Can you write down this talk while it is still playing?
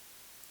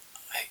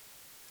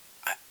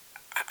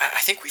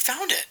think we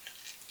found it.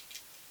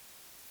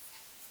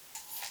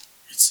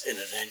 It's in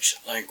an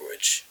ancient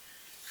language.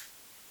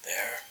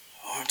 There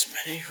aren't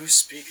many who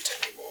speak it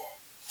anymore.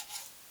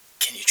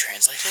 Can you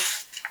translate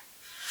it?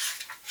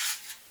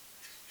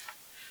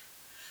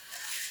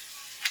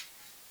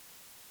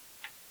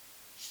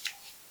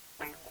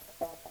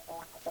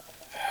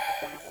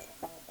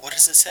 What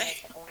does it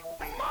say?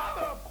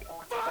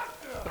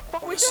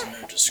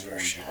 Listener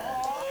discretion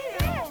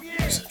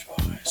is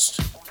advised.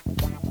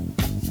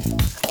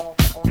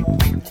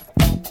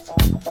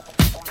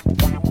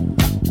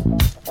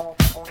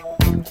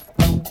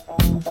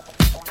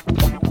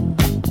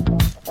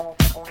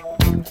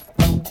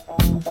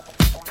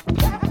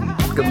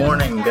 Good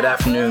morning, good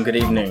afternoon, good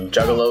evening,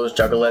 juggalos,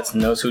 juggalettes,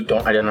 and those who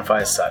don't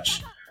identify as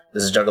such.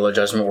 This is Juggalo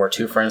Judgment, where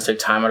two friends take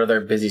time out of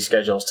their busy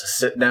schedules to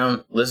sit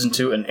down, listen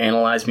to, and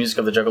analyze music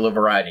of the Juggalo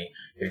variety.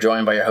 You're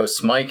joined by your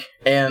hosts Mike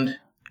and...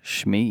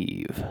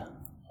 Shmeev.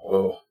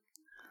 Whoa.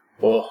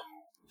 Whoa.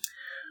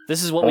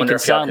 This is what we can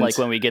sound like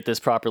when we get this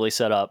properly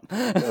set up.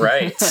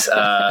 Right.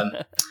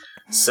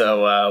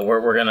 So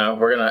we're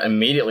gonna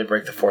immediately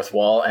break the fourth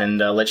wall and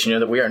let you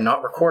know that we are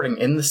not recording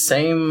in the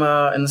same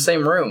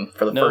room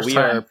for the first time.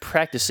 No, we are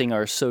practicing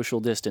our social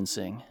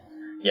distancing.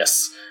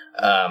 Yes.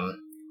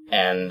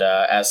 And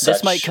as such,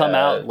 this might come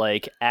out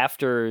like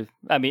after.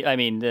 I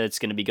mean, it's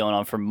going to be going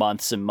on for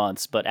months and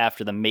months, but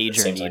after the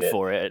major need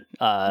for it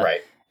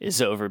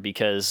is over,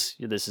 because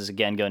this is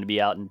again going to be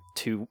out in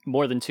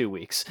more than 2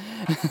 weeks.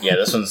 Yeah,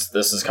 this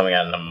is coming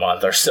out in a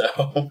month or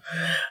so.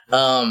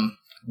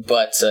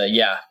 But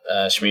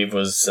Shmeev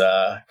was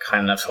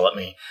kind enough to let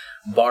me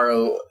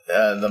borrow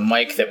the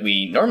mic that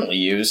we normally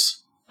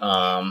use.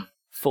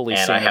 Fully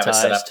and sanitized. I have it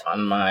set up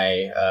on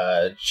my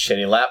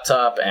shitty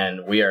laptop,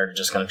 and we are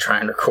just going to try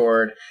and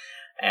record.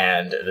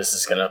 And this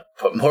is going to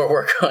put more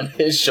work on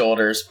his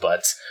shoulders,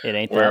 but it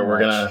ain't that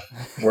we're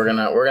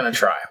gonna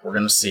try. We're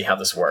gonna see how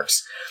this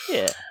works.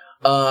 Yeah.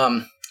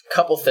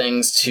 Couple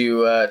things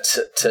to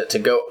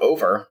go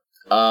over.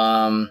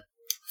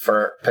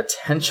 For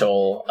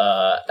potential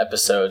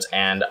episodes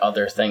and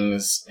other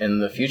things in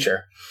the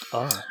future.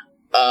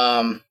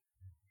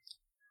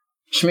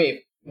 Shmeev,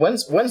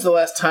 when's the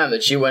last time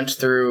that you went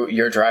through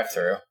your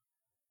drive-thru?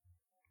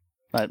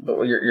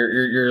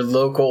 Your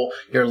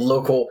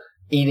local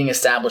eating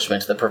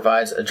establishment that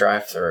provides a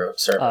drive-thru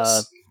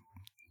service.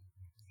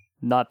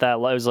 Not that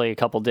long. It was like a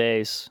couple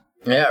days.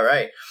 Yeah,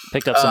 right.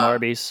 Picked up some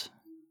Arby's.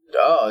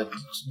 Oh,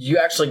 you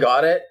actually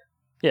got it?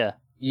 Yeah.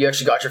 You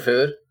actually got your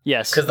food?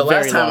 Yes. Because the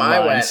last time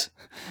I went,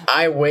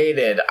 I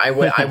waited. I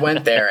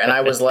went there and I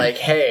was like,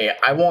 hey,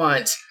 I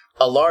want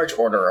a large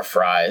order of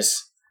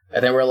fries.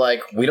 And they were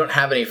like, we don't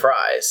have any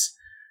fries.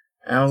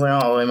 And I was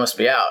like, oh, they must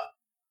be out.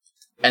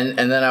 And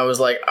then I was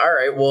like, all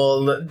right,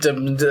 well,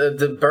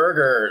 the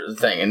burger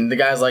thing. And the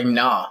guy's like,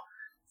 nah.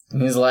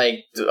 And he's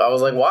like, I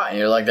was like, why? And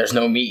you're like, there's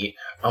no meat.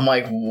 I'm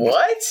like,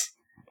 what?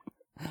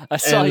 I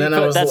saw you.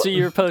 That's what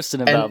you were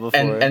posting about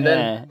before. And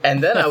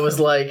then I was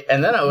like,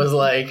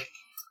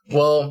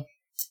 well,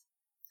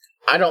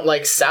 I don't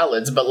like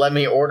salads, but let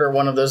me order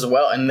one of those as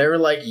well. And they were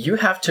like, you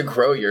have to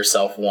grow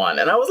yourself one.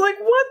 And I was like,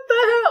 what the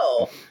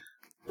hell?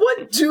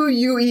 What do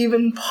you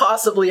even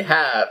possibly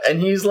have?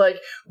 And he's like,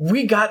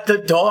 we got the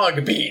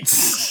dog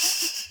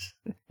beats.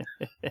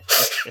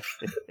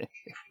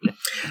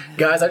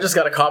 Guys, I just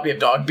got a copy of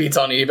Dog Beats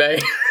on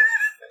eBay.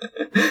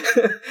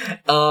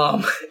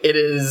 It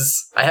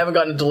is, I haven't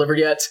gotten it delivered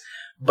yet,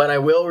 but I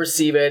will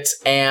receive it,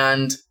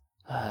 and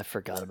I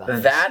forgot about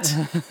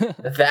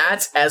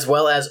that as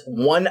well as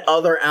one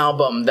other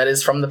album that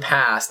is from the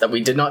past that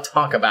we did not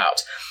talk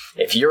about.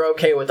 If you're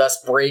okay with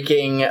us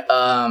breaking the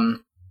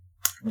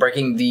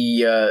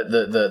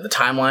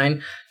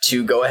timeline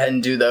to go ahead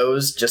and do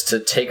those, just to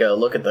take a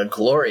look at the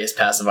glorious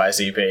Passive Ice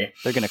EP.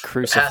 They're gonna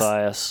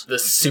crucify us. The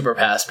super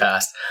past.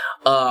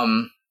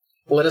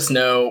 Let us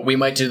know. We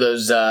might do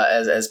those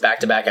as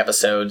back-to-back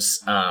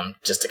episodes,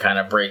 just to kind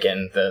of break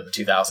in the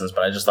 2000s,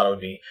 but I just thought it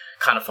would be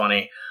kind of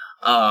funny.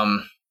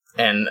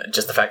 And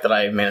just the fact that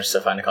I managed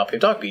to find a copy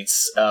of Dog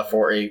Beats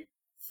for a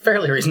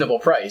fairly reasonable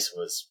price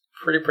was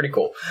pretty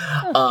cool.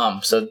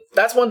 So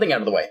that's one thing out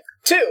of the way.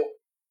 2,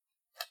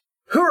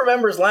 who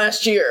remembers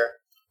last year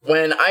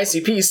when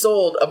ICP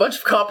sold a bunch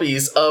of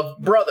copies of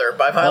Brother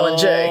by Violent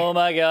J? Oh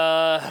my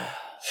god.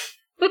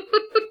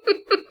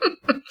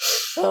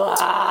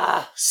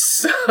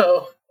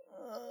 So,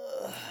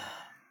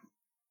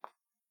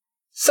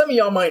 some of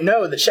y'all might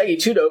know that Shaggy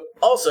 2 Dope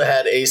also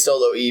had a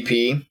solo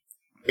EP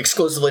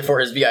exclusively for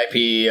his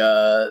VIP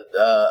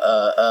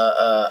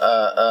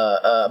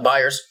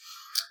buyers,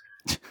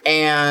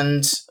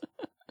 and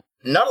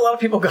not a lot of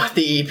people got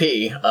the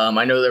EP.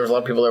 I know there was a lot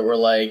of people that were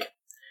like,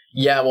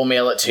 yeah, we'll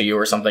mail it to you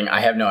or something.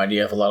 I have no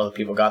idea if a lot of the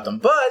people got them,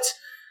 but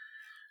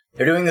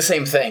they're doing the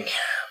same thing.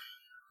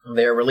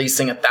 They're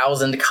releasing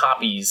 1,000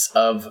 copies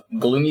of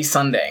Gloomy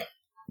Sunday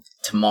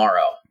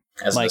tomorrow.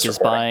 Mike is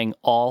buying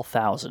all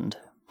 1,000.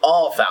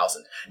 All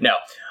 1,000. No.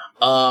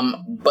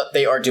 But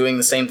they are doing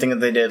the same thing that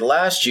they did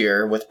last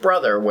year with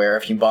Brother, where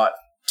if you bought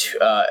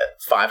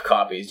 5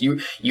 copies. You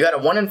had a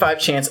 1 in 5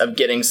 chance of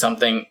getting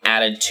something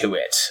added to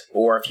it,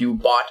 or if you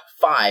bought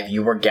 5,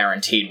 you were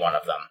guaranteed one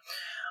of them.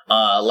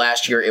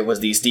 Last year, it was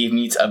the Steve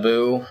Meets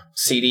Abu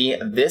CD.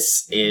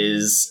 This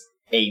is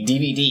a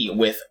DVD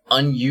with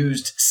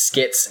unused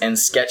skits and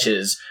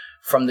sketches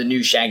from the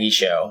new Shaggy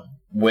show,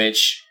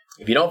 which,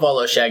 if you don't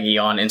follow Shaggy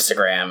on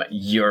Instagram,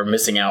 you're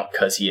missing out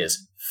because he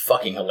is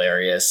fucking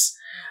hilarious.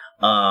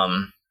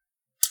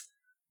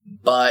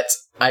 But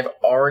I've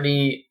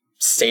already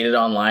stated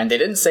online, they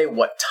didn't say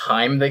what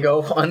time they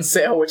go on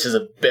sale, which is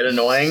a bit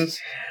annoying.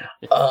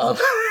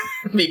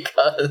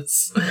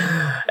 Because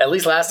at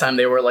least last time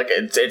they were like,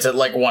 it's at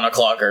like 1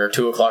 o'clock or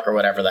 2 o'clock or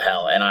whatever the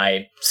hell, and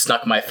I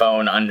snuck my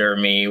phone under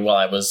me while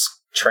I was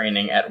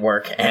training at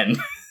work and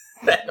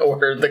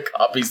ordered the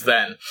copies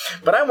then.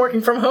 But I'm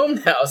working from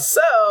home now,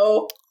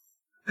 so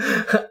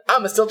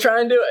I'm still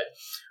trying to do it.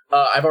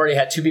 I've already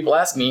had 2 people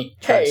ask me,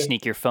 Try to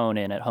sneak your phone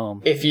in at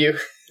home. If you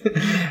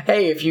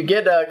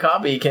get a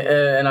copy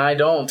and I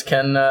don't,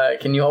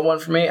 can you hold one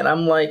for me? And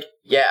I'm like,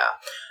 yeah.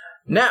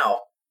 Now,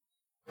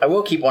 I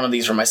will keep one of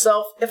these for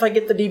myself if I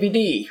get the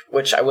DVD,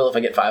 which I will if I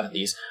get 5 of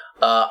these.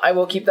 I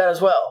will keep that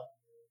as well.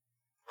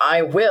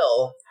 I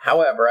will,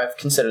 however, I've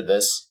considered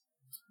this.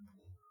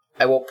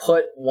 I will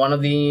put one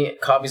of the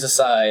copies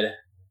aside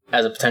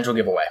as a potential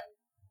giveaway.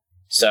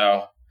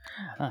 So,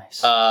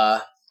 nice.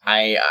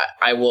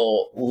 I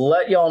will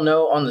let y'all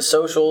know on the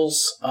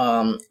socials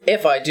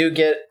if I do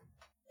get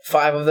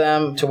 5 of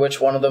them, to which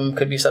one of them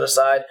could be set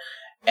aside,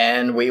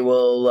 and we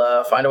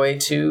will find a way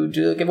to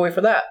do a giveaway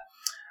for that.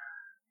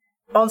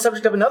 On the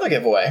subject of another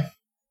giveaway.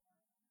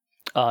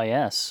 Oh,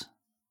 yes.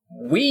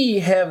 We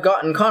have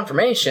gotten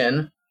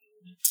confirmation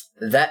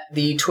that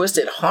the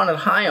Twisted Haunted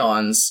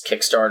Highons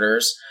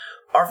Kickstarters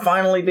are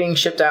finally being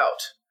shipped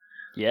out.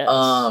 Yes.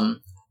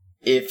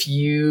 If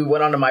you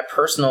went onto my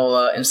personal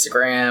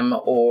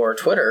Instagram or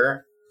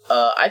Twitter,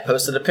 I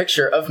posted a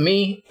picture of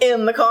me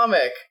in the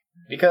comic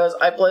because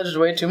I pledged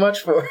way too much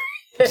for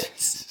it.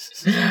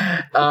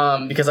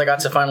 Because I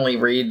got to finally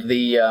read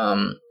the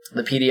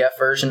PDF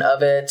version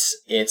of it.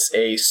 It's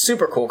a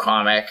super cool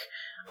comic.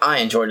 I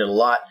enjoyed it a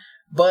lot,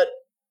 but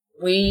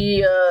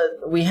we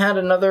had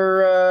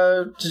another.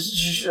 I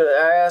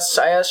asked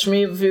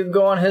Shmeev if he'd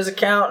go on his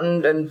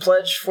account and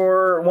pledge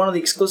for one of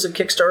the exclusive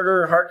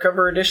Kickstarter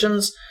hardcover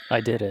editions. I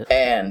did it,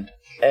 and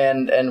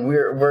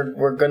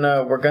we're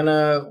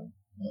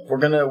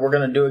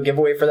gonna do a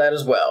giveaway for that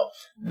as well.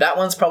 That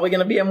one's probably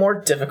gonna be a more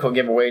difficult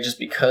giveaway just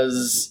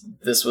because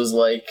this was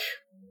like,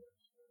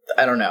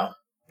 I don't know.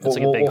 It's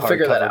like a big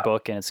hardcover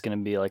book, and it's going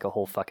to be like a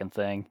whole fucking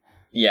thing.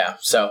 Yeah,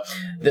 so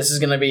this is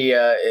going to be,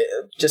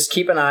 just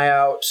keep an eye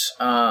out.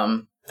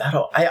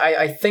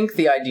 I think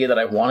the idea that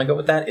I want to go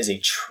with that is a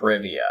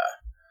trivia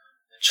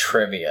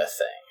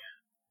thing.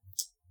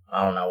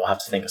 I don't know, we'll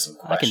have to think of some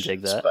questions. I can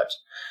dig that.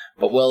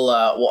 But we'll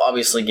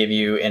obviously give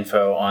you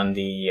info on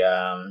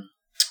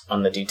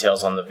the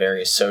details on the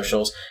various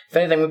socials. If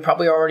anything, we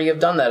probably already have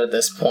done that at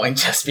this point,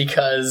 just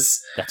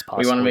because that's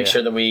possible, we want to make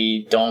sure that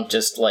we don't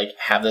just like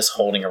have this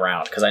holding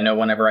around. Because I know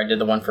whenever I did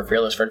the one for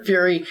Fearless Fred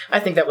Fury,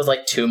 I think that was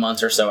like 2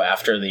 months or so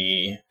after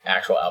the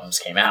actual albums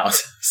came out.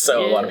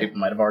 So yeah. A lot of people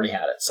might have already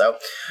had it. So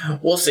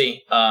we'll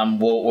see.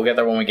 We'll get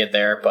there when we get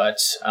there. But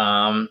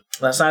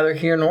that's neither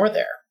here nor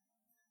there.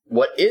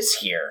 What is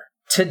here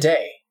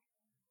today?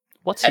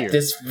 What's here? At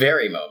this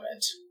very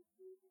moment.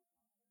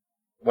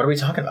 What are we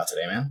talking about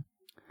today, man?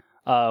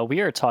 We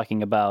are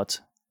talking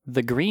about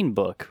The Green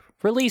Book,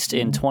 released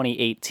in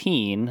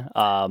 2018.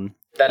 I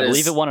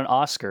believe it won an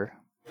Oscar.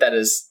 That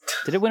is...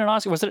 Did it win an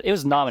Oscar? It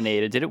was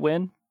nominated. Did it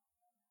win?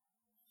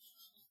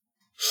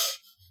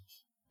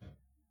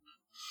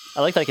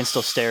 I like that I can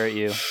still stare at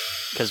you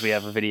because we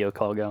have a video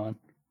call going.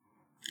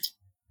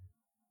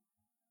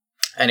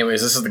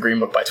 Anyways, this is The Green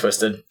Book by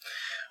Twisted.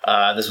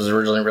 This was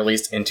originally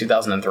released in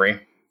 2003.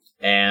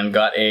 And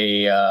got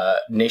a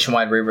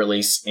nationwide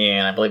re-release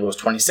in, I believe it was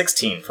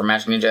 2016, for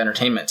Magic Ninja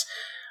Entertainment,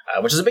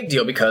 which is a big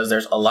deal because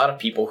there's a lot of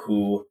people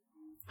who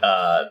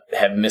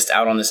have missed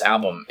out on this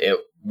album. It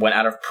went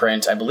out of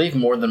print, I believe,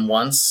 more than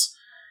once,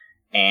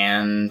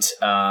 and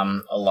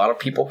a lot of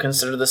people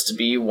consider this to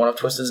be one of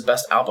Twisted's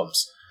best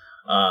albums.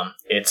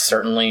 It's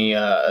certainly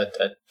a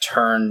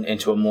turn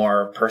into a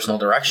more personal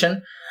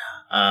direction,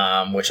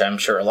 which I'm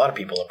sure a lot of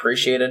people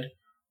appreciated.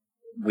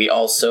 We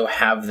also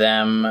have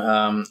them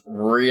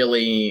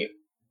really,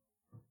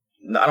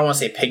 I don't want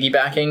to say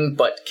piggybacking,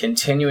 but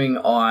continuing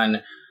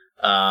on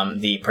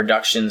the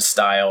production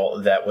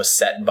style that was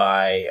set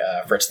by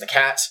Fritz the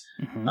Cat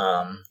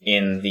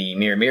in the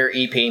Mirror Mirror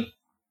EP.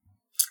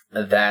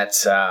 That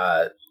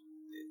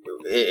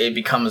it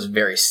becomes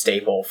very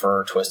staple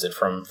for Twisted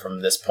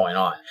from this point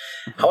on.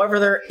 However,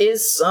 there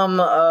is some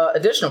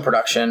additional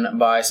production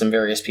by some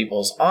various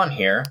peoples on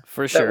here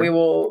for sure. That we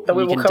will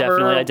cover.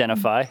 Definitely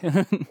identify.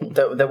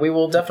 that we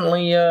will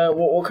definitely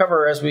we'll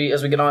cover as we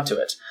get onto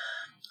it.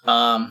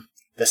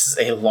 This is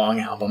a long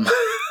album.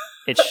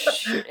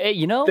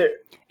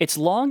 It's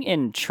long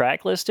in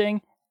track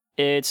listing.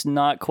 It's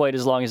not quite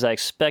as long as I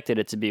expected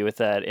it to be with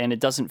that, and it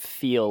doesn't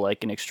feel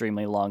like an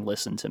extremely long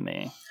listen to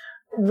me.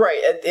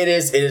 Right, it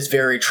is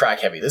very track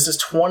heavy. This is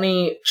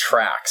 20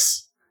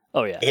 tracks.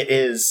 Oh yeah. It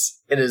is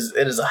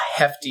a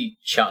hefty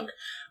chunk.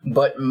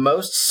 But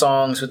most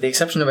songs, with the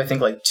exception of I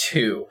think like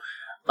 2,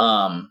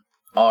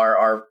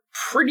 are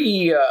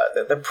pretty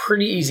they're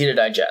pretty easy to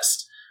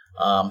digest.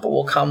 But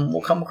we'll come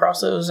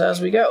across those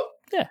as we go.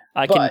 Yeah,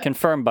 I can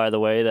confirm, by the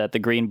way, that The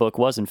Green Book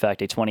was in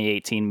fact a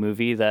 2018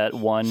 movie that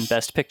won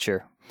Best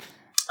Picture.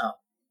 Oh,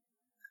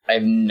 I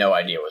have no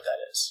idea what that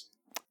is.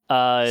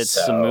 It's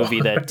a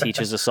movie that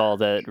teaches us all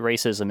that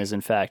racism is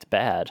in fact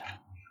bad.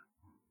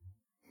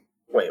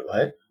 Wait,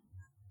 what?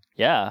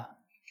 Yeah,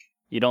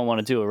 you don't want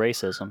to do a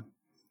racism.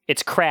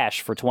 It's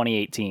Crash for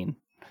 2018.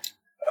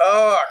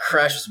 Oh,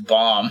 Crash was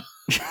bomb.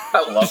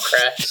 I love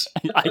Crash.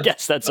 I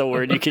guess that's a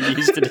word you can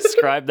use to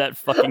describe that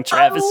fucking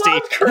travesty. I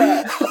love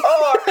Crash.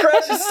 Oh,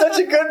 Crash is such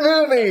a good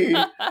movie.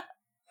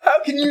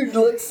 How can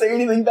you say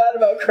anything bad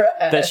about Crash?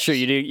 That's true.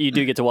 You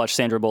do get to watch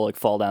Sandra Bullock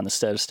fall down the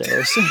stairs.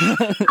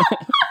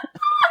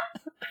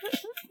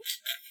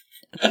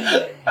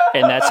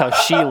 And that's how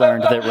she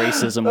learned that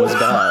racism was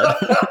bad.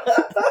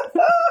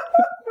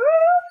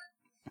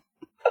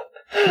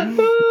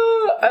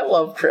 I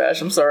love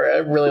Crash. I'm sorry. I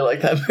really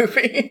like that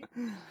movie.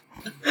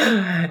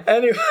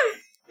 Anyways.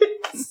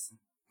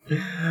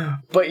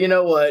 But you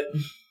know what?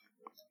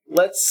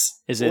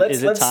 Is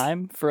it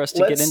time for us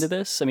to get into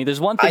this? I mean,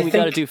 there's one thing we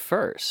got to do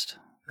first.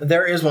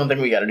 There is one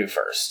thing we got to do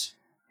first.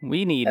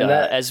 We need,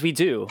 as we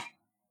do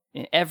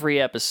in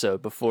every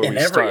episode before we start.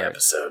 In every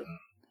episode.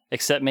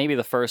 Except maybe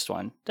the first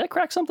one. Did I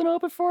crack something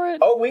open for it?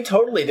 Oh, we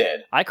totally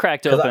did. I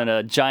cracked open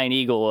a Giant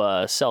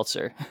Eagle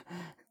seltzer.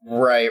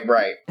 Right.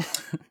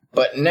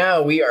 But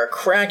now we are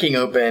cracking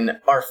open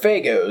our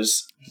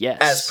Faygos, yes,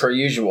 as per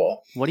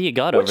usual. What do you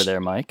got over there,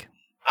 Mike?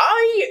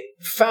 I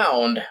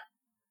found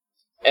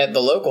at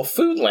the local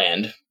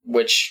Foodland,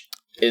 which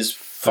is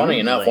funny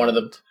enough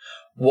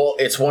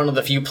it's one of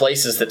the few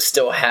places that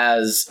still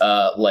has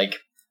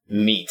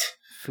meat.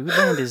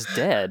 Foodland is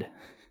dead.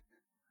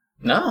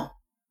 No.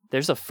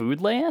 There's a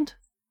Foodland?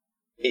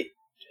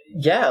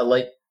 Yeah,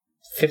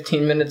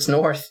 15 minutes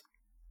north.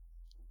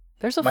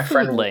 There's a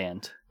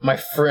Foodland. My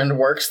friend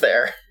works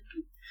there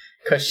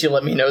because she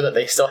let me know that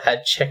they still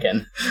had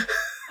chicken.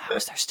 How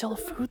is there still a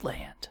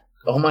Foodland?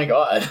 Oh my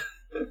god.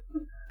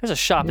 There's a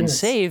Shop and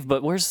Save,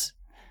 but where's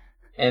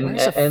a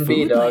NB,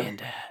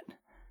 Foodland at?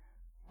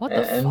 What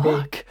the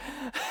fuck?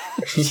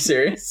 Are you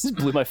serious? This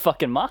blew my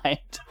fucking mind.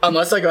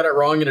 Unless I got it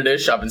wrong and it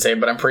is Shop and Save,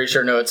 but I'm pretty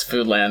sure no, it's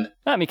Foodland.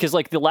 I mean, because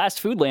the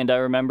last Foodland I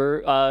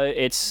remember,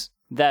 it's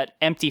that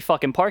empty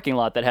fucking parking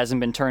lot that hasn't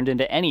been turned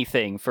into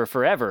anything for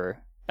forever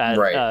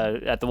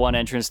at the one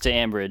entrance to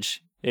Ambridge.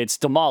 It's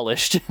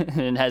demolished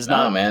and has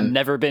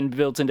never been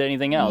built into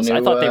anything else.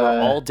 I thought they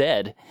were all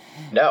dead.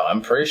 No,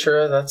 I'm pretty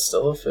sure that's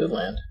still a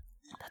Foodland.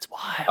 That's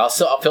wild.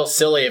 I'll feel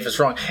silly if it's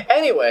wrong.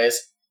 Anyways,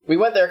 we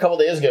went there a couple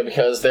days ago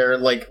because they're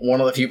one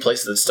of the few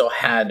places that still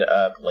had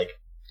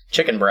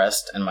chicken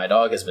breast, and my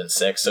dog has been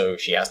sick, so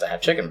she has to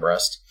have chicken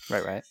breast.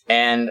 Right.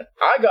 And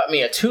I got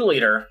me a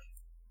 2-liter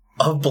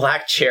of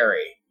black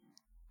cherry.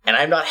 And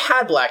I've not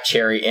had black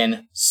cherry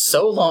in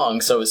so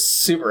long, so I was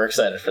super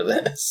excited for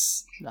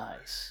this.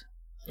 Nice.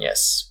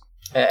 Yes.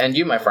 And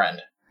you, my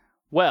friend?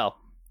 Well,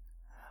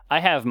 I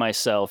have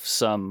myself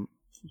some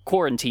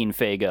quarantine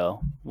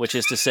Faygo, which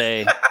is to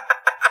say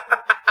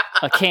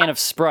a can of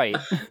Sprite.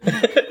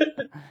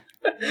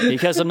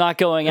 Because I'm not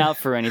going out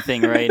for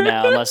anything right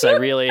now unless I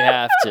really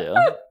have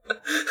to.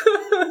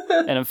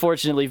 And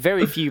unfortunately,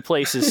 very few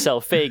places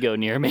sell Faygo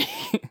near me,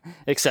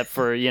 except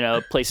for,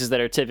 places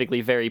that are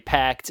typically very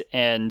packed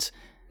and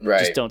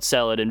just don't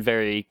sell it in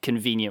very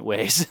convenient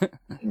ways.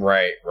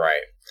 Right.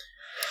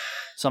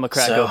 So I'm going to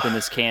crack open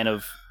this can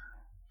of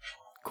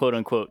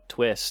quote-unquote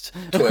twist.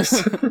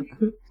 Twist.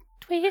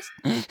 Twist.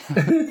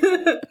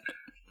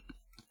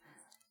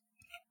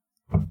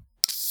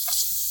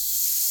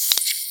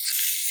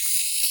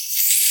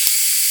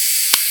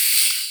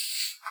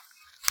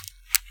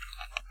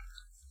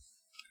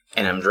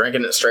 And I'm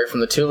drinking it straight from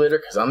the 2-liter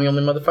because I'm the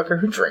only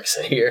motherfucker who drinks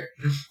it here.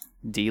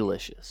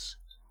 Delicious.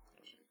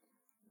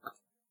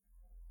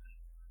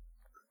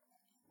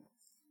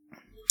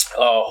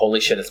 Oh, holy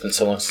shit, it's been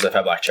so long since I've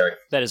had black cherry.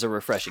 That is a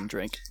refreshing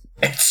drink.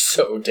 It's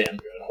so damn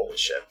good, holy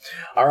shit.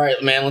 All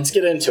right, man, let's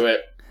get into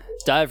it.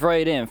 Let's dive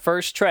right in.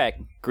 First track,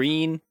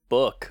 Green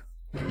Book.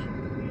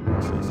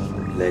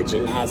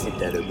 Legend has it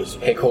that it was...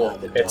 Hey, cool.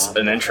 It's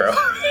an intro.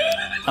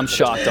 I'm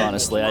shocked,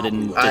 honestly. I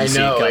didn't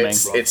see it coming.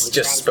 It's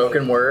just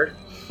spoken word.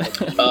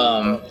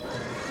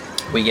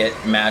 We get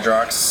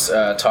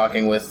Madrox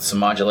talking with some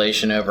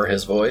modulation over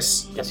his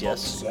voice.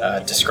 Yes.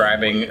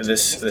 Describing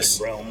this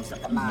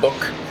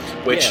book,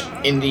 which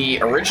in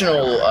the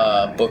original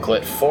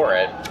booklet for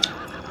it,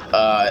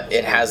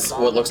 it has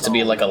what looks to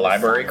be like a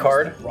library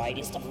card.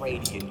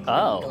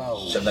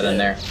 Oh. Shove that in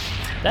there.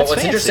 That's but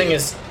what's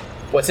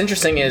fancy.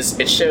 interesting is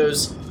it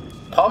shows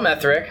Paul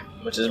Metherick,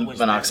 which is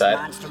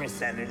monoxide.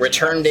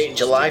 Return date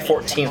July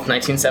 14th,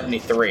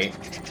 1973.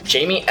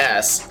 Jamie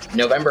S.,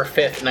 November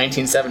 5th,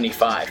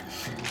 1975.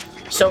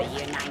 So,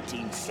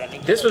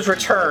 this was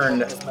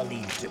returned,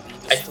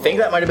 I think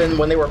that might have been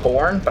when they were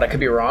born, but I could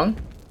be wrong.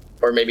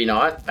 Or maybe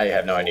not. I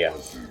have no idea.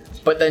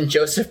 But then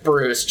Joseph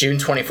Bruce, June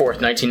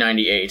 24th,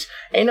 1998.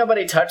 Ain't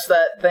nobody touched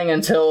that thing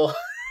until,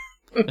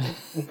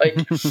 like,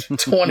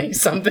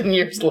 20-something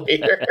years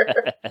later.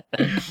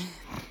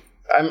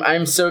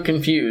 I'm so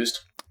confused.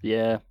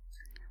 Yeah.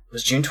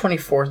 Was June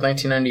 24th,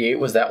 1998,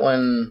 was that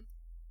when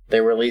they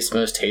released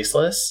Most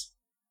Tasteless?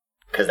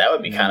 Because that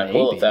would be kind of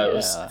cool if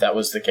that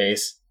was the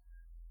case.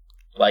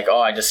 Like,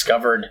 oh, I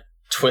discovered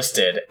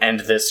Twisted and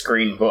this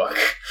green book.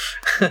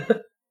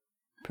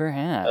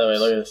 Perhaps. By the way,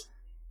 look at this.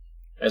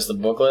 There's the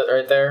booklet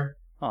right there.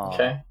 Aww,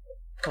 okay.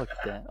 Look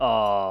at that.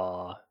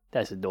 Oh,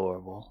 that's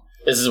adorable.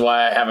 This is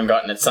why I haven't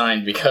gotten it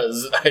signed,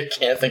 because I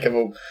can't think of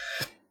a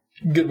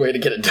good way to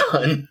get it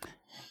done.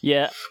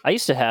 Yeah, I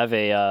used to have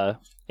a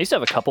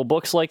couple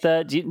books like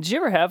that. Did you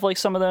ever have like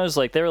some of those?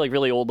 Like they were like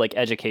really old like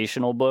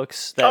educational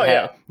books.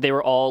 They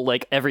were all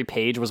like every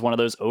page was one of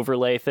those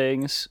overlay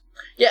things.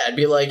 Yeah, it'd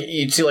be like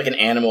you'd see like an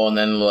animal and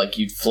then like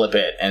you'd flip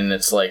it and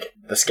it's like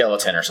the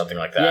skeleton or something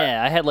like that.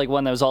 Yeah, I had like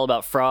one that was all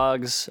about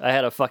frogs. I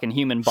had a fucking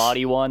human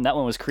body one. That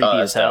one was creepy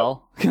as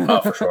hell. Oh,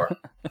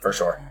 for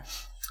sure.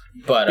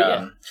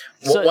 But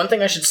one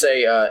thing I should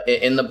say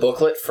in the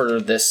booklet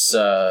for this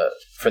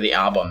for the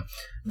album,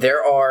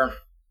 there are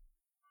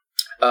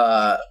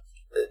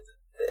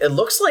it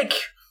looks like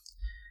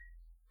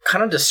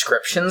kind of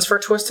descriptions for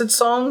Twisted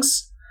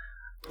songs,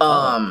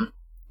 not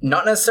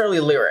necessarily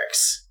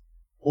lyrics.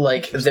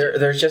 Like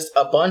there's just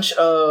a bunch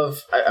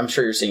of I'm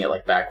sure you're seeing it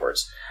like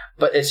backwards,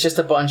 but it's just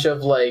a bunch of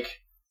like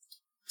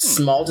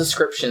small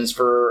descriptions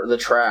for the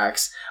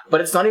tracks, but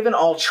it's not even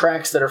all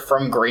tracks that are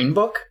from Green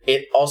Book.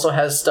 It also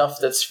has stuff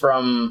that's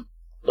from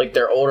like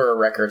their older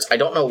records. I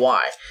don't know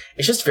why.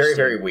 It's just very,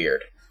 very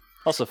weird.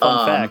 Also,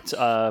 fun fact,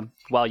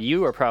 while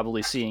you are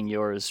probably seeing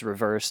yours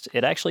reversed,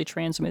 it actually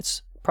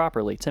transmits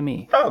properly to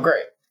me. Oh,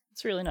 great.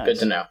 It's really nice. Good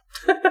to know.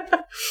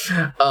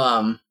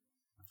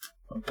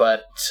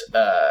 But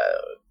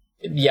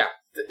yeah,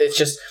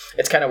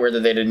 it's kind of weird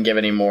that they didn't give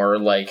any more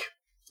like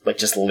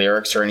just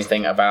lyrics or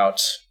anything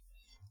about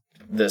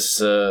this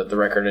the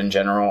record in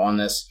general on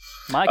this.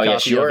 My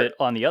copy of it,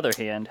 on the other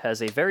hand,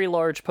 has a very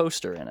large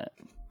poster in it.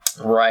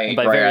 Right. And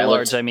by very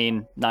large, I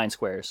mean 9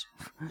 squares.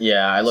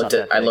 Yeah, I looked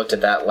at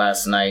that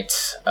last night,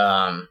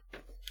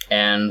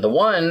 and the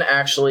one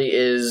actually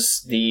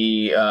is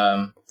the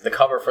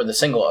cover for the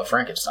single of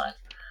Frankenstein,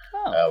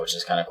 which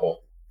is kind of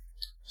cool.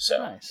 So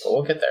nice. But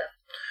we'll get there.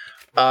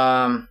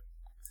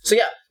 So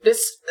yeah,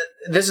 this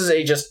is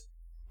a just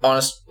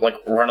honest like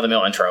run of the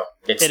mill intro.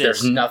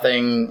 There's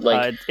nothing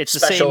like it's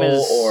special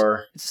it's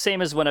the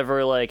same as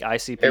whenever like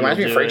ICP. It reminds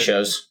me of Freak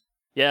Shows.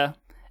 Yeah,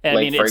 and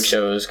like Freak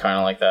Shows, kind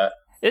of like that.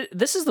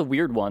 This is the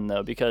weird one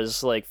though,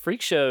 because like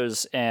Freak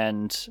Shows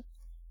and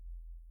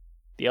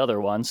the other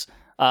ones,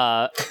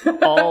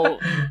 all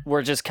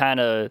were just kind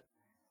of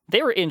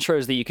they were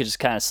intros that you could just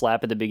kind of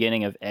slap at the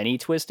beginning of any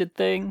Twisted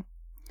thing.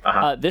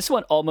 This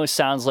one almost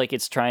sounds like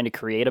it's trying to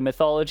create a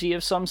mythology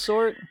of some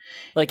sort.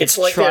 Like it's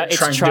trying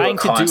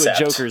to do a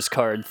Joker's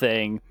card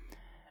thing,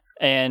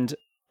 and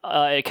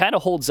it kind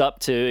of holds up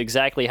to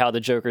exactly how the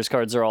Joker's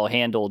cards are all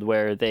handled,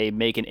 where they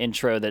make an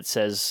intro that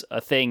says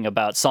a thing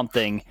about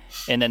something,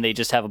 and then they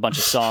just have a bunch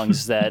of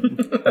songs that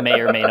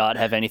may or may not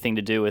have anything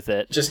to do with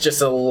it.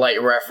 Just a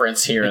light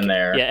reference here and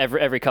there. Yeah,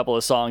 every couple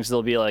of songs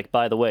they'll be like,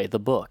 by the way, the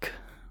book.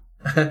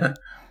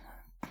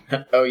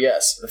 Oh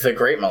yes, the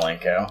Great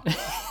Malenko.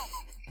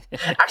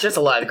 Actually, that's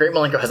a lie. The Great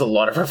Malenko has a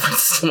lot of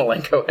references to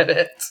Malenko in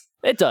it.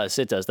 It does.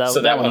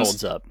 That one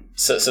holds up.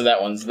 So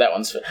that one's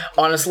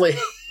honestly,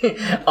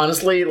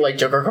 like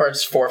Joker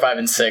cards 4, 5,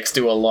 and 6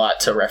 do a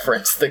lot to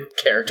reference the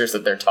characters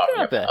that they're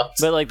talking about.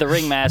 But like the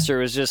Ringmaster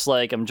was just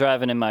like, I'm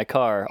driving in my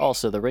car.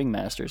 Also, the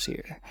Ringmaster's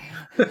here.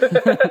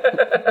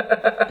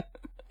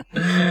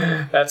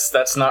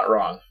 That's not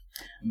wrong.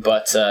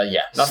 But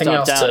yeah, nothing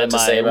else to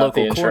say about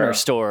the intro. Local corner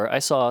store, I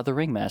saw the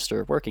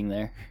Ringmaster working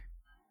there.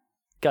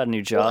 Got a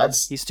new job. Well,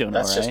 he's doing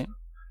all right.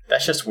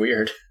 That's just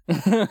weird.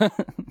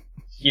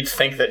 You'd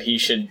think that he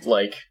should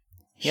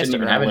shouldn't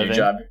even have a new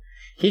job.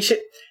 He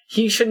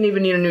shouldn't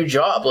even need a new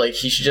job. Like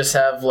he should just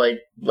have like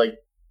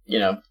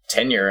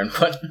tenure and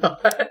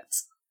whatnot.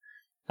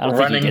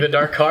 Running the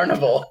Dark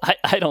Carnival.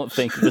 I don't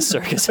think the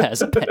circus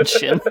has a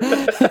pension.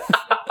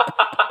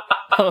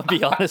 I'll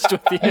be honest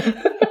with you.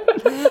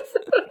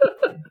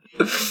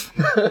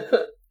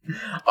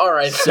 All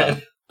right,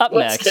 then. Up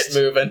Let's next,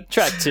 get moving.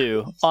 Track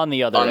 2, On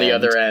the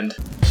Other End.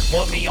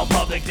 Put me on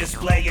public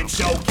display and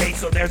showcase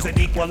so there's an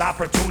equal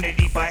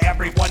opportunity for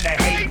everyone to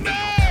hate me.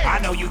 I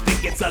know you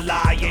think it's a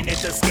lie and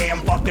it's a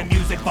scam. Fuck the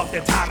music, fuck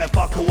the time, and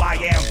fuck who I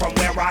am. From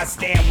where I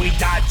stand, we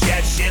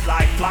digest shit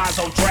like flies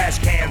on trash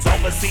cans.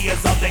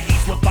 Overseers of the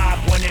East with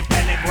 5-pointed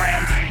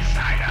pentagrams.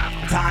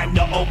 Time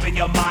to open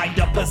your mind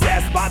up.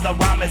 Possessed by the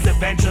rhyme is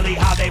eventually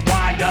how they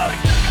wind up.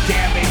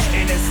 Damaged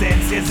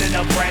innocence isn't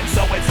a friend,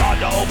 so it's hard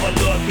to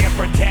overlook and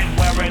pretend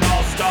where it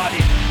all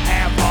started.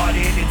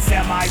 Half-hearted and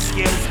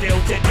semi-skilled, still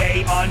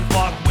today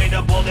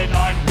unfuck-winnable and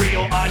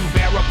unreal,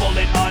 unbearable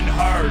and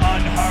unheard,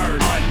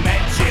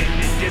 unmentioned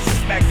and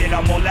disrespected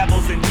on more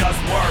levels than just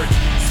words.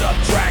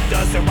 Subtract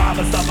us and rob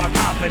us of our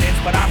confidence,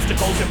 but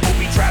obstacles and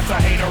booby traps are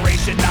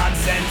hateration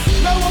nonsense.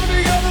 Now on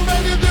the other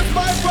end of this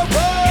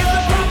microphone is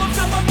the problems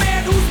of a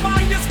man whose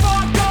mind is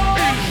far gone.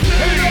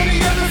 And on the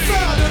other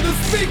side of the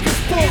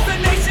speaker's phone is a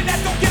nation that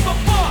don't give a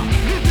fuck.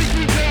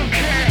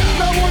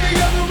 Now on the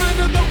other end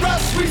of the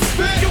raps we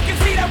spit, you can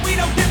see that we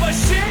don't give a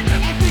shit.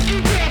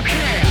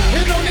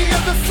 And on the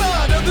other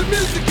side of the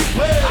music you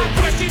play, I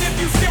question if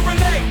you still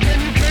relate.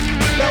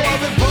 now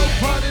I've been both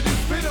parted and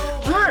spit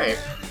on. Alright.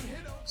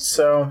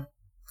 So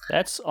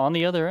that's on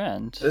the other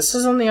end. This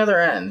is on the other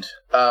end.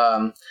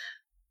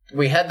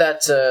 We had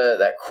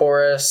that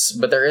chorus,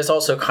 but there is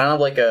also kind of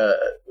like a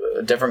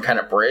different kind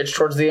of bridge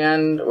towards the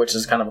end, which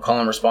is kind of a call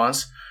and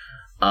response.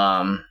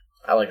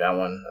 I like that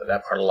one,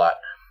 that part a lot.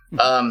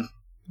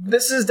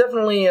 This is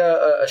definitely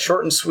a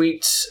short and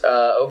sweet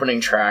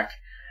opening track.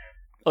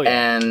 Oh,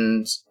 yeah.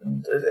 And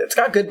it's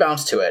got good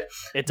bounce to it.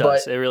 It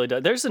does. It really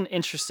does. There's an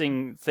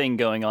interesting thing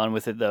going on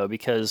with it, though,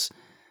 because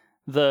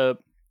the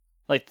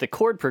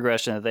chord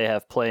progression that they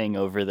have playing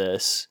over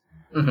this,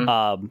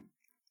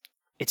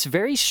 it's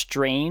very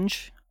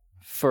strange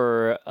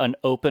for an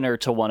opener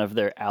to one of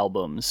their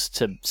albums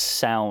to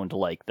sound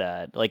like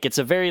that. Like, it's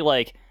a very,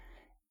 like,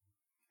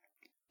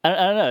 I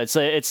don't know.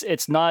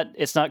 It's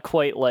not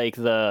quite like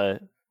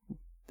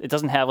it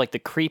doesn't have like the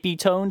creepy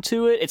tone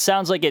to it. It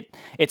sounds like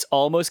it's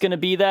almost going to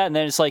be that, and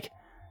then it's like,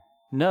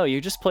 no, you're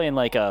just playing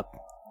like a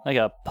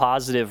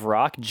positive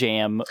rock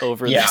jam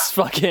over this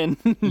fucking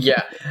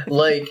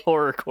like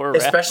horrorcore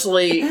rap.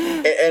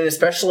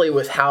 especially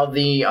with how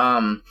the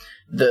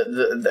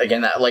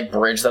again, that like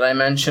bridge that I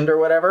mentioned or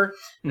whatever,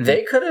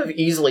 they could have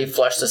easily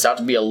fleshed this out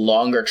to be a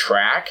longer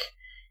track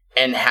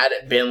and had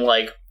it been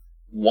like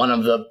one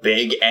of the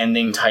big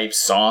ending type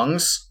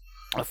songs.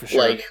 Oh, for sure.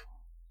 Like,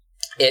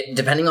 it,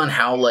 depending on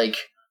how like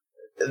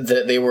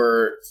they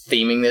were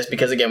theming this,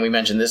 because again, we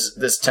mentioned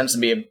this tends to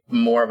be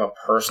more of a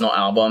personal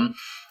album,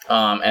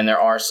 and there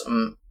are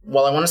some,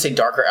 well, I want to say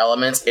darker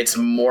elements. It's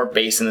more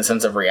based in the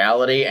sense of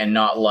reality and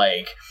not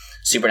like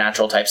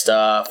supernatural type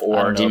stuff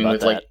or dealing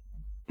with like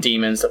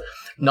demons.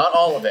 Not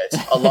all of it.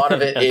 A lot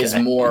of it is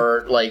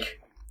more like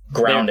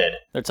grounded.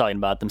 They're talking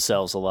about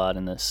themselves a lot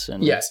in this,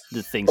 and yes,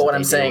 the things. But what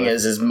I'm saying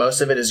is most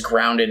of it is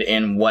grounded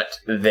in what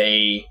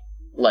they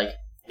like.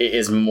 It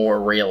is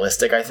more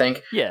realistic, I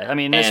think. Yeah, I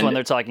mean, this one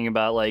they're talking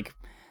about like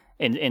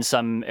in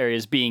some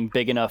areas being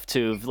big enough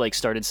to have like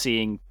started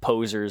seeing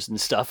posers and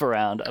stuff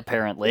around,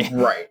 apparently.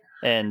 Right.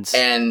 And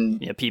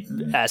you know,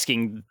 people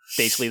asking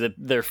basically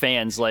their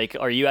fans like,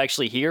 "Are you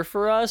actually here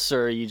for us,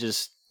 or are you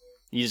just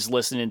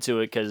listening to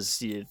it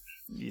because you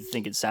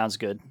think it sounds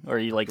good, or are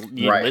you like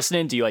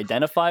listening? Do you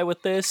identify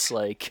with this?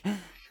 Like,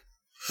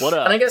 what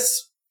up?" And I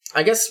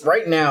guess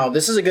right now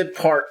this is a good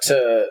part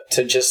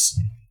to just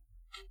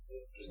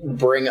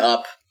bring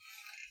up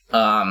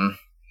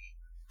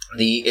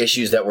the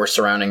issues that were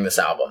surrounding this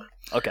album.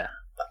 Okay,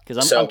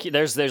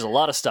 because there's a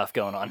lot of stuff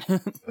going on.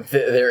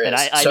 There is, and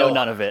I know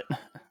none of it.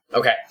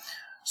 Okay,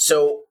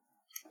 so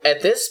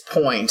at this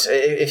point,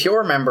 if you'll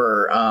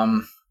remember,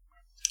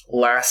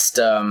 last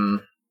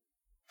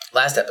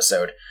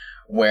episode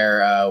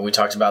where we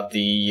talked about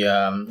the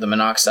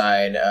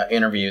Monoxide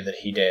interview that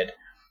he did.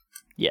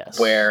 Yes,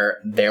 where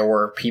there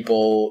were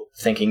people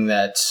thinking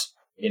that,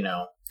 you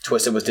know,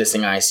 Twisted was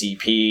dissing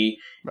ICP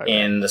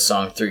in the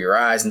song Through Your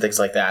Eyes and things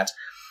like that.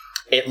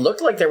 It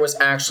looked like there was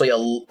actually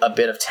a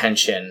bit of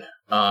tension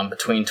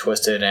between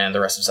Twisted and the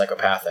rest of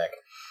Psychopathic.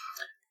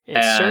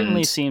 It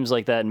certainly seems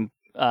like that.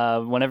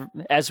 Whenever,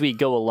 as we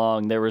go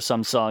along, there were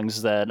some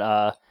songs that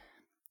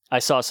I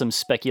saw some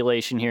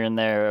speculation here and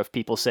there of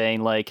people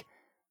saying like,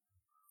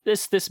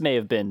 this may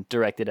have been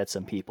directed at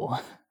some people.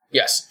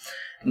 Yes.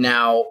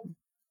 Now,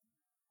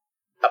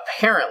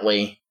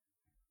 apparently,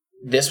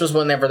 this was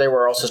whenever they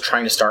were also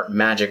trying to start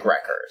Magic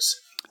Records.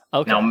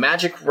 Okay. Now,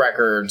 Magic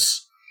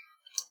Records,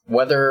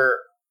 whether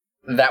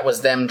that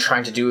was them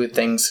trying to do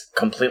things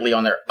completely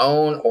on their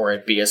own or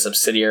it be a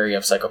subsidiary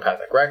of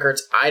Psychopathic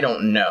Records, I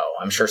don't know.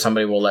 I'm sure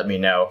somebody will let me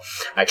know.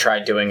 I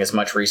tried doing as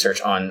much research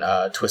on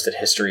Twisted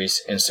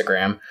History's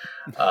Instagram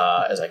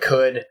as I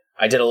could.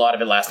 I did a lot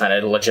of it last night. I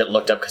legit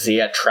looked up because he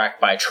had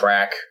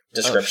track-by-track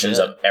descriptions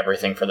of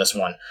everything for this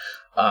one.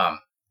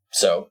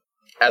 So...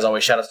 as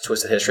always, shout out to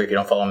Twisted History. If you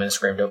don't follow him on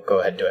Instagram, don't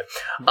go ahead and do it.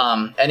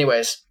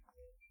 Anyways.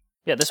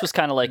 Yeah, this was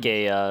kind of like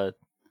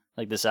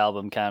like this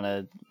album kind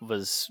of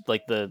was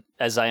like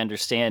as I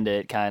understand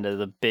it, kind of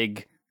the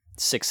big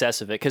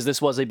success of it. Because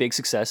this was a big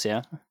success,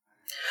 yeah?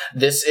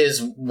 This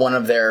is one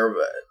of their...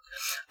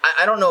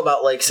 I don't know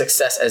about like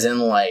success as in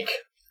like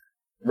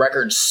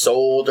records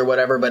sold or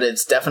whatever, but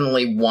it's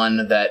definitely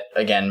one that,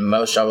 again,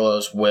 most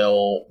juggalos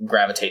will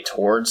gravitate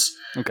towards.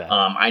 Okay.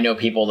 I know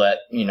people that,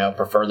 you know,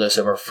 prefer this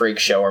over Freak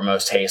Show or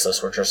Most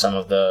Tasteless, which are some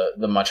of the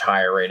much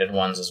higher rated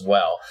ones as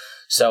well.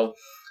 So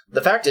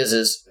the fact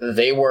is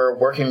they were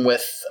working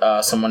with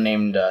someone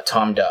named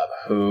Tom Dubb,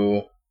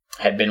 who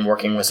had been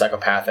working with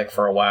Psychopathic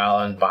for a while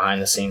and behind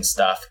the scenes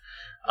stuff.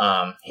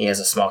 He has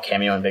a small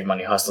cameo in Big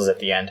Money Hustlers at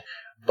the end.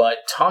 But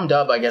Tom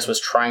Dubb, I guess, was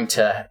trying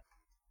to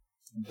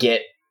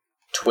get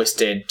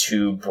Twisted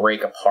to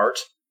break apart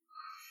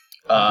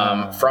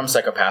from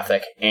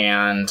Psychopathic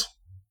and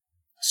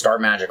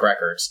start Magic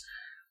Records.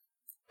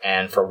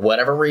 And for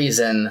whatever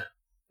reason,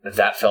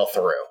 that fell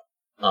through.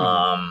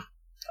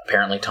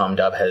 Apparently Tom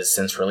Dubb has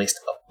since released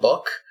a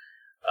book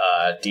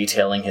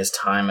detailing his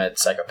time at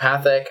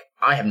Psychopathic.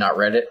 I have not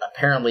read it.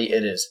 Apparently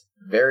it is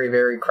very,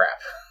 very crap.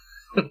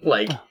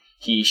 Like,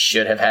 he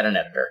should have had an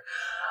editor.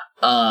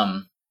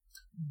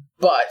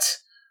 But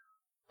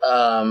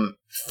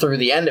through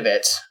the end of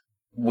it,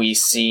 we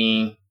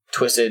see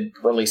Twisted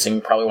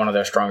releasing probably one of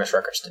their strongest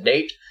records to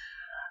date,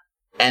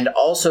 and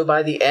also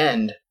by the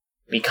end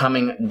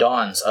becoming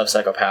Dons of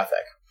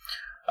Psychopathic.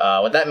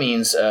 What that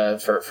means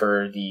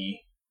for the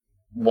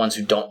ones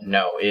who don't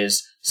know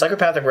is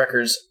Psychopathic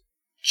Records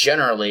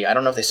generally, I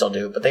don't know if they still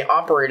do, but they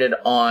operated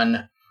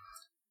on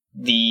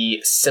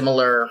the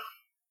similar,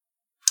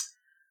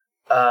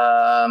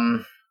 I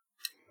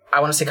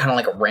want to say kind of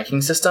like a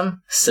ranking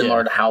system,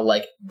 similar to how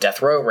like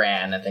Death Row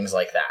ran and things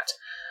like that.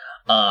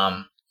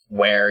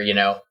 Where, you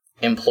know,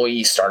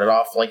 employees started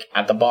off like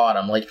at the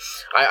bottom. Like,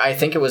 I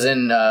think it was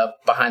in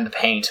Behind the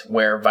Paint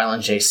where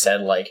Violent J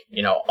said, like,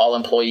 you know, all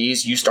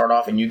employees, you start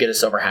off and you get a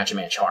silver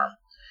Hatchetman charm.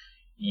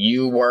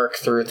 You work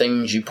through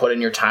things, you put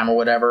in your time or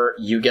whatever,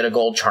 you get a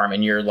gold charm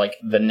and you're like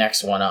the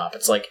next one up.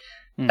 It's like,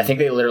 I think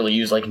they literally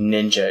use like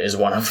ninja is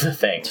one of the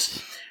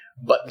things.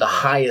 But the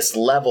highest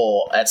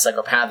level at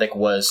Psychopathic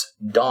was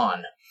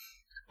Dawn,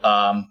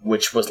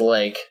 which was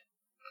like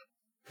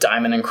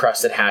Diamond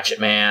Encrusted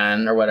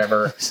Hatchetman or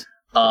whatever.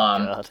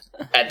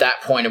 At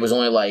that point, it was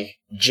only like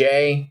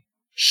J,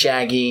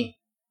 Shaggy,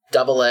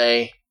 Double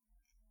A,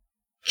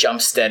 Jump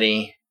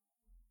Steady,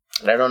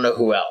 and I don't know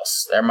who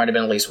else. There might have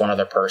been at least one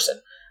other person.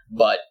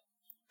 But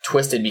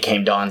Twisted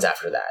became Dons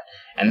after that.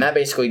 And that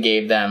basically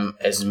gave them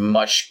as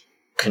much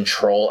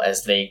control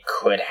as they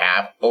could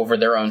have over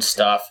their own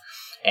stuff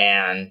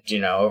and, you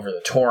know, over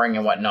the touring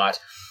and whatnot.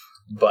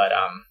 But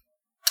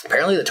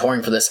apparently the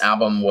touring for this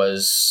album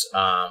was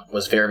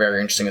very, very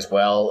interesting as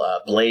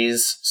well.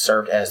 Blaze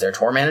served as their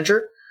tour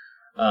manager,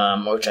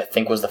 which I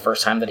think was the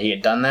first time that he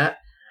had done that.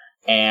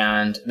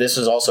 And this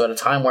was also at a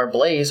time where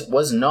Blaze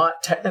was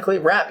not technically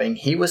rapping.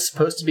 He was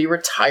supposed to be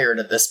retired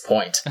at this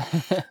point.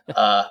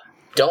 I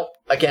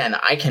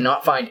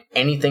cannot find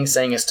anything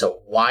saying as to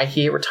why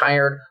he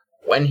retired,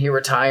 when he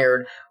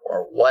retired,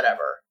 or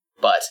whatever.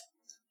 But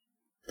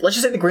let's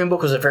just say the Green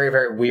Book was a very,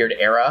 very weird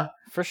era.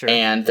 For sure.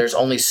 And there's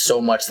only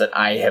so much that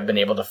I have been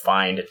able to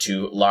find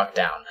to lock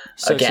down.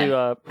 So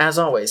again, as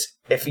always,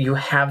 if you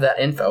have that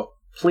info,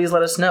 please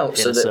let us know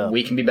so that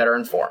we can be better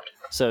informed.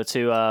 So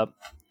to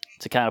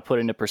kind of put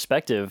into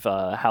perspective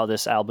how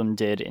this album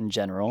did in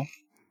general,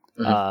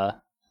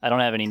 I don't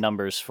have any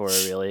numbers for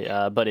it really,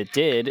 but it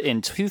did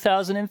in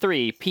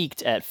 2003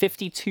 peaked at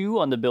 52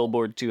 on the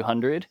Billboard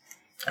 200.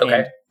 Okay.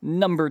 And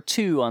number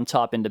 2 on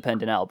top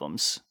independent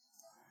albums.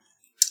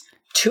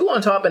 2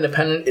 on top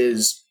independent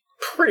is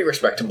pretty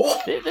respectable.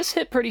 This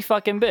hit pretty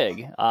fucking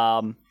big.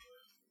 But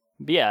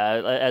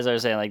yeah, as I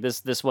was saying, like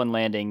this one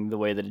landing the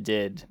way that it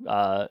did,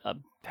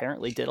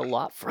 apparently did a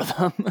lot for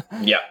them.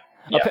 Yeah.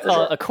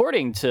 Sure.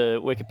 According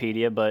to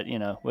Wikipedia, but you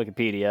know,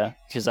 Wikipedia,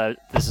 because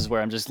this is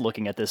where I'm just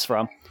looking at this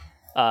from.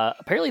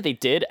 Apparently they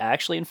did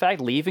actually, in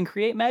fact, leave and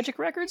create Magic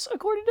Records,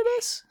 according to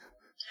this.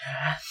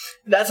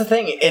 That's the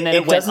thing. And then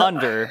it went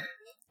under,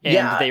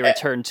 and they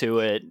returned to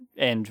it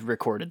and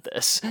recorded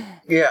this.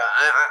 Yeah,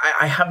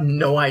 I have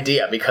no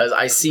idea, because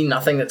I see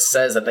nothing that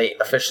says that they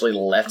officially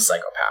left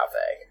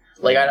Psychopathic.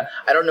 Like,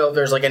 I don't know if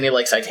there's like any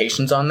like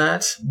citations on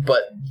that,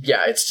 but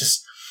yeah,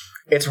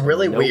 it's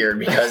really weird,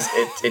 because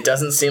it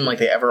doesn't seem like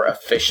they ever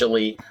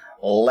officially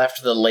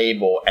left the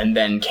label and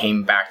then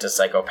came back to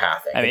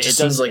Psychopathic. I mean, it just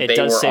seems like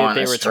they were say on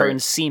they a returned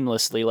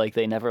seamlessly, like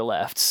they never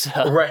left.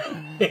 So.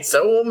 Right.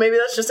 So well, maybe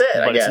that's just it.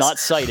 But I guess it's not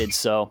cited,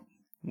 so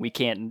we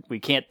can't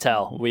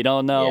tell. We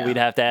don't know. Yeah, we'd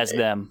have to ask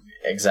them.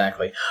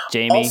 Exactly.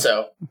 Jamie.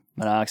 Also,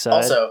 Monoxide.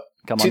 Also,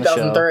 come on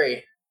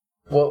 2003.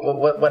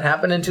 What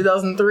happened in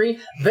 2003?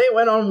 They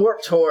went on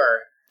Warped Tour.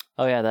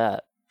 Oh yeah,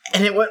 that.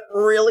 And it went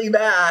really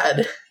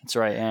bad. That's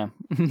right, yeah.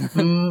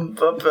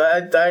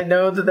 But I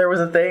know that there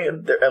was a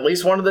thing, at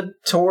least one of the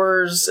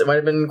tours, it might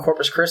have been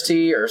Corpus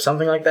Christi or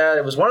something like that.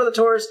 It was one of the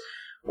tours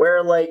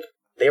where, like,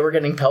 they were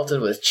getting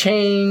pelted with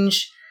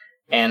change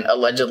and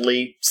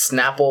allegedly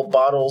Snapple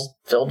bottles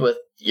filled with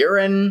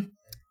urine.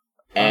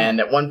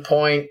 And at one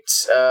point,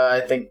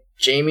 I think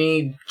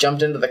Jamie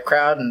jumped into the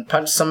crowd and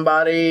punched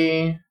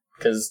somebody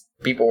because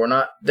people were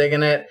not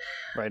digging it.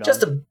 Right on.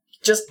 Just a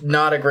just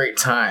not a great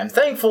time.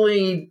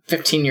 Thankfully,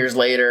 15 years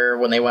later,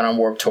 when they went on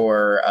Warped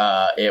Tour,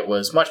 it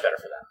was much better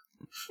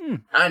for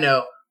them. I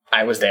know.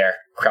 I was there.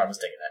 Crowd was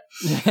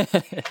digging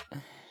it.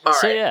 All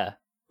right. Yeah.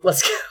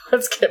 Let's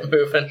get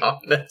moving on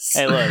this.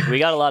 Hey, look, we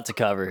got a lot to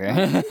cover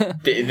here.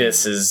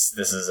 This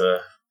is a...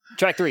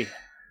 Track 3,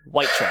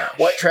 White Trash.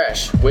 White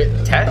Trash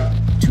with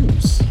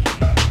tattoos.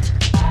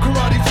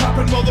 Karate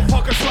chopping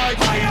motherfuckers like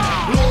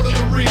fire. Lord of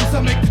the Rings, I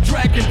make the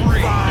dragon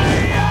breathe.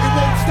 It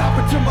won't stop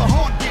until my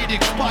heartbeat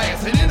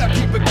expires, and then I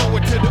keep it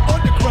going till the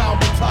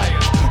underground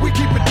retires. We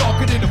keep it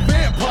darker than a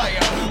vampire.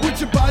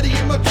 With your body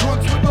in my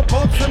trunks, with my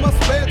bumps and my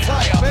spare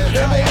tire.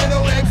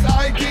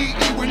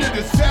 MANOXIDE, when the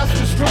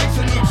disaster strikes,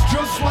 it looks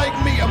just like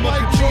me. I'm a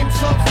controlled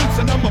substance,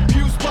 and I'm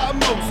abused by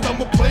most.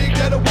 I'm a plague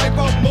that'll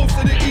wipe out most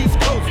of the East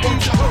Coast.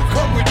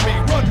 Come with me,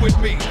 run with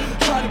me.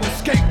 Try to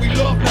escape, we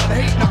love, not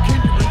hate. Now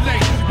can you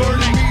relate?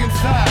 Burning me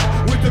inside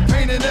with the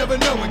pain and never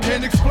knowing.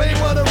 Can't explain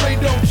why the rain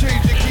don't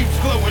change, it keeps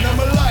glowing. I'm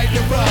alive to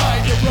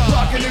ride,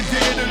 rocking and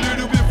dead, a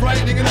little bit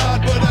frightening and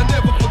odd, but I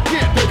never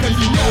forget because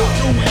you know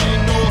the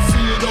wind, all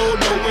see it, all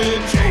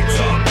knowing.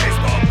 Chainsaw,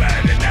 baseball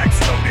bat, and axe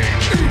loading.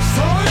 East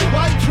side,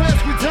 white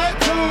trash with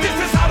tattoos. This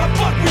is how the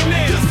fuck we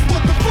live. This is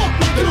what the fuck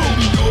we do.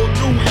 We all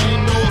the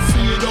wind, all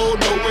see it, all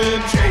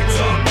knowing.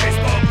 Chainsaw,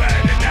 baseball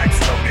bat, and axe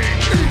loading.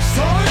 East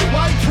side,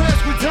 white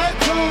trash with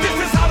tattoos. This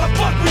is how the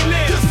fuck we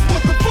live. This is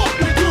what the fuck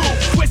we do.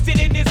 Twisted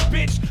in this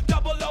bitch,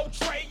 double O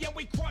tray, and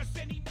we crush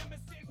any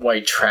nemesis.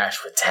 White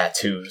Trash with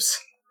tattoos.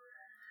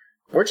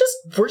 We're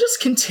just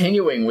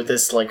continuing with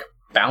this like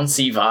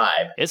bouncy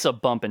vibe. It's a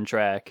bumping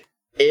track.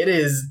 It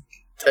is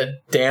a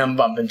damn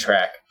bumping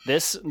track.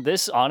 This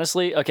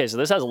honestly, okay, so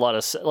this has a lot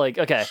of like,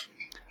 okay,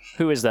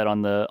 who is that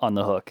on the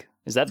hook?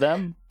 Is that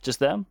them? Just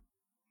them?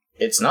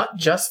 It's not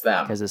just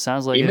them. Because it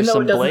sounds like Even there's though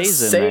some it doesn't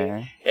Blaze in say-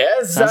 there. Yeah,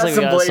 it Sounds like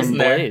we got some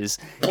there. Blaze.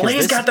 'Cause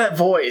Blaze got that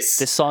voice.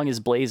 This song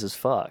is Blaze as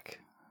fuck.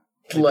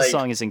 Like, this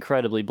song is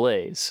incredibly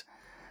Blaze.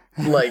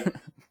 Like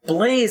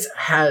Blaze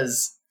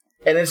has,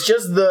 and it's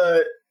just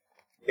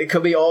it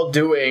could be all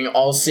doing,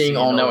 all seeing,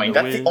 all knowing.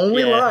 That's the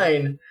only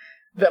line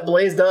that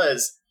Blaze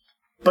does.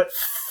 But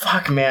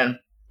fuck, man,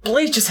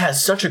 Blaze just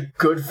has such a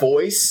good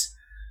voice.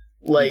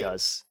 Like He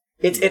does.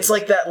 It's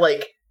like that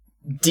like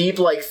deep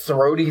like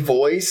throaty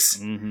voice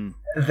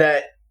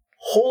that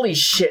holy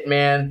shit,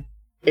 man.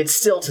 It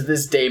still to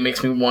this day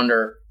makes me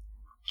wonder,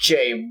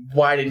 Jay,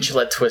 why didn't you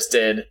let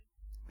Twisted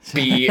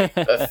be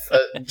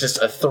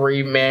just a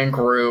 3-man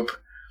group?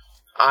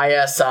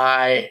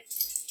 ISI.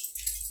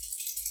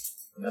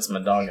 That's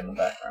my dog in the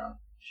background.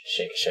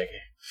 Shaky.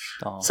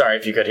 Oh. Sorry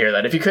if you could hear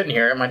that. If you couldn't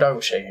hear it, my dog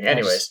was shaking.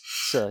 Anyways.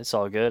 It's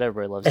all good.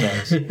 Everybody loves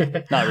dogs.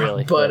 Not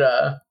really. But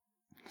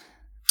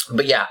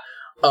yeah.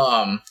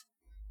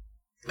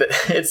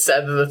 It's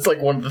sad that that's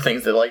like one of the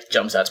things that like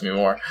jumps out to me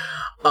more.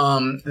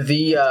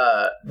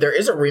 There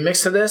is a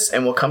remix to this,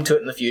 and we'll come to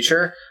it in the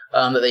future,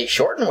 that they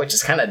shorten, which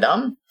is kind of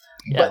dumb.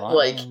 Yeah, but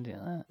like,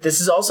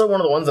 this is also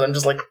one of the ones that I'm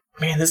just like,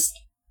 man, this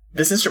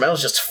instrumental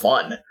is just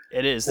fun.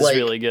 It is. It's like,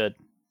 really good.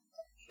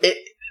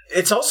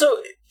 It's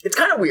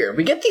kind of weird.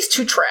 We get these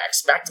 2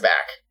 tracks back to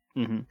back,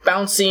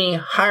 bouncy,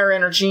 higher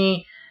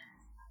energy.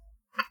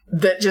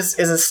 That just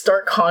is a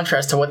stark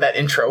contrast to what that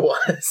intro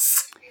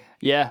was.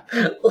 Yeah.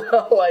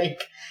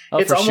 Like,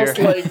 it's almost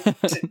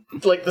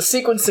like the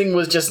sequencing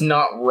was just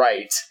not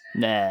right.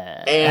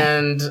 Nah.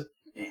 And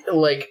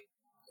like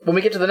when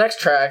we get to the next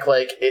track,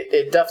 like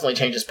it definitely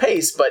changes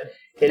pace, but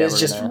it is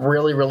just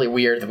really, really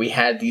weird that we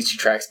had these 2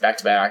 tracks back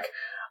to back.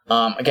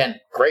 Again,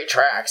 great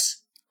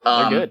tracks.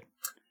 They're good.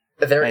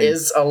 There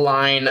is a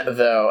line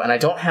though, and I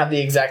don't have the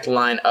exact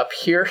line up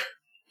here,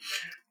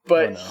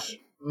 but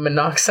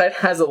Monoxide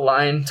has a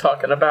line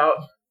talking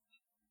about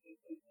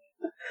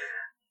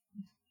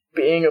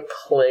being a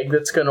plague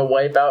that's going to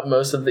wipe out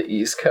most of the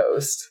East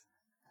Coast.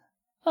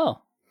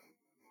 Oh.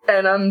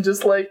 And I'm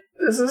just like,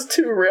 this is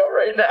too real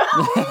right now.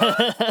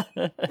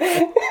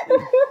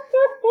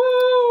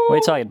 What are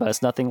you talking about?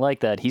 It's nothing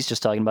like that. He's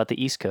just talking about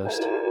the East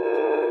Coast.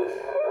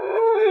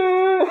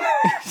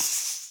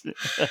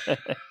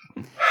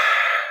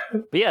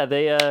 But yeah,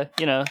 they,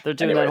 they're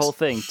doing that whole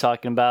thing,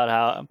 talking about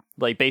how,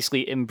 like,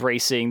 basically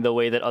embracing the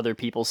way that other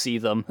people see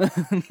them.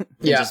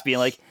 Just being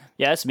like,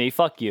 yeah, it's me,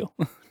 fuck you.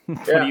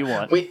 What do you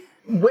want?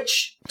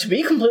 Which, to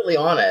be completely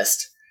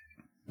honest,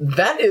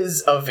 that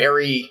is a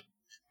very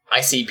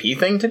ICP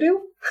thing to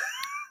do.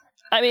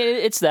 I mean,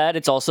 it's that.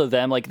 It's also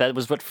them. Like, that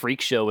was what Freak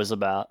Show was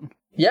about.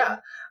 Yeah.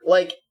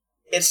 Like,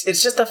 it's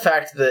just the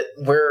fact that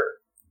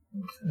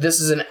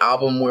this is an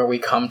album where we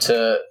come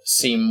to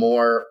see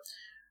more.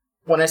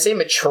 When I say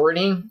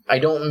maturity, I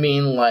don't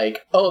mean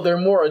like, oh, they're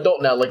more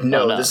adult now. Like,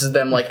 no, this is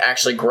them like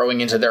actually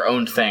growing into their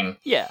own thing.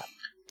 Yeah.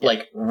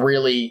 Like,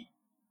 really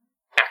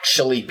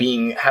actually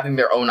having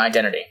their own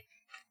identity.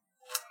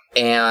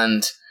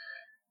 And,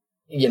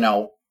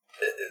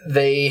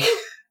 they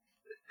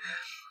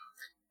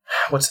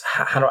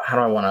how do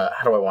I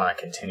want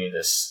to continue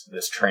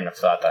this train of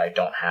thought that I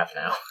don't have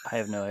now? I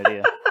have no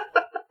idea.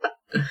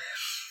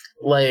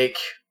 Like,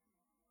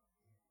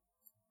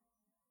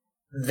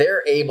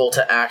 they're able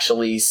to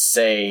actually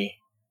say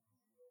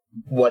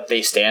what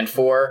they stand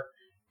for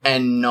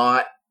and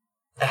not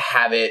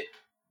have it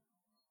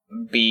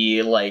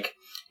be like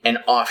an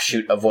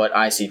offshoot of what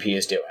ICP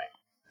is doing.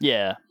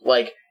 Yeah.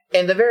 Like,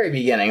 in the very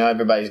beginning,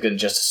 everybody's going to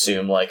just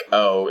assume, like,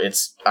 oh,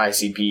 it's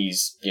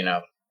ICP's,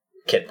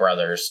 kid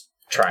brothers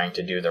trying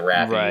to do the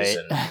rappies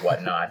and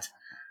whatnot.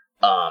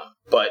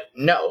 But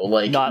no,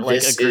 like, not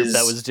like a group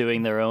that was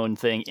doing their own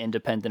thing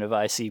independent of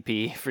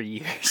ICP for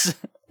years.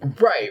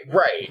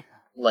 Right.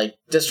 Like,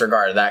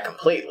 disregard that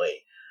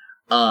completely.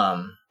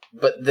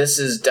 But this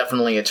is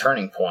definitely a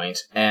turning point,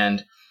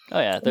 and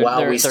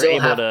they're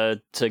able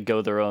to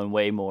go their own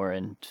way more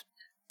and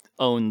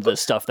own the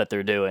stuff that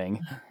they're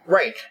doing.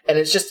 Right.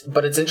 And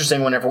but it's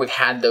interesting whenever we've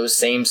had those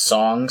same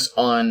songs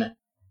on,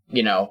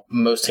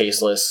 Most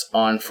Tasteless,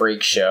 on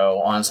Freak Show,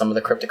 on some of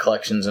the Cryptic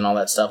Collections and all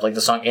that stuff. Like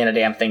the song Ain't a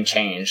Damn Thing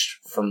Changed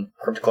from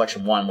Cryptic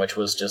Collection 1, which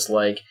was just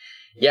like,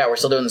 yeah, we're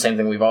still doing the same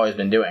thing we've always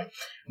been doing.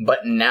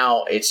 But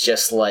now it's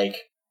just like,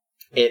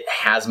 it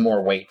has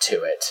more weight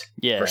to it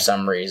for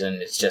some reason.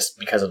 It's just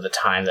because of the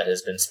time that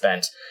has been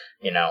spent,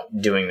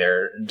 doing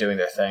their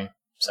thing.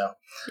 So,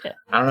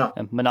 I don't know.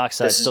 And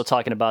Monoxide's still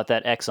talking about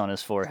that X on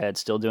his forehead,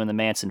 still doing the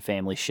Manson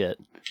family shit.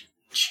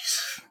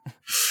 Jeez.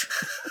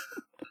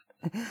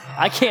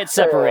 I can't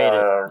separate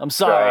it. I'm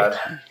sorry.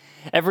 God.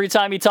 Every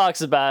time he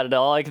talks about it,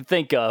 all I can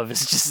think of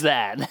is just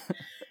that.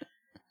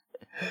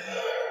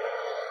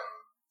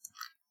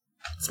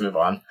 Let's move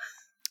on.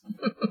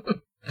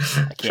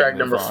 Track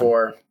number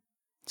 4.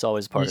 It's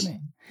always part of me.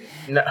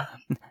 No.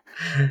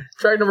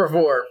 Track number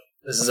 4.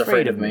 This is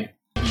Afraid of Me.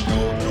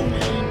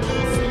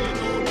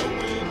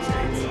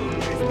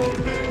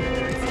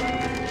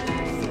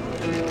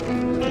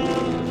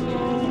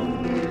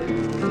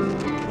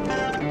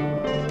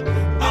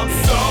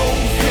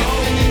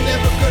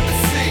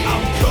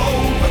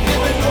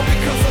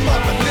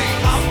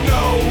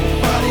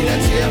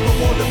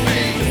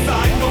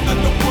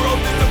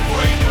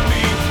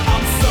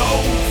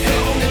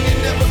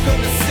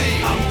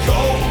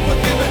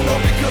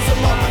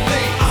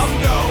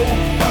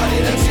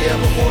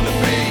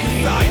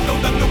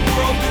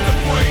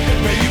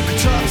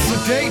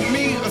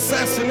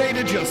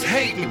 Assassinated, just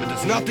hate me, but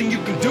there's nothing you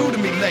can do to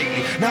me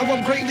lately. Now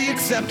I'm greatly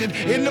accepted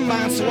in the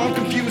mind, so I'm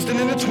confused and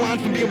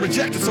intertwined from being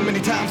rejected so many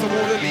times I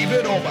wanna leave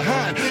it all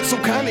behind. So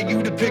kind of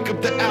you to pick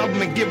up the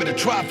album and give it a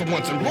try for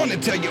once, and run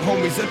and tell your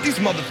homies that these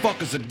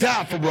motherfuckers will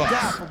die for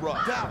us.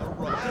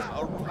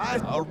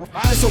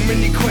 So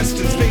many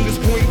questions, fingers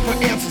pointing for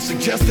answers,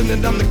 suggesting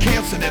that I'm the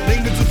cancer that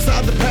lingers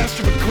inside the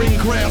pasture of green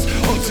grass.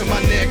 Hooks in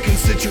my neck in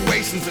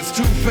situations that's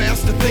too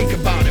fast to think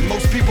about it.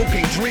 Most people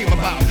can't dream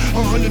about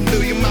 100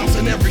 million miles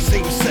in every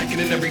single second,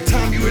 and every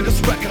time you hear this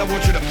record, I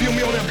want you to feel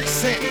me on every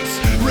sentence.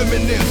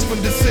 Reminisce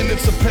from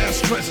descendants of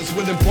past treasures,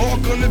 will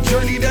embark on a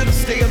journey that'll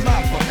stay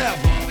alive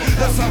forever.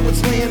 That's how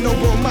it's laying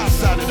over on my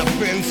side of the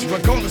fence,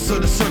 regardless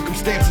of the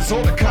circumstances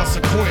or the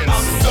consequence.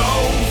 I'm so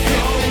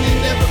cold, and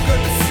you're never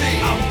gonna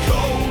see. I'm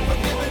cold, but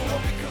never know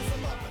because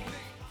of my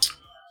belief.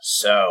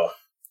 So,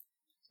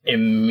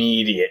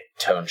 immediate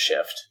tone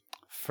shift.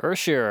 For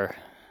sure.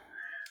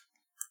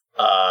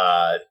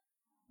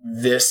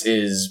 This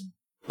is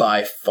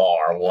by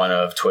far one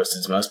of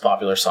Twisted's most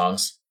popular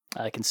songs.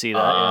 I can see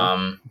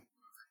that.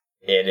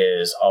 It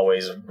is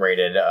always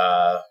rated.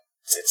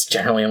 It's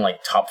generally in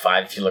like top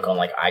 5 if you look on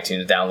like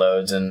iTunes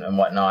downloads and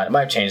whatnot. It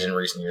might have changed in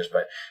recent years,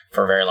 but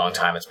for a very long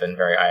time, it's been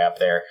very high up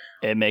there.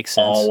 It makes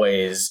sense.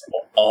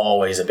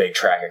 Always a big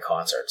track at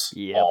concerts.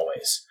 Yep.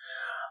 Always.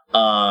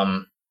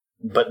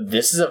 But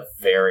this is a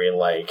very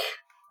like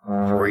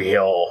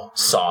real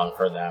song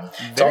for them.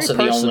 It's also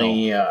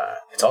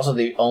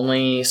the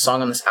only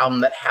song on this album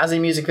that has a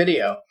music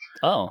video.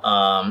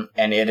 Oh.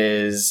 And it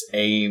is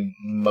a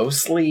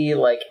mostly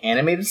like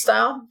animated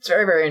style. It's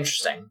very, very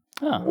interesting.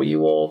 Oh. We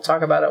will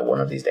talk about it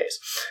one of these days.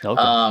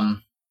 Okay.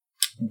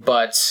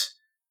 But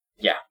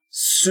yeah,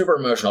 super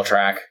emotional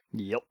track.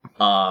 Yep.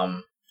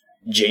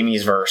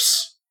 Jamie's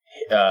verse,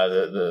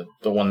 the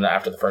one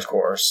after the first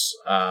chorus,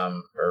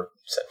 or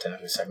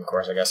technically second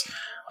chorus, I guess.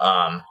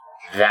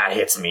 That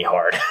hits me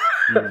hard.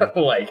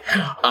 Like,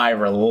 I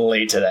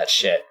relate to that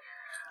shit.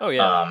 Oh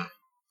yeah.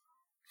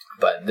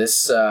 But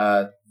this is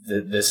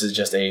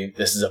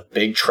a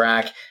big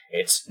track.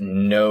 It's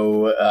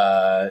no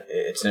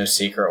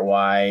secret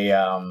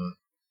why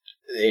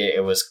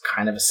it was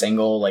kind of a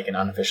single, like an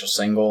unofficial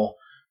single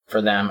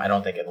for them. I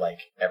don't think it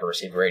like ever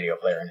received radio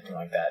play or anything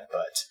like that.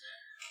 But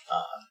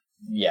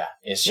yeah,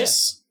 it's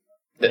just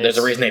there's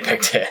a reason they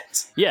picked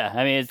it. Yeah,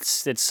 I mean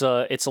it's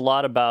a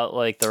lot about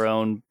like their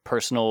own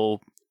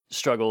personal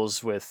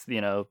struggles with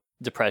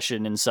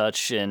depression and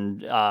such,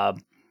 and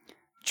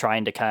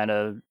trying to kind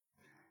of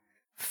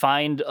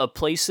find a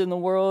place in the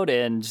world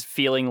and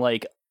feeling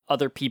like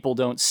other people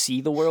don't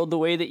see the world the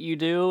way that you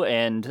do.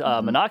 And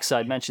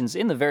Monoxide mentions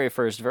in the very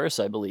first verse,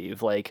 I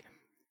believe, like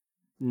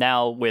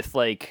now with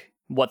like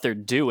what they're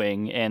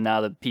doing, and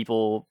now that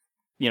people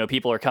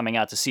are coming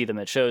out to see them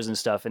at shows and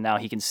stuff, and now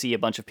he can see a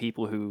bunch of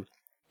people who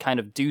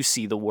kind of do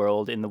see the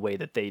world in the way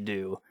that they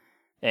do.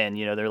 And,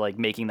 they're like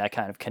making that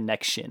kind of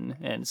connection.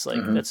 And it's like,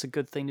 that's a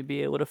good thing to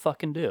be able to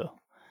fucking do.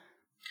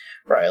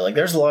 Right, like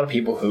there's a lot of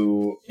people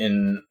who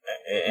in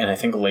I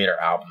think later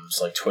albums,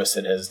 like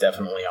Twisted has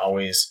definitely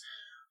always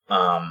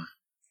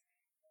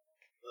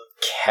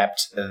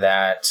kept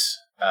that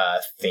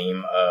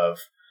theme of,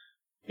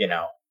 you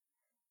know,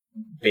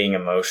 being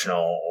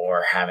emotional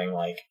or having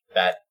like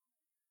that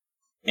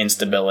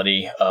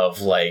instability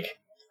of like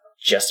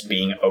just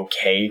being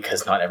okay,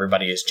 because not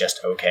everybody is just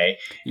okay,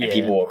 and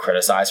people will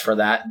criticize for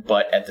that,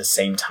 but at the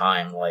same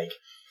time, like,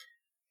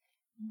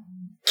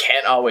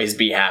 can't always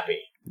be happy.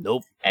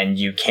 Nope. And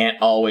you can't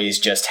always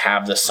just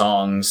have the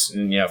songs,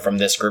 you know, from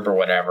this group or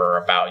whatever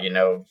about, you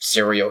know,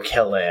 serial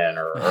killing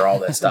or all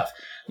that stuff.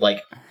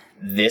 Like,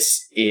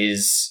 this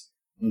is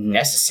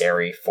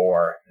necessary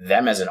for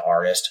them as an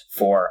artist,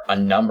 for a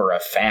number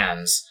of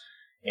fans.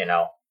 You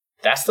know,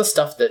 that's the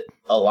stuff that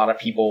a lot of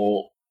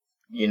people,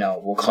 you know,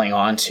 will cling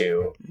on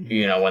to,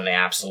 you know, when they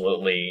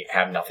absolutely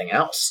have nothing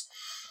else.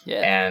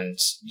 Yeah. And,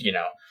 you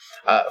know,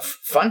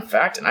 fun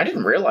fact, and I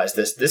didn't realize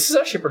this is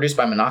actually produced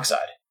by Monoxide.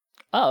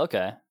 Oh,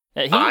 okay.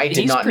 I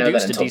did not know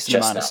that until He's produced a decent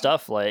amount now. of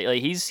stuff.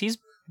 Like he's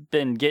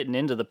been getting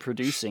into the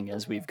producing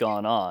as we've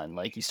gone on.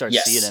 Like you start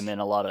seeing him in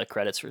a lot of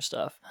credits for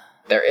stuff.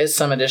 There is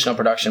some additional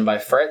production by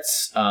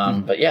Fritz,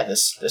 but yeah,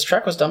 this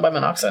track was done by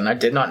Monoxide, and I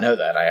did not know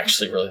that. I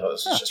actually really thought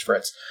this was just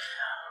Fritz.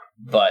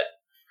 But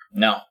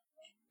no,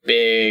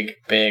 big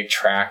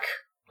track.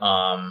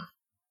 God,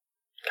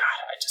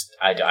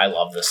 I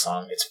love this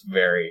song. It's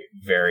very,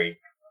 very,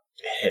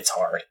 it hits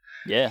hard.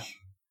 Yeah.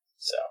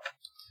 So,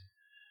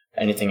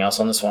 anything else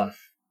on this one?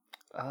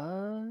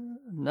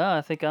 No,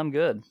 I think I'm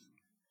good.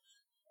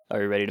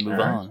 Are you ready to move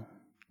on?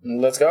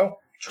 Let's go.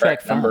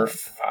 Track number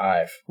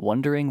 5.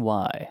 Wondering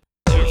Why.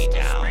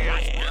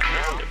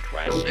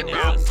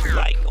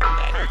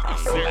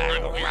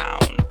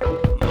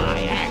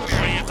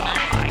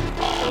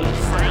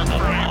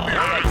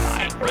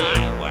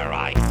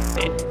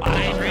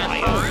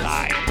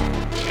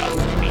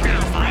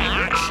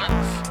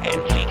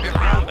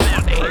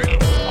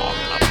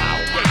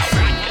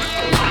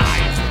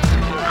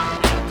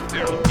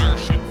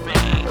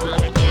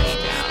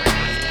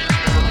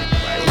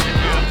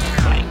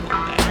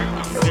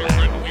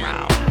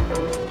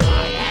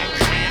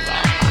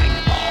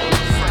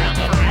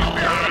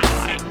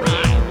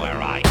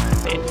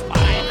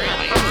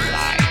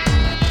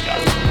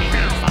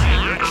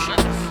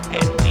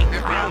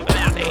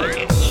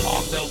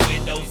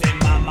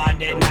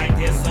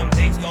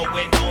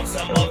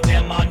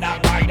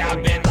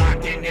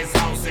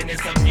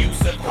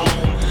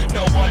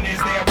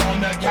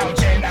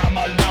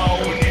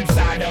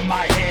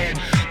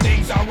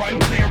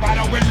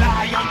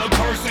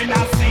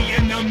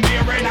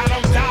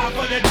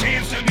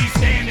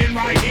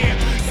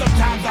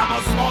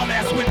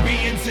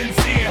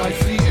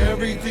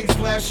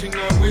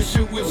 I wish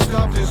it would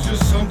stop. There's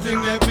just something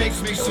that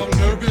makes me so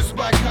nervous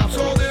by cops.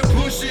 All their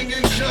pushing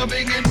and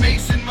shoving and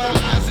macing my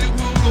eyes, it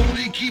will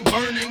only keep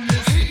burning.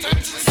 This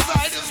touch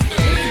inside of me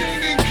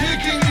and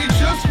kicking me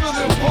just for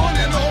the fun,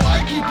 and all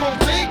I keep on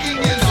thinking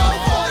is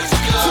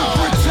to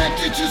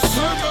protect it, just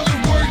serve other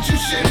words. You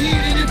should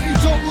heed it. If you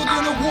don't, we're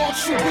gonna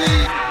watch you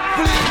bleed.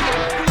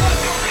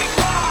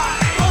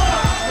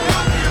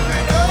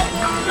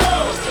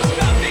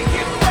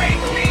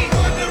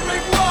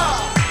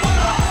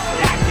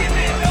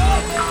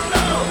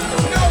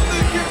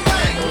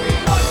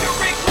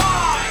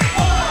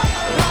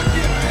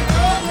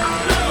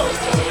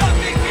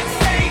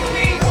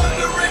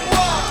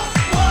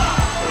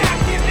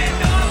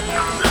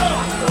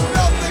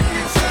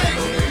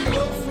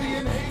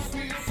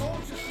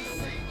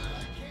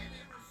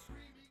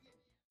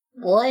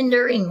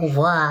 Wondering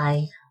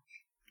why.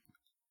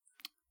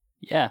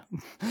 Yeah.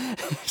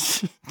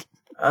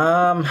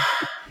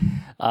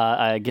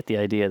 I get the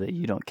idea that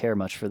you don't care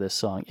much for this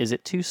song. Is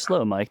it too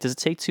slow, Mike? Does it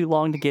take too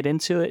long to get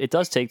into it? It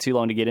does take too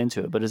long to get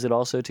into it, but is it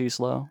also too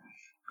slow?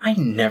 I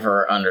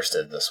never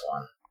understood this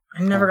one.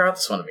 I never got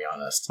this one, to be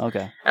honest.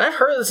 Okay. And I've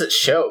heard this at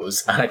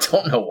shows, and I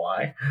don't know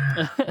why.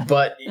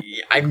 But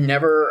I've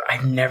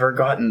never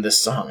gotten this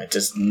song. It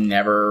just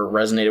never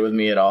resonated with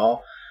me at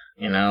all.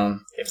 You know,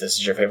 if this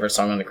is your favorite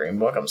song on the Green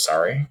Book, I'm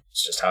sorry.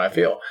 It's just how I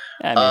feel.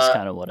 I mean, it's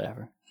kind of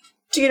whatever.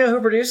 Do you know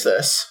who produced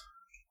this?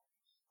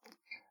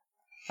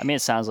 I mean,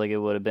 it sounds like it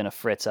would have been a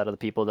Fritz out of the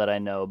people that I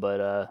know,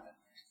 but...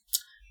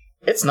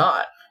 It's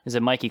not. Is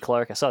it Mikey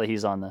Clark? I saw that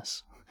he's on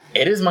this.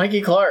 It is Mikey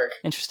Clark.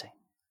 Interesting.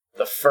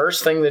 The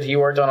first thing that he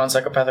worked on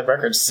Psychopathic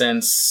Records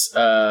since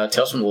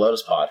Tales from the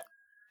Lotus Pod.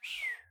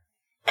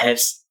 And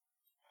it's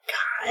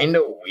kind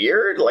of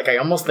weird. Like, I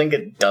almost think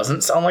it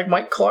doesn't sound like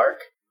Mike Clark.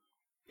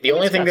 The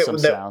only thing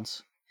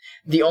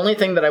the only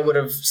thing that I would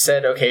have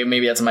said, okay,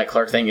 maybe that's a Mike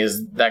Clark thing,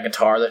 is that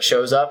guitar that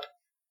shows up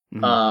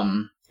in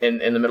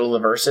the middle of the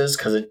verses,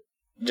 because it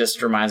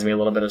just reminds me a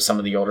little bit of some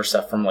of the older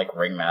stuff from like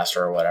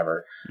Ringmaster or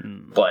whatever.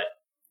 But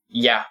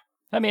yeah,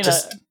 I mean,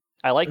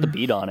 I like the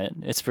beat on it.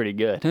 It's pretty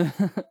good.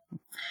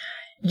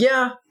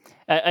 Yeah,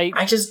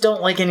 I just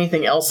don't like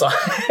anything else on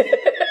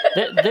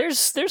it. There's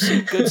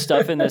some good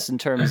stuff in this in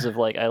terms of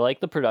like, I like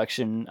the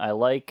production. I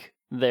like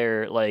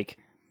their like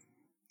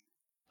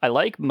I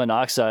like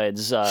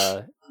Monoxide's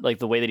like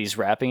the way that he's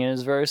rapping in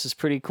his verse is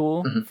pretty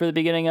cool for the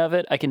beginning of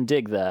it. I can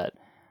dig that.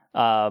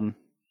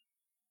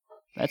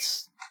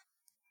 That's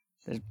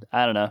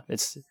I don't know.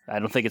 I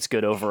don't think it's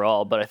good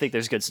overall, but I think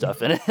there's good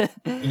stuff in it.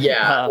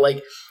 Yeah,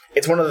 like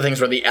it's one of the things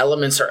where the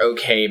elements are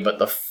okay, but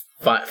the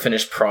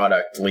finished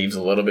product leaves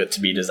a little bit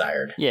to be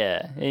desired.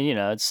 Yeah, and, you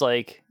know, it's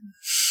like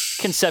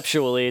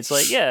conceptually, it's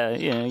like, yeah,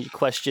 you know, you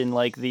question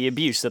like the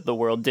abuse that the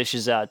world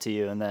dishes out to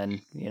you, and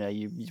then, you know,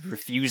 you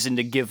refusing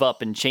to give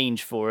up and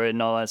change for it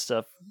and all that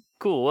stuff.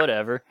 Cool,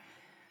 whatever.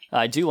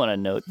 I do want to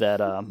note that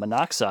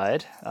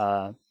Monoxide,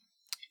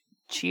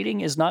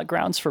 cheating is not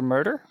grounds for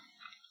murder.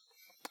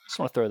 Just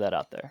want to throw that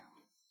out there.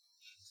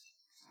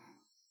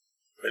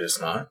 It is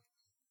not.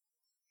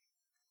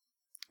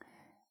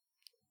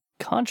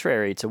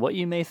 Contrary to what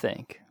you may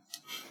think.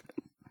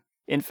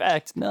 In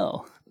fact,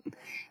 no.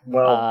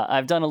 Well,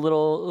 I've done a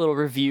little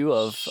review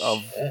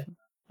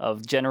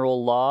of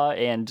general law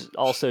and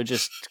also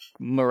just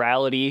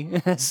morality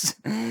as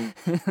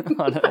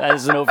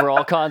an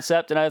overall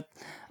concept, and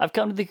I've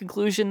come to the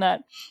conclusion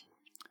that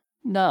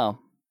no,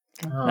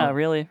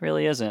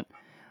 really isn't.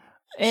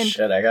 And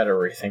shit, I gotta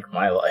rethink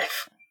my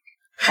life.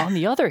 On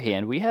the other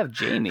hand, we have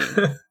Jamie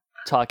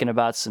talking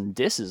about some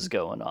disses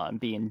going on,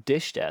 being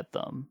dished at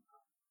them.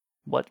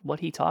 What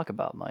he talk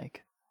about,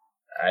 Mike?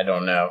 I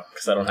don't know,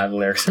 because I don't have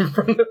lyrics in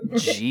front of me.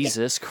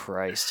 Jesus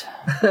Christ.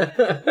 Sorry.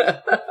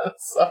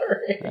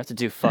 I have to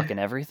do fucking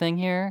everything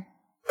here?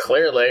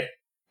 Clearly.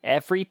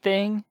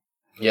 Everything?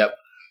 Yep.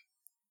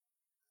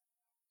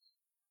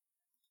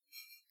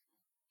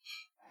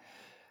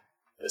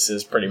 This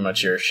is pretty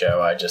much your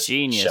show. I just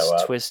Genius, show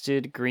up.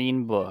 Twisted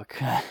Green Book.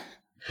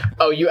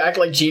 Oh, you act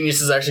like Genius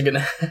is actually going to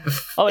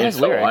have it has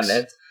lyrics. on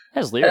it. It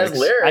has lyrics.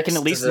 I can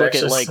at least look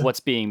at like say...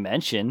 what's being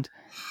mentioned.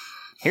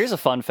 Here's a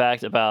fun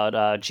fact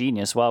about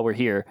Genius while we're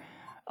here.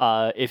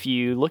 If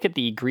you look at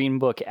the Green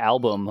Book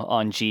album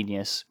on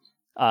Genius,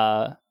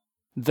 the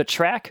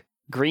track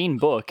Green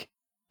Book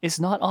is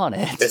not on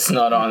it. It's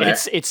not on there.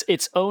 It's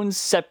its own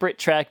separate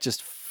track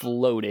just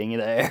floating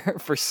there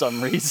for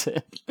some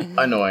reason.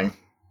 Annoying.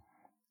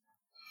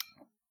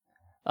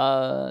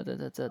 You're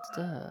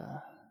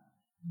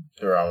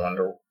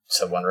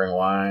wondering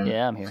why.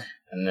 Yeah, I'm here.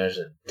 And there's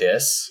a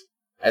diss.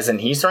 As in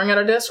he's throwing out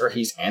a diss or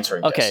he's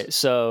answering diss? Okay,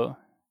 so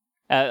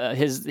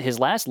his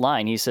last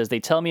line, he says,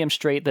 "They tell me I'm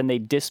straight, then they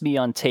diss me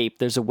on tape.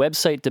 There's a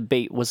website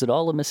debate. Was it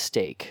all a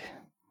mistake?"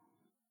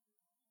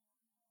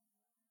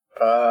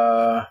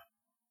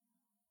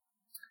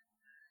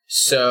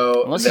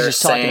 So unless he's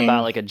just talking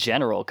about like a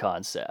general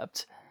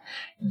concept.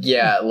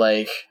 Yeah,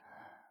 like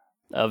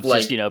of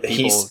just, you know,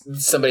 people.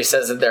 Somebody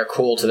says that they're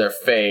cool to their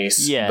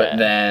face, yeah, but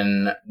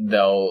then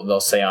they'll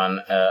say on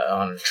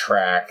a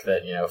track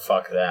that, you know,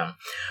 fuck them.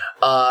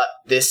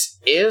 This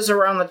is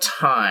around the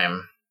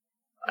time,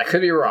 I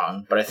could be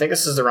wrong, but I think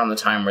this is around the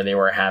time where they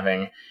were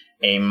having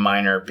a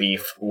minor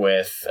beef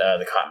with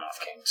the Cottonmouth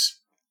Kings.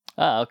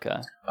 Oh,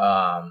 okay.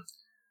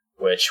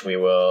 Which we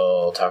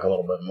will talk a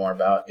little bit more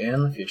about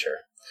in the future.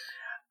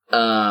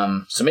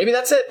 So maybe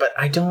that's it, but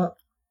I don't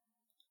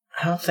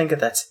think that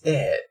that's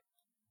it.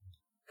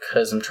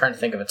 Because I'm trying to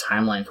think of a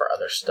timeline for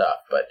other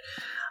stuff, but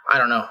I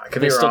don't know. I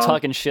could be wrong. They're still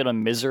talking shit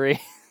on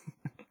Misery.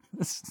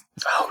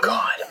 Oh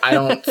God, I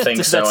don't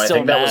think so. I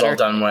think that was all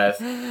done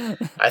with.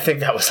 I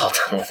think that was all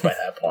done with by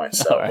that point.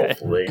 So right.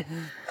 Hopefully,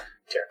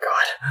 dear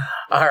God.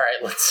 All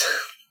right,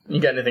 you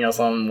got anything else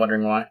on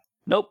Wondering Why?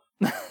 Nope.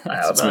 All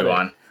right, let's move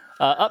on.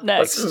 Up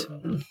next,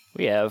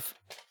 we have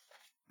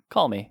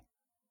Call Me.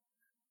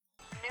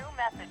 New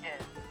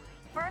messages.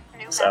 First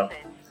new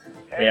message.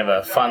 We have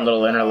a fun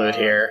little interlude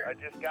here.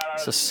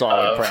 It's a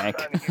solid prank.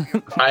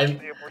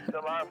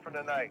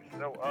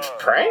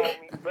 Prank?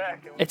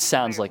 It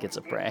sounds like it's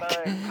a prank.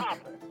 Well,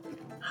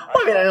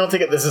 I mean, I don't think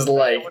that this is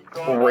like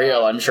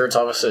real. I'm sure it's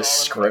obviously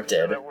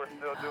scripted.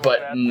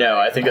 But no,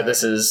 I think that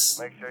this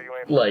is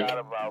like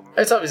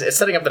it's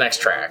setting up the next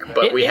track.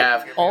 But we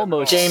have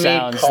almost Jamie,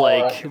 sounds Paul,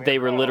 like they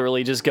were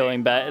literally just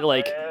going back.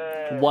 Like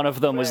one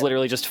of them was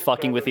literally just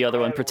fucking with the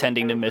other one,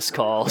 pretending to miss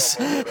calls.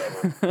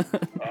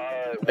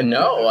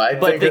 No, I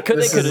but think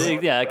they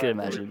could. Yeah, I could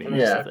imagine it being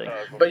something.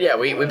 But yeah,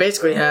 we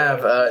basically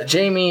have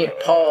Jamie,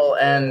 Paul,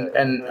 and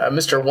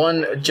Mr.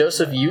 One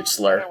Joseph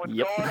Utzler.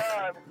 Yep.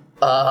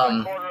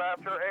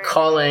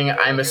 Calling,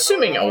 I'm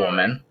assuming, a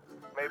woman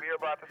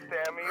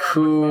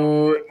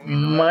who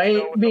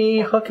might be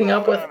hooking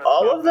up with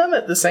all of them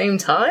at the same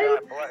time,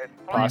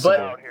 Possible.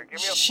 But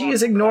she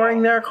is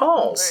ignoring their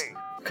calls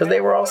because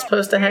they were all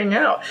supposed to hang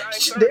out.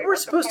 They were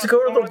supposed to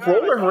go to the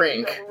roller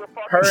rink.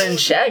 Her and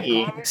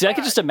Shaggy. See, I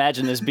could just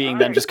imagine this being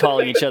them just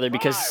calling each other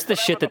because it's the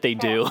shit that they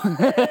do.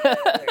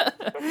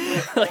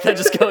 Like they're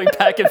just going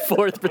back and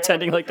forth,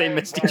 pretending like they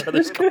missed each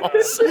other's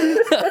calls.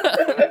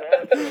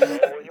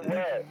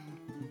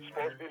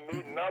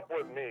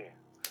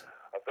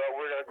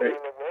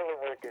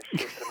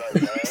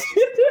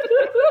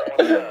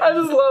 I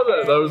just love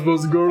it. I was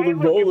supposed to go to the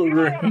roller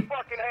rink.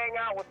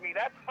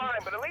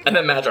 And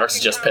then Madrox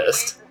is just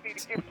pissed.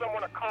 Give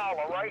someone a call,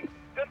 all right?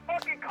 Just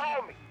fucking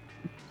call me.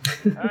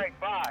 All right,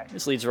 bye.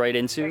 This leads right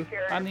into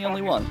I'm the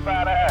Only One.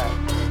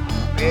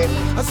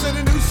 I said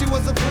I knew she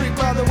was a freak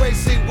by the way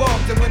she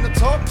walked, and when I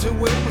talked to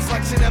her, it was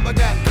like she never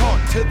got caught.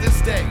 To this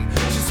day,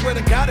 she swear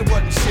to God it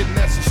wasn't shit, and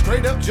that she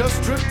straight up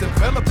just tripped,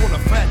 developed on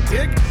a fat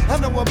dick.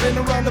 I know I've been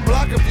around the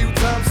block a few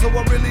times, so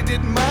I really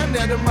didn't mind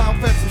that her mouth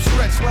had some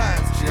stretch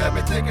lines. She had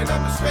me thinking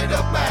I'm a straight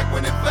up Mac,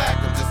 when in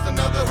fact I'm just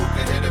another who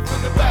can hit it from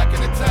the back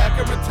and attack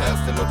her and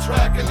test in no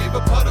track and leave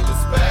a puddle of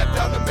spat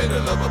down the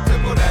middle of a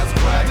pimple that's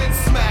cracked. And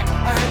smack,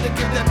 I had to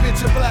give that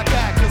bitch a black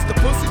eye, cause the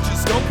pussy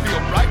just don't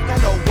feel right. And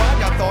I know why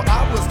y'all thought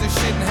I was the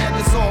shit and had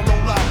this all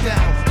on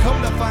lockdown.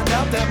 Come to find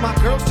out that my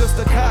girl's just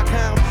a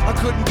cockhound. I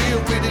couldn't deal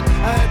with it,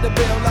 I had to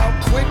bail out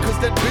quick, cause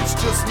that bitch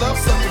just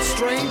loves sucking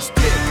strange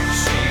dick.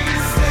 She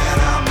said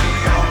I'm the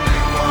only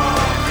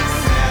one. She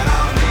said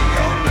I'm the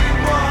only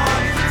one.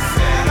 She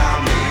said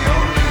I'm the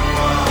only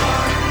one.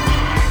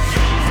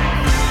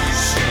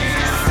 She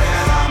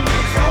said I'm the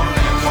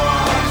only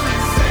one. She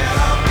said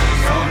I'm the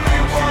only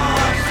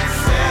one. She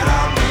said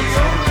I'm the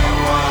only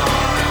one.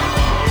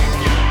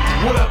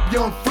 What up,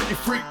 young freaky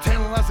freak,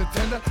 tantalizing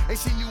tender? Ain't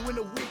seen you in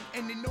a week,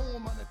 and they know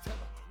I'm on the teller.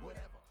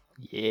 Whatever.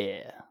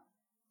 Yeah.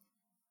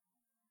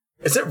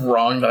 Is it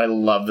wrong that I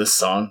love this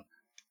song?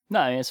 No,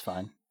 I mean, it's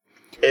fine.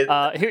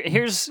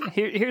 Here's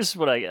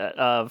what I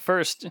got.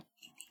 First,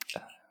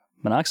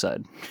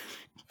 Monoxide.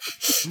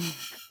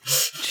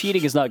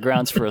 Cheating is not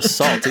grounds for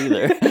assault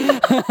either.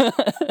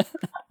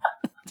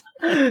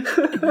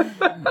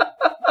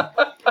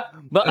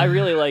 But I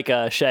really like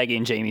Shaggy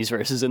and Jamie's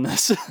verses in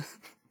this.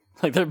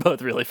 Like, they're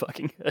both really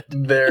fucking good.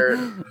 They're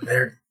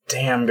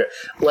damn good.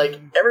 Like,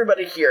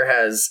 everybody here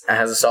has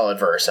a solid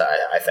verse,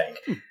 I think.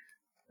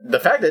 The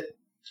fact that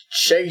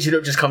Shaggy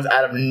 2 just comes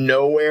out of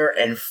nowhere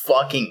and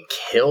fucking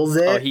kills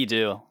it. Oh, he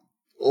do.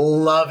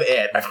 Love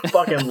it. I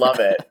fucking love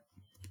it.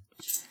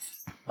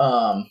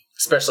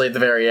 Especially at the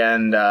very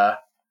end,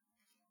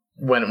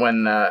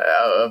 when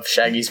of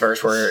Shaggy's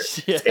verse, where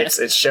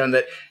it's shown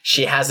that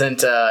she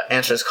hasn't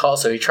answered his call,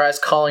 so he tries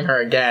calling her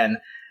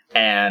again,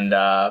 and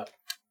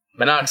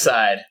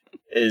Monoxide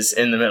is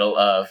in the middle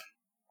of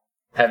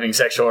having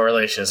sexual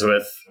relations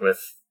with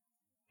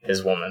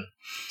his woman.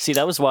 See,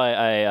 that was why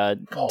I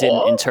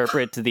didn't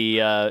interpret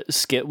the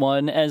skit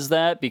one as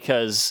that,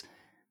 because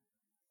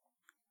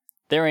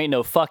there ain't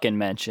no fucking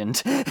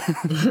mentioned.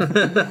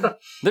 They're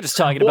just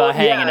talking about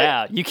hanging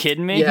out. You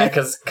kidding me? Yeah,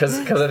 because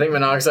I think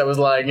Monoxide was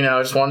like,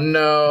 I just want to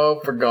know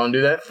if we're going to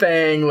do that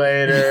thing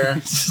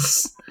later.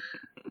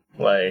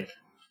 Like,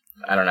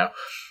 I don't know.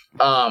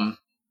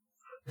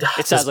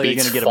 It sounds like you're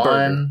going to get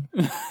fun.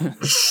 A burger.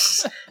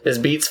 This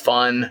beat's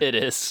fun. It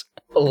is.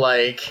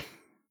 Like,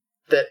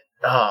 that.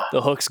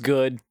 The hook's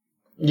good.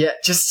 Yeah,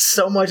 just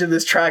so much of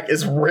this track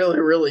is really,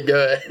 really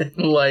good.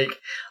 Like,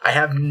 I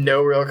have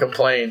no real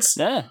complaints.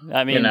 Yeah,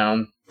 I mean,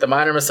 the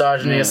minor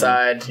misogyny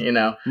aside,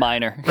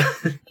 minor.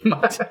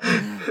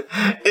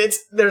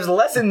 There's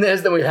less in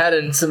this than we've had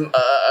in some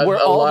we're a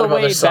all lot the of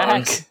way other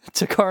back songs.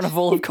 to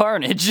Carnival of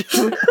Carnage.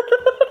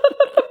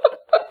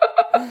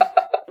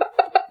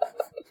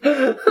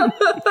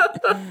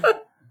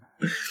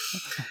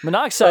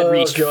 Monoxide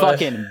reached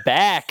fucking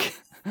back.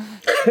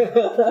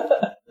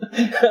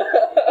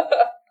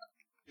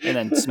 And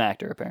then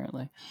smacked her,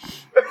 apparently.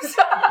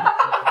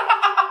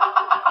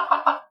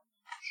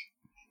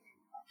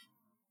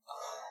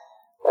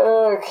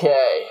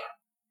 Okay.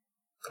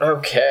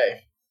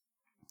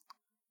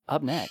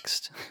 Up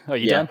next. Are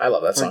you done? I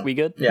love that song. We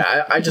good?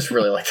 Yeah, I just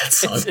really like that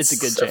song. It's a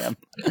good jam.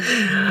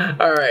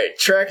 All right,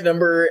 track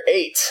number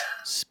 8.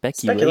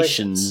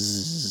 Speculations.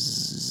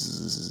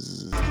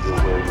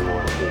 You're where you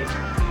want to be.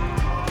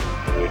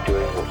 And you're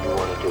doing what you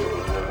want to do in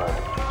your mind.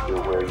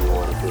 You're where you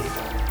want to be.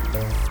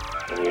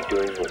 And you're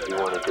doing what you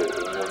want to do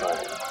in your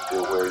mind.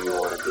 You're where you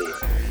want to be.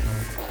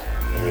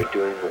 And you're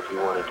doing what you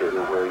want to do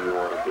where you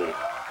want to be.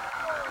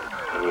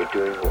 And you're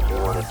doing what you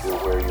want to do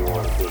where you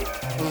want to be.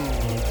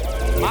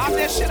 Mob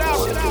that shit out.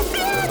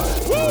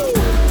 Woo!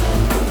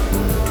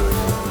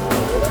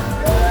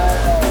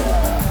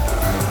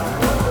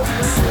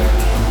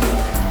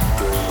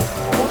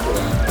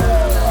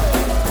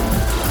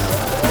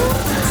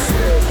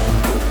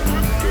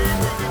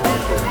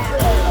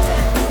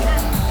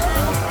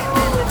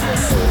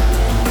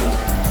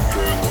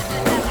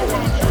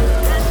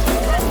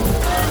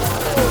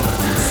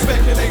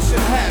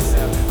 Speculation has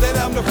it that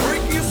I'm the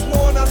freakiest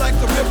one. I like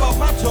to rip out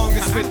my tongue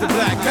and spit the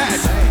black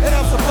magic. And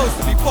I'm supposed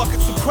to be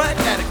fucking some crack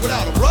addict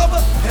without a rubber,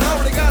 and I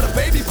already got a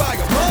baby by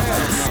a mother.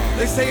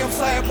 They say I'm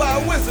sired by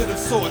a wizard of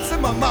sorts,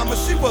 and my mama,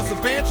 she was a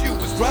banshee who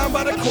was drowned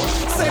by the court.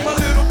 Say my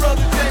little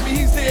brother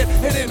Jamie, he's dead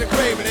and in the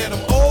grave, and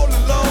I'm all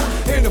alone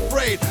and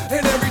afraid.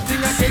 And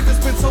everything I gave has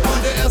been so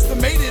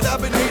underestimated.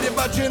 I've been hated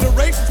by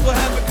generations for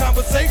having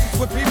conversations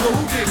with people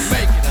who didn't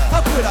make it.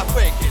 How could I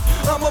fake it?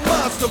 I'm a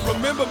monster,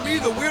 remember me,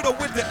 the weirdo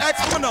with the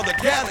axe from another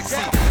galaxy.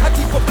 I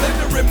keep a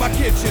blender in my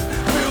kitchen,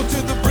 filled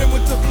to the brim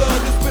with the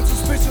blood. There's been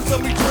suspicions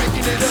of me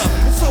drinking it up.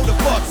 And so the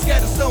fuck,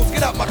 scatter stones,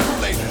 get out my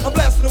Kool-Aid. I'm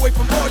blasting away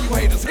from all you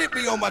haters, hit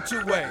me on my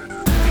two-way.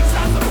 These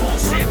are the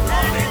bullshit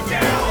falling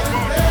down.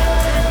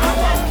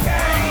 I'm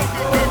okay.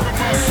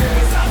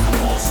 These are the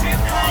bullshit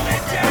falling down.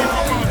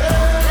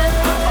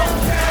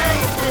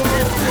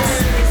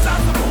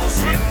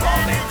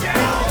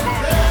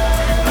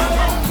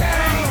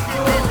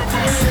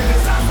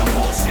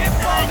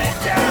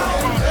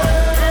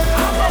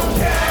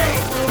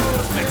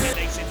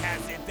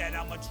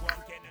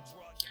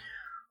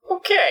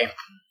 Okay.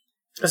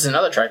 This is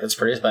another track that's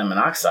produced by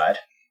Monoxide.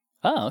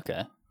 Oh,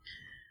 okay.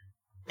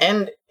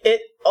 And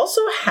it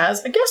also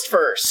has a guest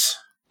verse.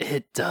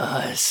 It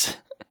does.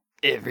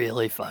 It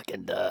really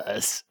fucking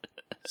does.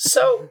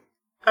 So,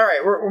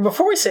 alright,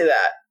 before we say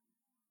that,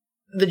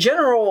 the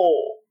general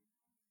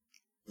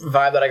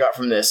vibe that I got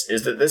from this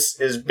is that this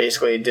is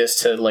basically a diss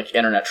to, like,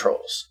 internet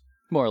trolls.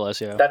 More or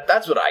less, yeah.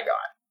 That's what I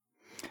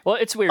got. Well,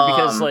 it's weird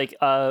because, like,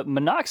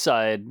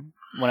 Monoxide,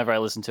 whenever I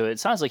listen to it, it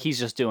sounds like he's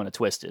just doing a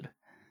Twisted.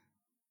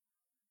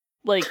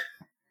 Like...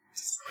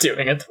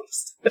 doing a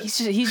Twisted.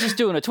 He's just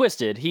doing a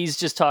Twisted. He's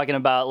just talking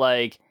about,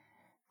 like,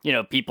 you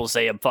know, people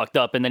say I'm fucked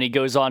up, and then he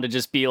goes on to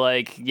just be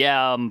like,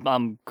 yeah,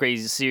 I'm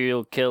crazy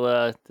serial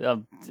killer.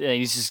 And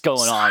he's just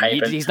going on.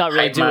 He's not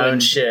really doing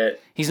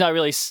shit. He's not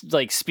really,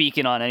 like,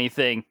 speaking on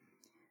anything.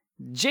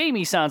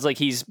 Jamie sounds like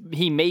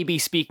he may be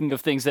speaking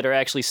of things that are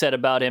actually said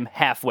about him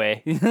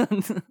halfway.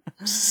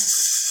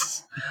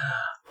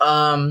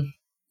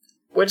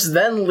 Which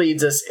then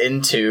leads us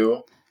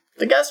into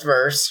the guest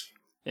verse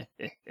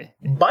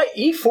by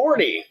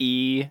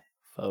E40.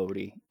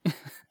 E40.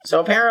 So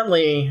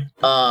apparently,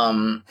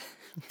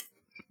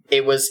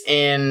 it was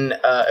in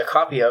a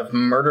copy of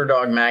Murder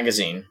Dog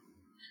magazine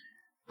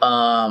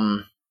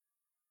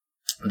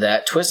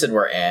that Twisted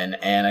were in,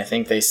 and I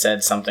think they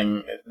said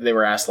something, they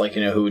were asked, like,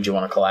 you know, who would you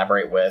want to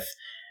collaborate with?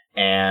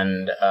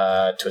 And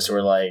Twisted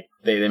were like,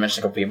 they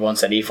mentioned a couple people and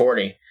said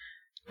E40.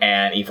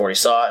 And E40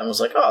 saw it and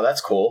was like, oh,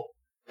 that's cool.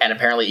 And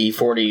apparently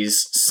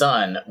E40's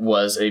son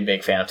was a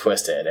big fan of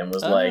Twisted and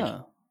was like,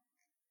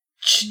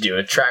 should do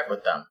a track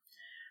with them.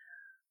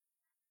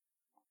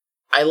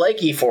 I like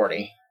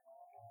E40.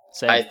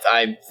 Same.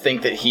 I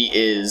think that he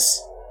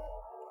is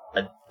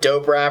a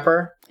dope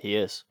rapper. He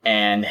is.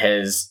 And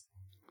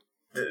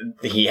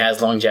he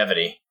has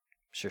longevity.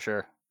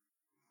 Sure.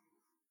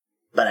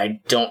 But I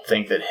don't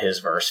think that his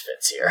verse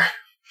fits here.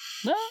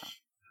 No.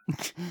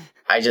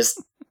 I just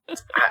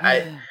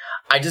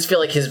feel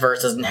like his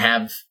verse doesn't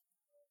have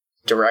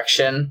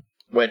direction,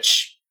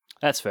 which...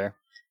 That's fair.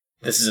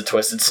 This is a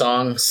Twisted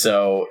song,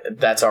 so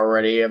that's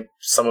already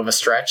some of a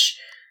stretch.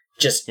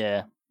 Just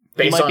he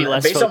might be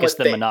less focused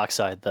than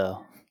Monoxide,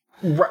 though.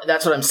 Right,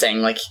 that's what I'm saying.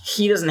 Like,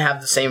 he doesn't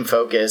have the same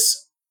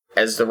focus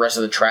as the rest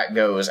of the track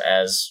goes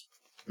as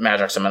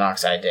Madrox and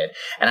Monoxide did.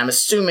 And I'm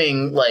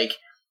assuming, like,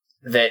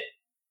 that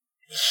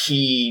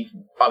he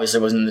obviously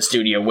wasn't in the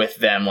studio with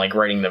them, like,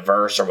 writing the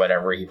verse or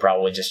whatever. He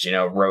probably just, you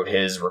know, wrote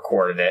his,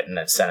 recorded it, and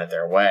then sent it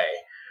their way.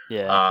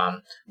 Yeah.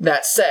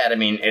 That said, I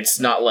mean, it's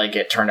not like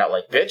it turned out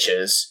like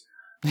bitches,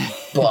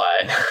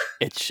 but...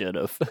 It should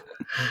have.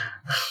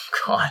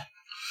 God.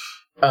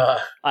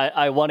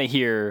 I want to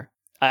hear...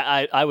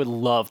 I would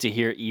love to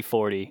hear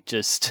E40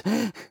 just...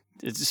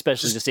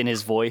 Especially just in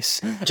his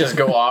voice. Just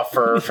go off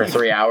for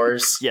 3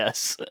 hours.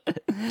 Yes.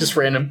 Just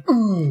random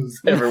oohs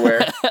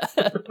everywhere.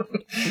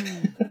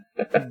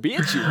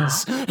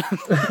 Bitches.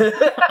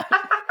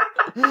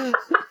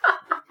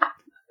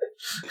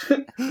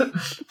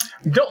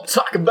 Don't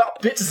talk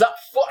about bitches, I'm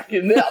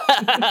fucking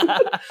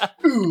up.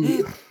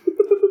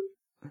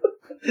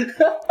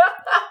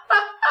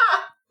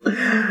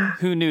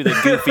 Who knew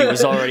that Goofy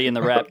was already in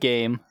the rap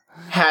game?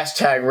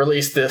 Hashtag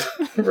release the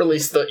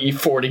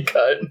E40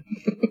 cut.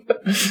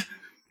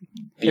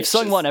 If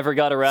Sungwon ever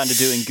got around to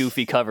doing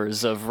Goofy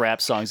covers of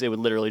rap songs, it would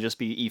literally just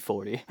be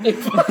E40.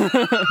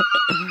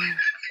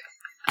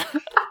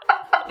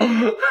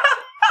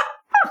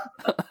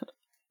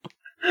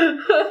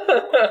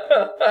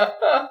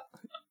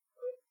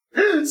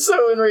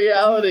 So in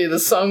reality, the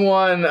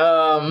Sungwon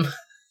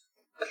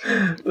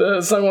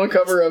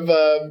cover of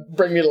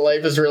Bring Me to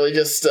Life is really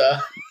just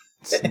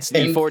it's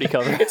an E40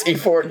 cover. It's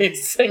E40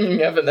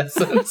 singing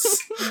Evanescence.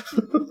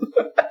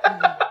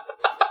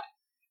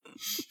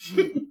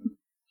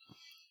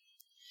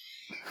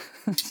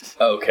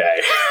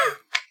 Okay.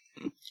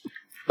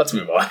 Let's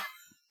move on.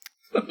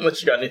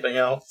 Unless you got anything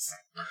else.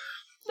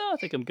 No, I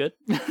think I'm good.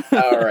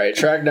 Alright,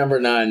 track number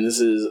 9. This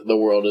is The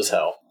World Is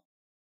Hell.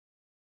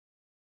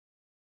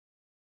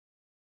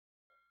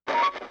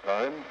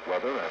 Time,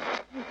 weather,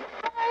 and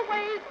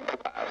always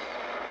pass.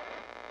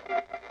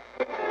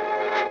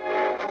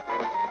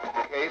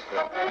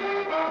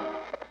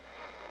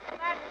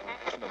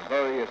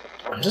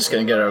 I'm just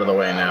gonna get out of the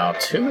way now.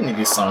 Too many of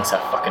these songs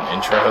have fucking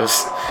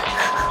intros.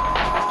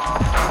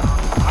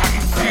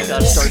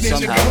 Gotta start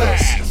somehow.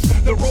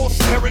 They're all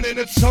staring, and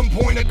at some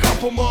point a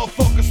couple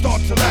motherfuckers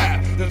start to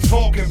laugh. They're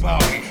talking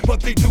about me, but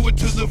they do it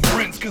to their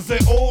friends, cause they're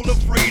all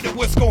afraid of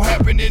what's gonna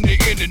happen in the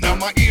end. And now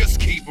my ears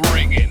keep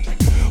ringing,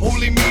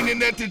 only meaning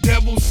that the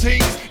devil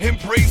sings and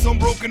prays on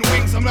broken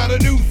wings. I'm not a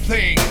new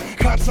thing,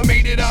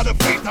 consummated out of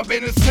faith. I've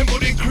been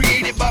assembled and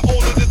created by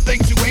all of the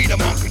things you hate.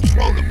 I'm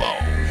uncontrollable,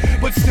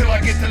 but still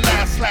I get the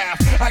last laugh.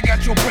 I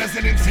got your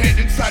president's head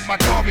inside my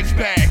garbage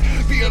bag.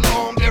 Be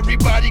alarmed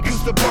everybody,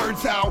 cause the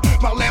bird's out.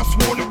 My last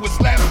warning was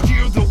last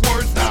year, the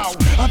word's out.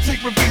 I'll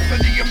take revenge for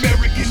the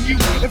American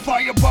youth and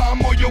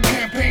firebomb all your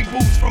campaign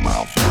booths from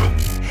house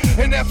roofs.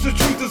 And that's the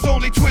truth, there's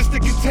only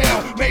Twisted can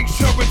tell. Make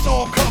sure it's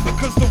all covered,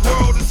 cause the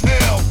world is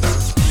hell.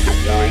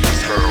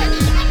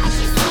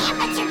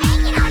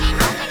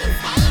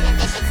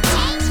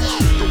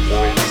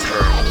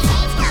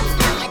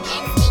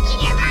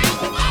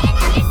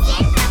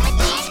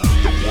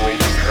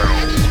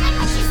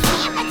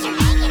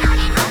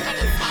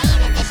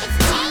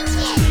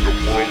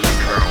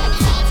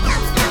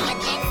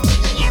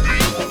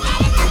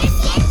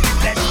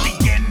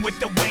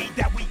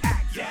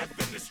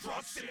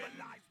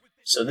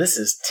 So this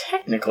is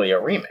technically a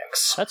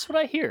remix. That's what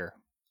I hear.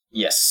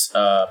 Yes.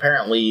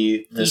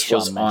 Apparently this Esham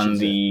was on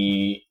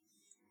the... It.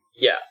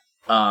 Yeah.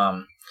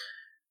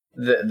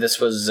 This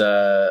was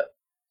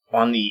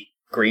on the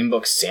Green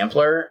Book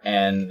sampler,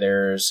 and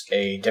there's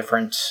a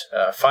different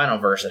final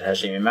verse that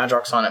has Jamie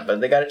Madrox on it, but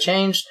they got it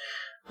changed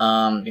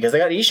because they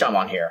got Esham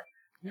on here.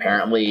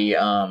 Apparently,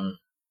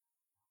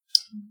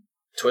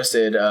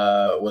 Twisted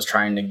was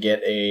trying to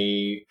get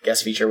a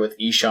guest feature with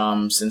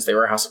Esham since they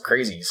were House of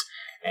Crazies,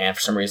 and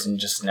for some reason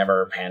just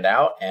never panned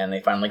out, and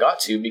they finally got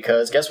to,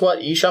 because guess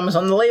what? Esham is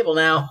on the label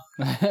now.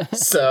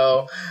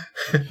 So,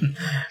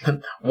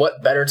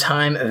 what better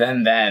time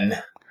than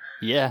then?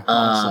 Yeah,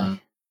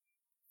 honestly.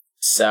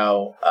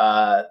 So,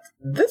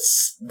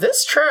 this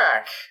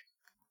track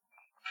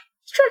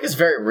is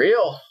very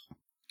real.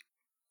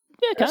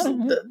 Yeah,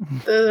 kind of.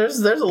 There's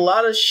a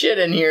lot of shit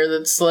in here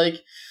that's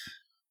like,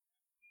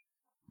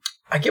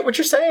 I get what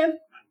you're saying.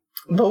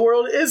 The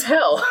world is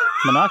hell.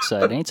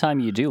 Monoxide, anytime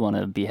you do want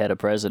to behead a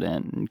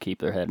president and keep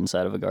their head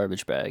inside of a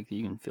garbage bag,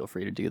 you can feel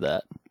free to do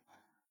that.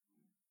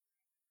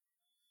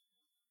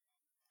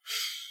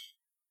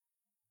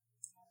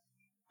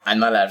 I'm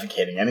not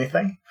advocating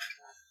anything.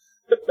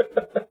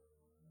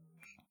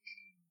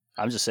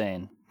 I'm just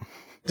saying.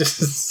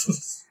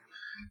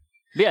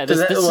 Yeah,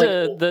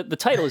 the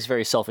title is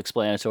very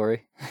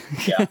self-explanatory.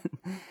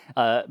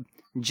 Yeah.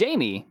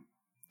 Jamie,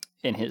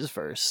 in his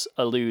verse,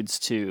 alludes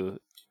to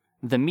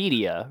the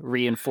media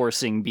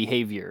reinforcing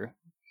behavior,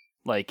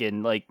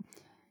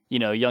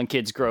 young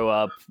kids grow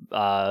up,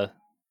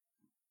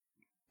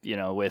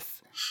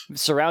 with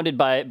surrounded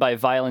by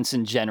violence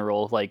in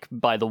general, like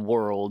by the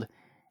world,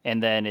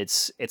 and then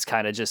it's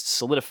kind of just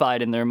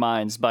solidified in their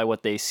minds by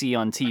what they see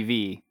on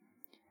TV.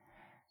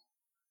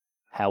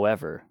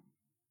 However,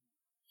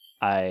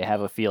 I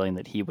have a feeling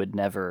that he would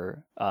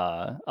never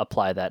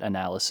apply that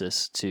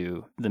analysis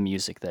to the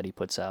music that he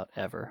puts out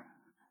ever.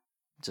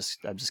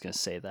 I'm just gonna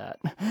say that.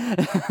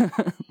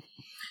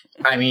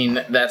 I mean,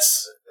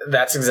 that's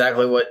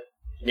exactly what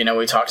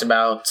we talked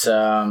about,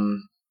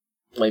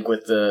 like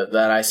with that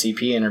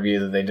ICP interview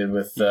that they did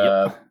with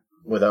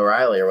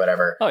O'Reilly or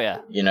whatever. Oh yeah.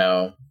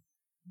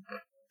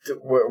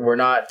 We're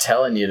not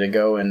telling you to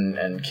go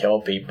and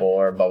kill people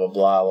or blah blah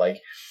blah. Like,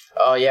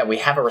 oh yeah, we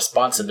have a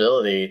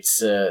responsibility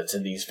to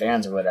these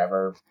fans or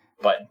whatever,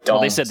 but don't.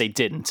 Well, they said they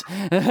didn't.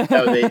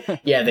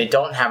 They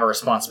don't have a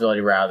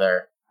responsibility,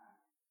 rather.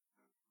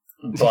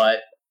 But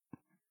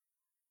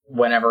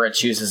whenever it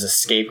chooses a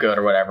scapegoat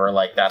or whatever,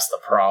 like, that's the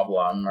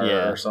problem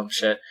or some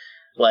shit.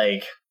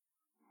 Like,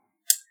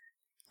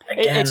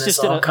 again, it's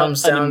just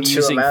comes down an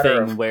amusing to a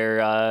matter thing of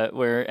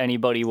where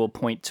anybody will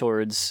point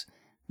towards.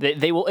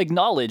 They will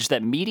acknowledge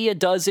that media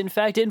does in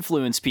fact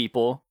influence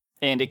people,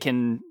 and it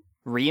can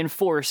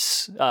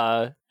reinforce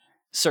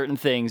certain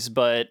things,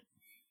 but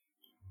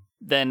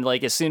then,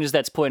 like, as soon as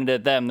that's pointed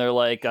at them, they're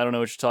like, I don't know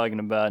what you're talking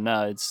about.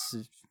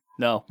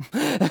 No.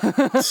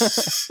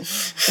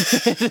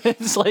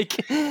 It's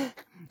like,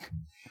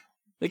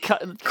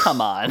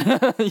 come on.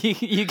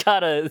 you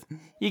gotta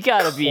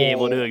be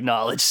able to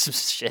acknowledge some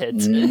shit.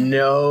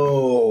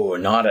 No,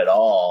 not at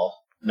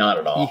all. Not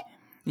at all.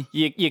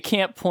 You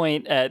can't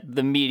point at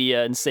the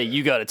media and say,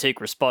 you gotta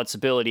take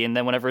responsibility, and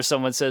then whenever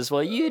someone says,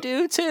 well, you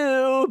do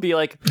too, be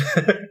like,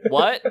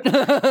 what?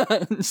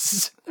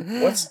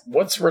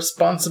 What's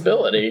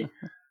responsibility?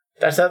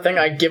 That's that thing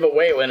I give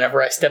away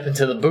whenever I step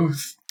into the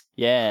booth.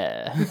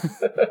 Yeah.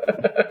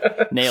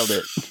 Nailed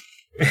it.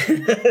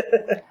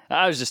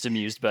 I was just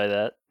amused by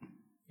that.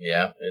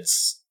 Yeah,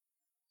 it's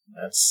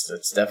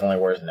definitely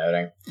worth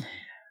noting.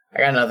 I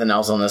got nothing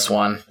else on this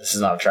one. This is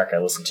not a track I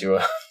listen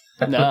to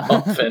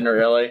often,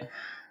 really.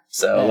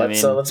 So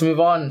let's move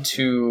on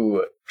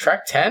to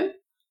track 10.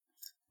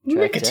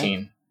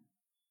 Nicotine.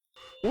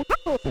 10.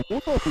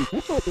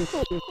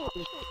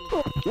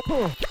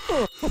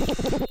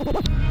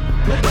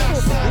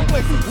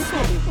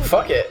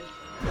 Fuck it.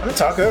 I'm gonna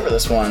talk over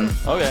this one.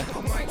 Okay.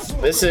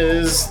 This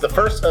is the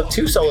first of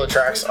 2 solo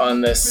tracks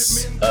on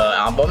this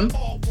album,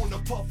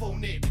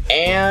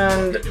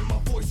 and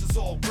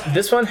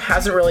this one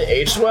hasn't really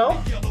aged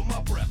well.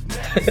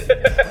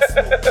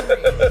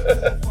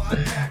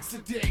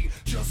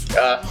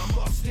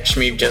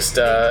 Shmeev just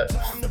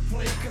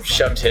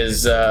shoved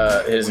his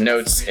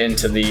notes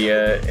into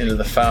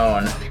the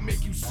phone,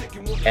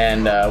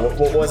 and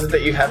what was it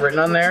that you had written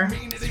on there?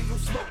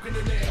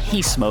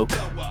 He smoke.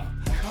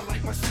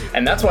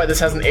 And that's why this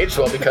hasn't aged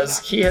well, because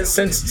he has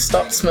since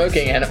stopped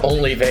smoking and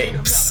only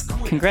vapes.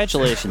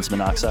 Congratulations,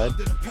 Monoxide.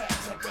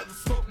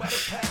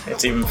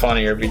 It's even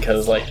funnier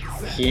because, like,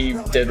 he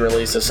did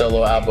release a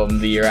solo album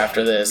the year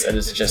after this, and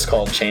it's just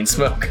called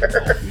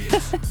Chainsmoker.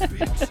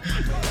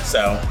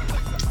 So,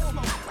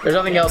 there's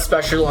nothing else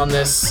special on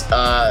this.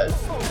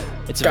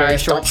 It's a very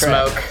short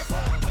track.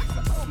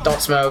 Don't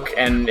smoke,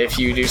 and if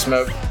you do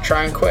smoke,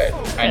 try and quit.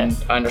 I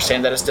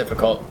understand that it's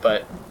difficult,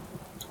 but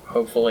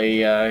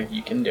hopefully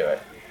you can do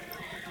it.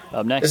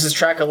 Up next. This is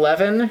track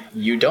 11,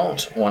 You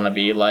Don't Want to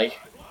Be Like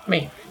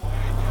Me.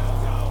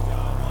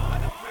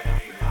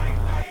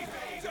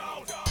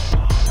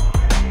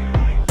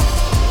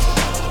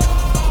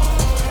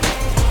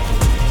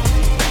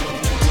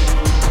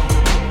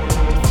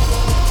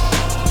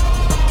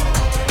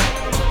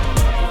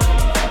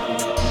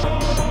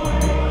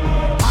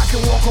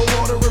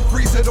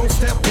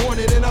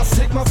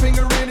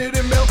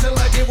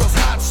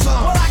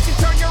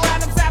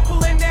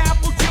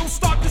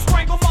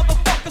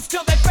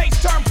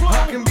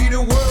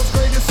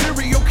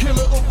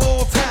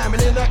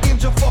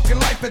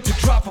 life at the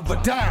drop of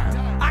a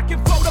dime. I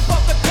can float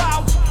above the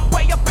clouds,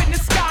 way up in the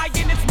sky,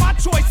 and it's my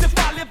choice if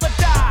I live or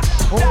die.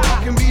 Or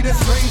I can be that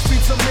strange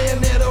pizza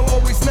man that'll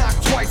always knock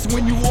twice.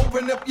 When you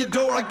open up your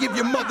door, I give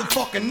your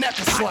motherfucking neck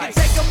a slice.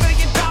 I can take $1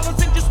 million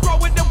and just throw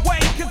it away,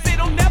 cause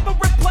it'll never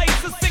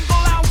replace a single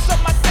ounce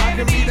of my sanity. I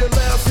can be the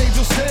last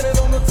angel standing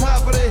on the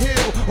top of the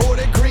hill, or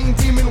that green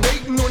demon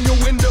waiting on your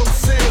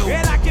windowsill.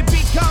 And I can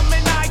become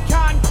an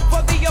icon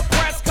for the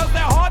oppressed, cause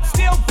their heart's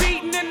still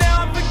beating in their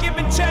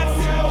unforgiving chests.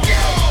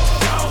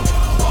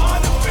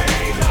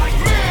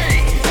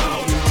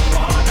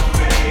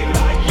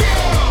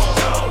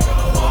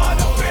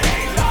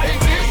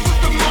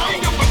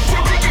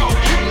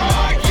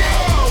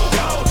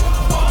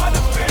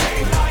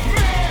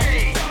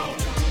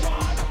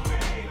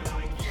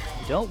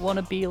 Don't want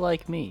to be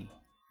like me.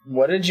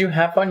 What did you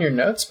have on your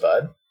notes,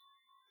 bud?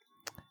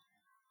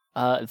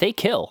 They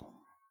kill.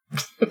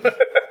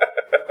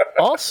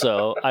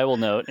 Also, I will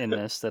note in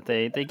this that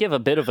they give a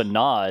bit of a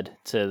nod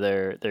to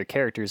their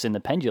characters in the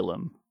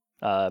Pendulum,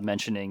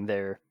 mentioning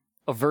their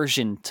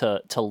aversion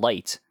to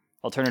light.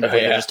 Alternatively,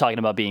 they're just talking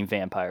about being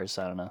vampires.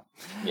 I don't know.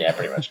 Yeah,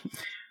 pretty much.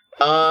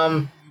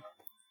 I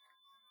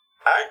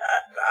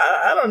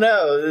don't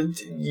know.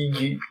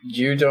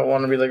 You don't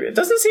want to be like. It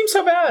doesn't seem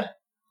so bad.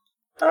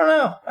 I don't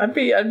know. I'd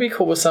be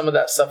cool with some of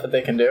that stuff that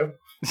they can do.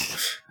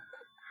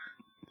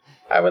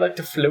 I would like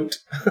to float.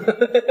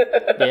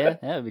 Yeah,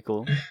 that would be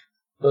cool.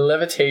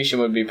 Levitation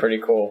would be pretty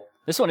cool.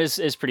 This one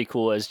is pretty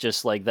cool as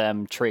just like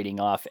them trading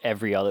off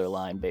every other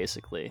line,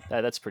 basically.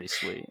 That's pretty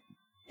sweet.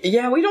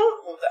 Yeah, we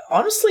don't...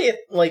 Honestly, at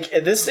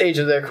this stage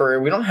of their career,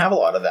 we don't have a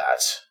lot of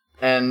that.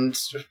 And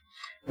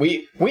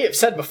we have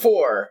said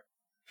before,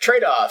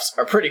 trade-offs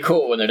are pretty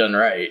cool when they're done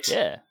right.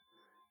 Yeah.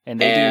 And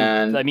they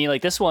do... I mean,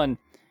 like, this one,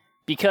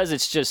 because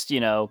it's just,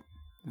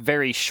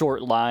 very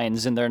short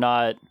lines, and they're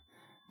not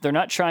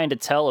trying to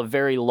tell a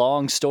very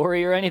long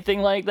story or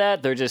anything like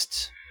that. They're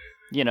just,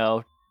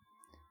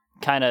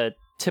 kind of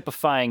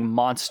typifying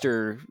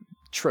monster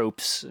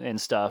tropes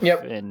and stuff.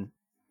 Yep. And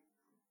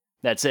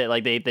that's it.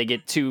 Like they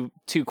get two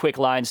quick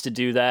lines to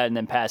do that and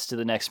then pass to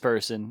the next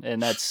person.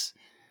 And it's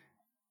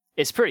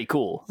pretty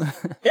cool.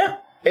 Yeah.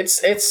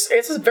 It's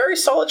a very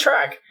solid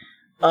track.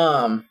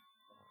 I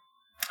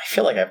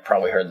feel like I've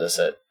probably heard this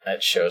at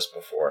shows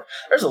before.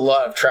 There's a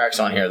lot of tracks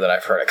on here that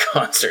I've heard at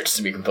concerts,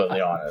 to be completely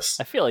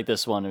honest. I feel like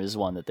this one is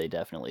one that they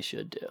definitely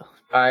should do.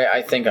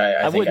 I think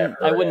I've heard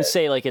I wouldn't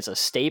say like it's a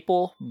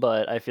staple,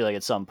 but I feel like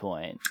at some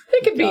point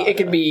it could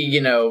be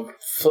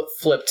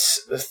flipped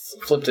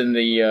in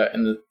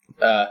the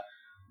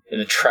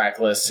track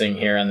listing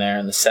here and there,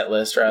 in the set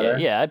list rather.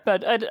 Yeah,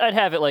 I'd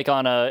have it like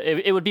on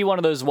it would be one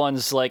of those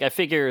ones, like I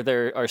figure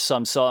there are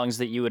some songs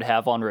that you would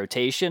have on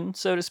rotation,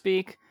 so to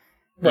speak.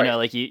 Right.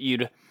 Like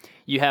you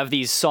have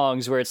these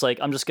songs where it's like,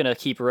 I'm just gonna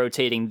keep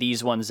rotating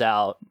these ones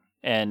out,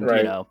 and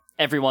right.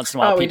 Every once in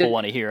a while people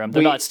want to hear them.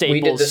 They're not staples.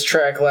 We did this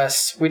track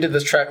last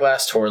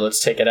tour.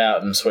 Let's take it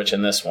out and switch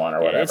in this one or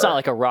whatever. It's not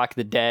like a Rock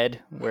the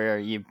Dead where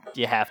you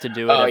have to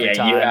do it every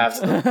time. You have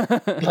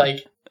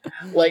to.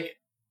 like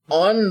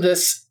on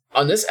this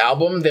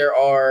album there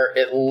are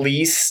at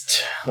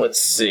least, let's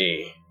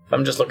see,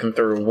 I'm just looking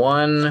through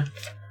one.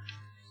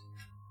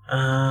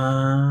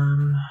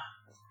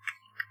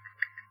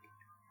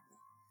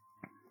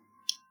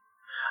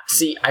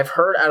 See, I've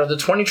heard out of the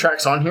 20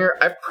 tracks on here,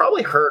 I've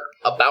probably heard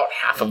about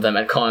half of them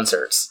at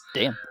concerts.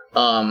 Damn.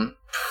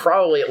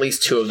 Probably at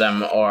least 2 of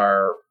them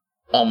are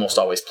almost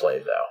always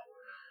played, though.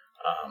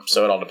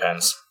 So it all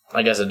depends.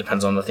 I guess it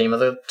depends on the theme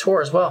of the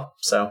tour as well.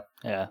 So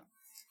yeah,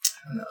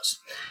 who knows?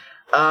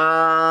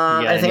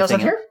 Anything else on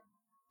here?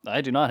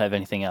 I do not have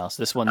anything else.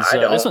 This one's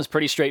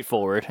pretty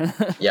straightforward.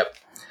 Yep.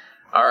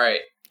 All right.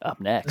 Up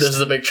next, this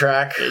is a big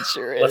track. It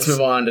sure is. Let's move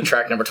on to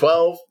track number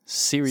 12.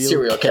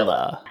 Serial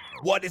Killer.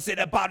 What is it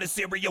about a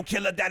serial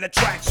killer that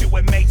attracts you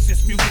and makes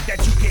this music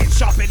that you can't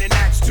sharpen an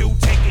axe to?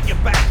 Taking you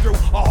back through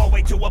a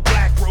hallway to a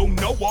black room.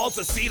 No walls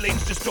or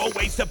ceilings, just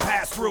doorways to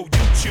pass through.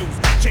 You choose.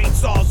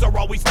 Chainsaws are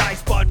always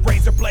nice, but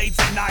razor blades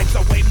and knives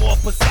are way more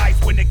precise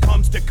when it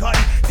comes to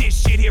cutting. This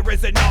shit here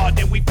is an art,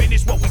 and we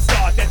finish what we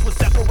start. That's what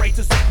separates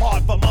us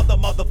apart from other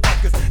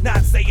motherfuckers.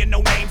 Not saying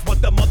no names,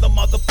 but the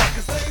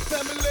motherfuckers.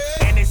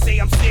 And they say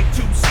I'm sick,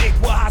 too sick.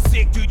 Well, how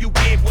sick do you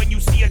get when you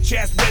see a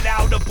chest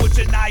without a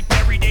butcher knife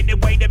buried in it?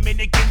 Wait a minute.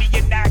 Give me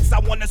an axe,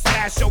 I wanna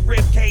smash your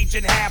rib cage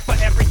in half. For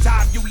every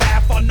time you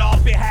laugh on our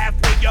behalf,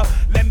 will ya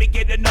let me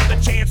get another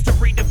chance to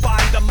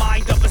redefine the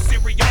mind of a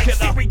serial killer?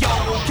 Serial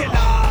killer.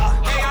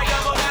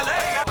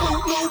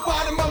 Loop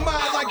out of my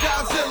mind like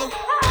Godzilla.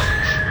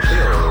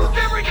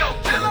 Serial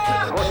killer.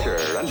 Torture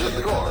and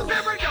discord.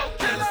 Serial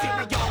killer.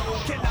 Serial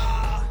killer.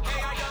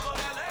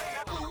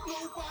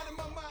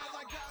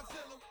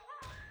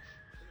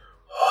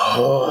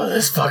 Oh,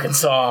 this fucking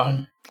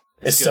song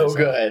is so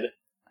good.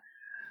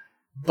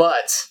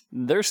 But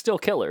they're still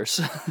killers.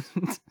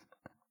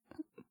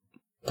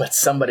 But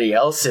somebody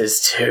else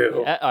is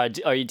too.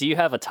 Do you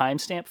have a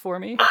timestamp for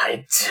me?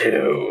 I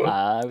do.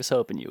 I was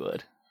hoping you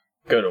would.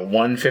 Go to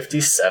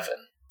 157.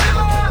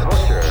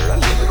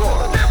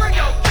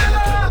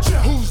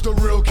 Who's the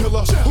real killer?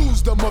 killer.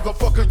 Who's the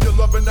motherfucker you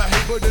loving to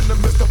hate, but in the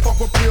midst of fuck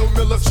with Bill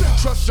Miller?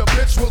 Trust your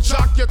bitch, will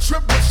jock your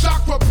trip with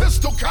shock with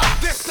pistol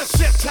cock. This the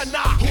shit to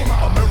knock.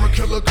 American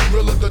killer,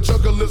 gorilla, the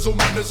juggalizzle,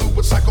 manizzle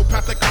with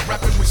psychopathic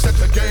rapping. We set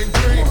the game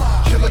green.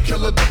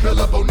 Killer, the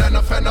pillar,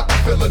 bonana fan up,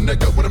 fill a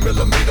nigga with a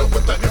millimeter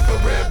with the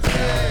infrared beam.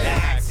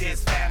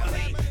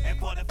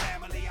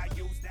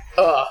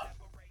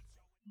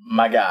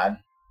 My God.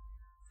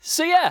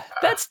 So yeah,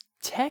 that's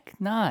Tech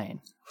N9ne.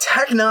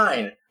 Tech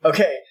N9ne.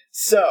 Okay,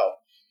 so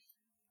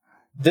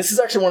this is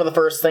actually one of the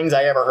first things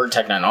I ever heard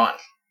Tech N9ne on.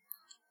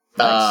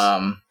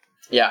 Nice.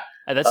 Yeah.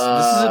 This is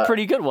a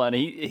pretty good one.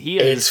 He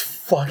is. It's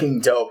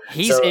fucking dope.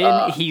 He's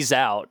in, he's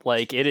out.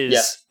 Like it is,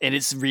 yes. And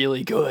it's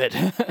really good.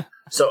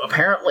 So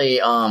apparently,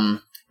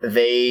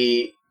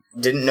 they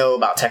didn't know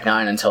about Tech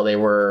N9ne until they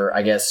were,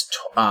 I guess,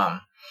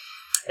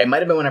 it might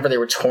have been whenever they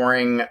were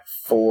touring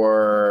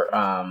for,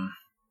 I'm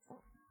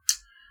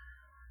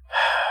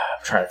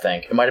trying to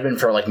think. It might have been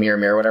for like Mirror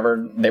Mirror,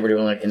 whatever. They were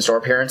doing like in-store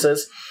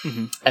appearances,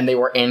 and they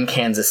were in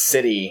Kansas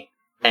City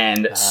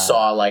and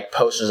saw like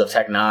posters of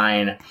Tech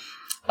N9ne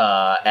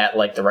at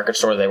like the record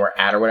store they were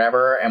at or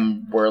whatever,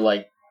 and were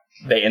like,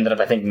 they ended up,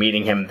 I think,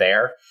 meeting him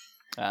there,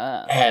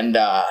 and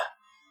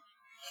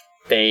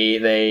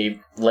they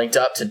linked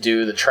up to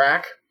do the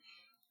track.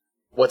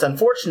 What's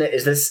unfortunate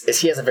is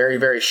he has a very,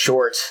 very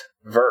short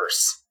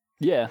verse.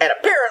 Yeah. And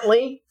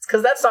apparently, it's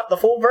because that's not the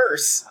full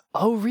verse.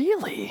 Oh,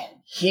 really?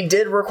 He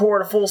did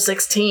record a full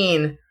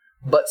 16,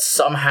 but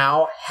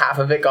somehow half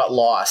of it got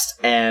lost,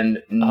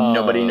 and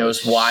nobody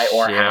knows why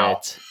or how.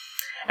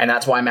 And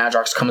that's why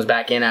Madrox comes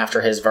back in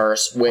after his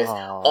verse with,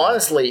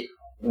 honestly,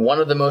 one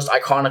of the most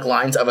iconic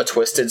lines of a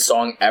Twisted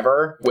song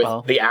ever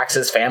with the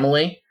Axis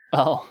family.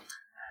 Oh.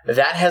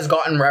 That has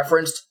gotten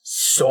referenced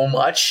so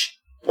much,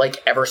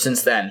 like, ever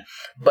since then.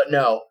 But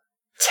no,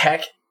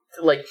 Tech,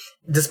 like,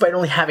 despite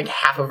only having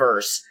half a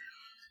verse,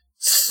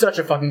 such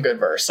a fucking good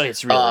verse.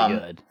 It's really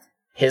good.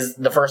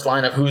 The first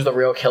line of "Who's the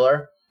Real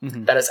Killer?"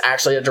 That is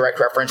actually a direct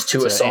reference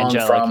to a song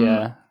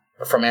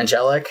from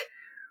Angelic.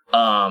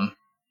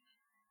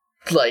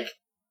 Like,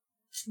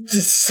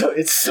 it's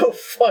so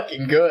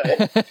fucking good.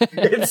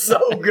 It's so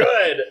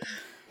good.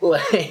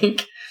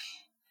 Like,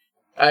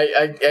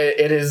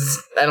 it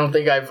is. I don't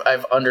think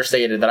I've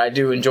understated that I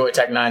do enjoy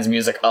Tech N9ne's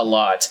music a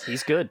lot.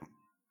 He's good.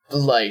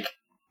 Like,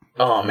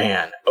 oh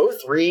man,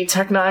 03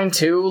 Tech N9ne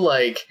too.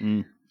 Like,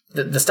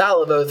 the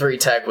style of 03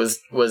 Tech was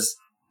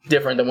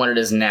different than what it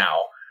is now.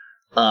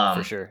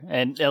 For sure.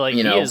 And like,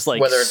 he is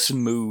like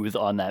smooth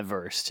on that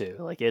verse too.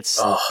 Like it's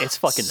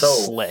fucking so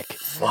slick.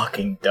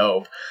 Fucking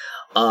dope.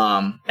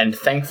 And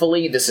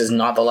thankfully this is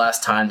not the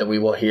last time that we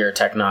will hear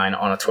Tech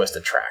N9ne on a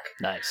Twisted track.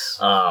 Nice.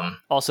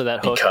 Also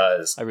that hook,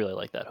 because I really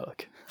like that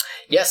hook.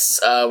 Yes,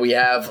 we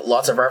have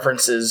lots of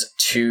references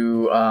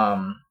to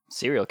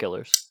serial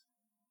killers.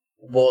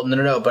 Well,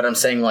 no, but I'm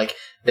saying like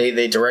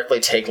they directly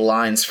take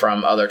lines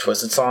from other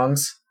Twisted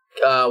songs.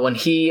 When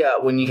you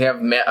have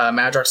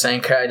Madrox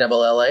saying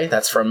K-I-double-L-A,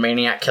 that's from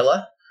Maniac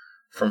Killa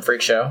from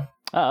Freak Show.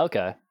 Oh,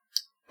 okay.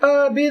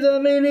 Be the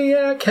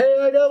Maniac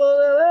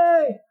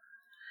K-I-double-L-A.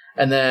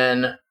 And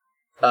then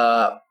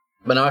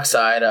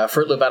Monoxide,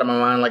 Fruit Loop Out of My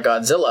Mind Like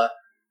Godzilla,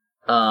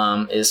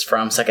 is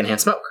from Secondhand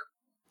Smoke.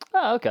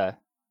 Oh, okay.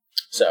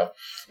 So,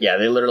 yeah,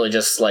 they literally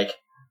just like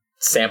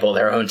sample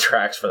their own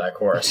tracks for that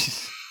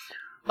chorus.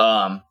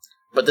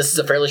 But this is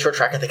a fairly short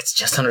track. I think it's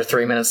just under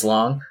 3 minutes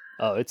long.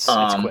 Oh, it's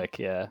quick,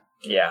 yeah.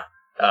 Yeah.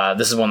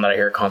 This is one that I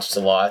hear at concerts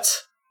a lot.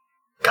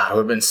 God, it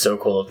would have been so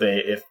cool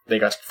if they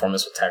got to perform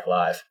this with Tech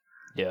live.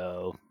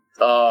 Yo.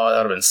 Oh,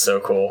 that would have been so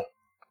cool.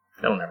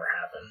 That'll never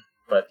happen.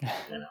 But,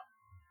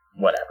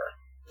 whatever.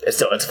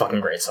 It's a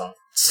fucking great song.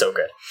 It's so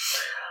good.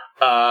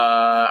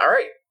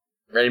 Alright.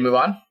 Ready to move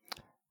on?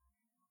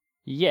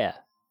 Yeah.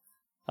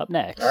 Up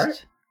next. All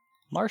right.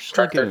 Marsh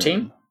Track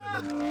Lagoon.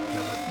 13.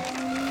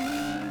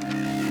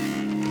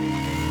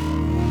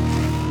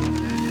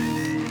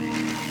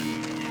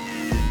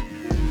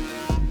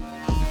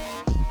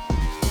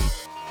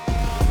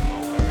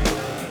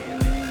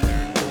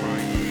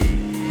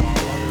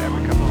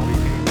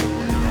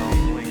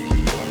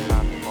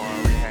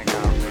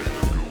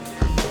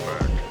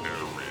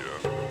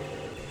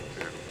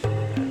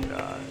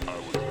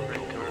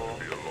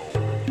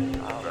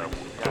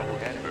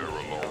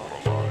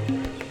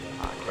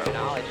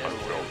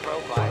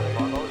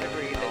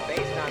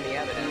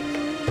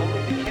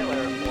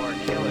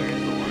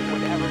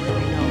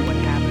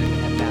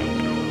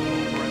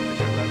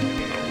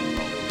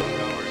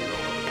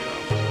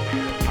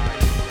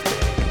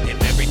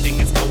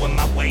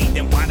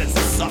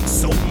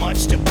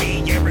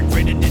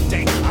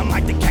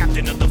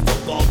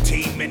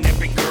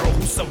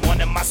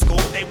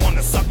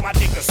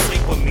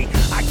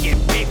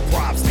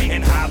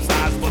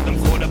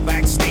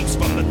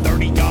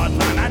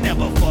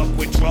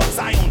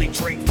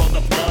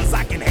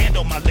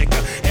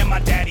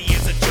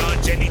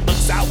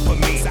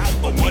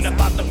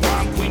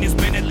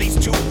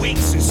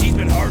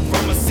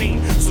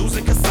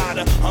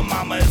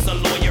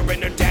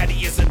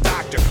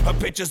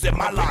 pictures in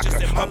my locker.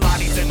 My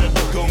body's in the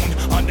lagoon,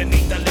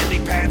 underneath the lily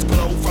pads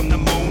glow from the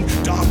moon.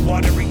 Dark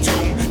watery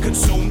tomb,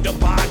 consumed the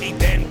body,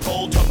 then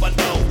pulled her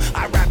below.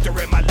 I wrapped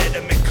her in my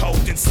liniment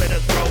coat and slit her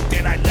throat,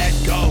 then I let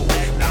go.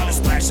 Loudest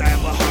splash I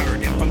ever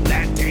heard, and from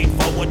that day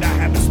forward I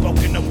haven't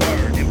spoken a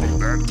word. And from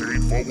that day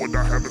forward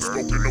I haven't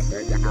spoken a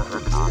word.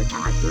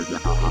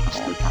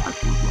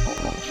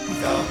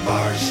 The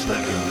Marsh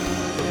Lagoon.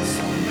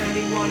 So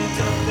many wanna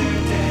dump their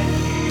dead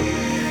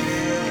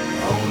here.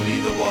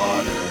 Only the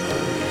water.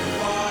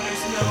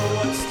 Waters know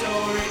what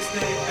stories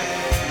they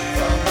bear.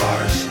 The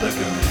Marsh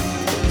Lagoon.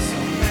 So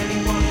many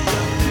wanna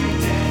dump their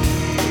dead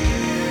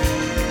here.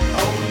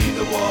 Only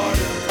the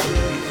water.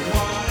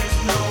 Waters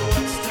know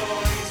what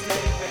stories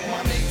they bear.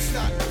 My name's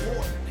not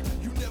important.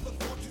 You never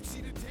thought you'd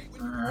see the day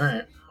when All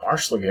right,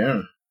 Marsh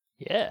Lagoon.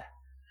 Yeah.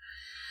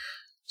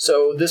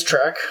 So this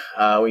track,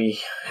 we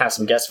have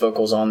some guest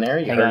vocals on there.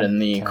 You heard in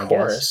the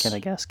chorus. Can I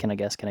guess?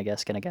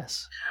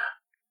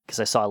 Because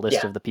I saw a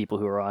list of the people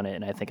who were on it,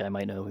 and I think I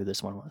might know who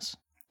this one was.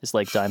 Is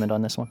Lake Diamond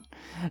on this one?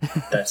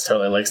 That's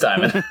totally Lake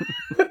Diamond.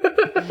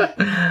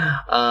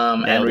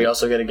 And we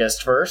also get a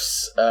guest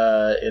verse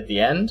at the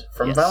end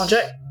from Violent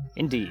J.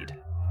 Indeed.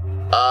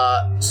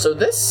 So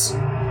this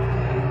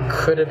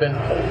could have been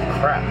holy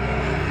crap.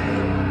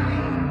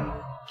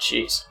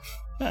 Jeez.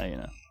 Oh, you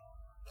know.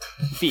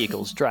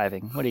 Vehicles,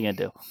 driving. What are you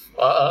gonna do?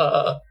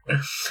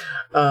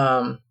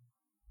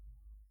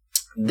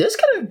 This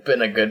could have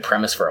been a good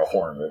premise for a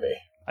horror movie.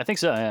 I think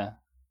so, yeah.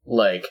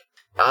 Like,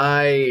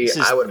 I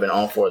would have been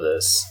all for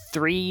this.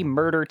 3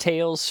 murder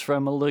tales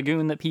from a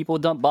lagoon that people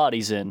dump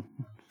bodies in.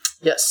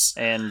 Yes.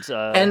 And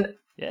yeah,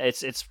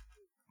 it's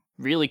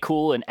really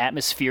cool and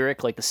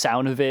atmospheric. Like, the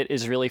sound of it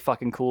is really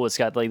fucking cool. It's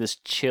got like this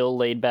chill,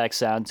 laid back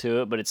sound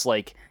to it, but it's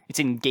like it's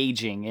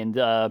engaging,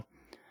 and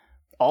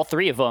all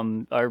 3 of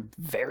them are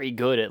very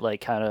good at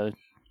like kind of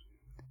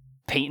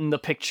painting the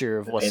picture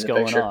of what's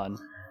going on.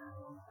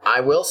 I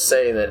will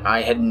say that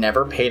I had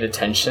never paid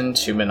attention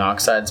to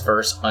Monoxide's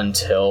verse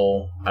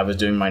until I was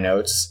doing my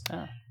notes.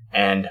 Oh.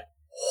 And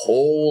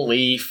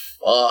holy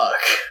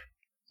fuck.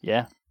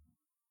 Yeah.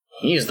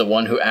 He's the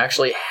one who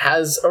actually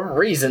has a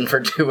reason for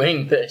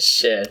doing this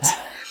shit.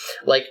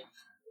 Like,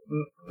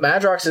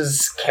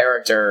 Madrox's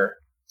character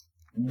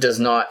does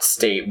not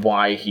state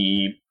why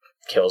he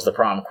kills the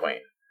prom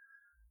queen.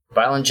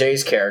 Violent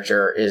J's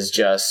character is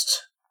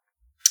just,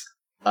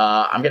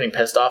 I'm getting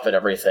pissed off at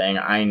everything.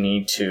 I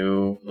need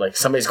to, like,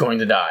 somebody's going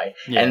to die.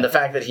 Yeah. And the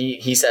fact that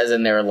he says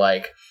in there,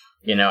 like,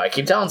 you know, I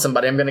keep telling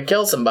somebody I'm going to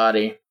kill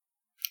somebody,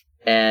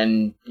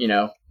 and, you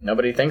know,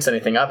 nobody thinks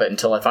anything of it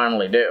until I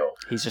finally do.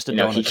 He's just a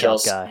donut shop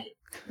guy.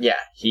 Yeah,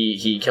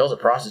 he kills a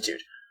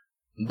prostitute.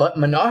 But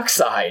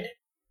Monoxide,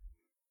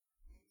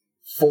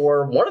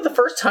 for one of the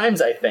first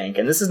times, I think,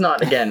 and this is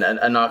not, again,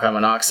 a knock on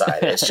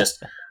Monoxide, it's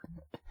just,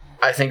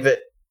 I think that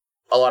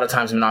a lot of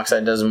times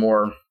Monoxide does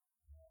more,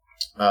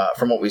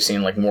 from what we've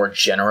seen, like more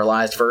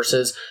generalized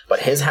verses, but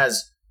his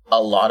has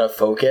a lot of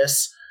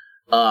focus.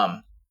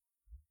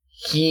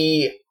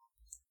 He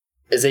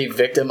is a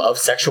victim of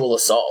sexual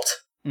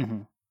assault.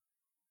 Mm-hmm.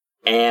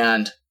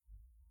 And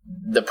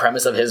the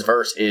premise of his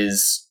verse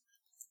is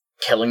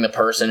killing the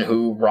person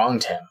who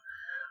wronged him.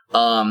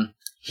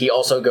 He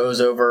also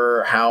goes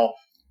over how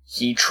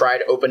he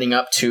tried opening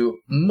up to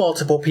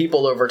multiple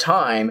people over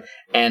time,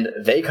 and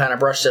they kind of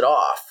brushed it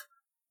off.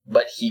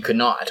 But he could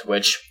not,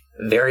 which,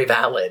 very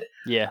valid.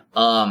 Yeah.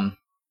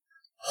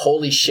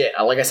 Holy shit.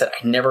 Like I said,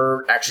 I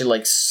never actually,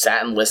 like,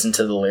 sat and listened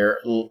to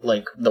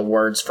the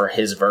words for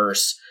his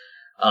verse,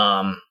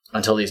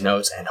 until these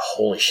notes, and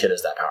holy shit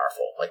is that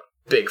powerful. Like,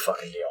 big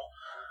fucking deal.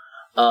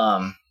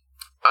 I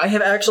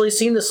have actually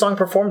seen this song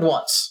performed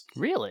once.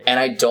 Really? And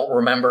I don't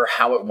remember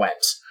how it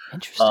went.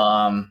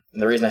 Interesting.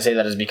 The reason I say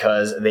that is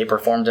because they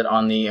performed it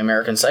on the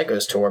American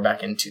Psychos tour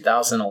back in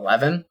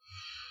 2011.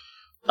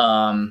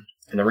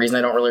 And the reason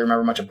I don't really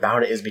remember much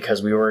about it is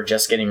because we were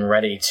just getting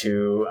ready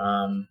to,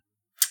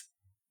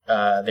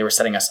 they were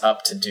setting us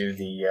up to do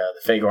the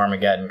Fago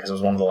Armageddon, because it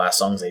was one of the last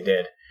songs they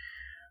did.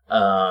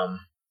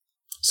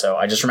 So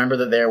I just remember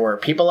that there were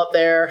people up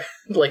there,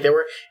 like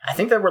I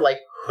think there were like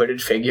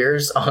hooded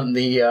figures on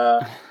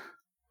the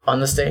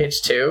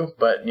stage too,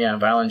 but yeah,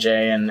 Violent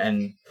J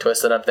and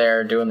Twisted up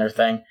there doing their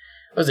thing.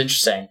 It was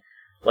interesting.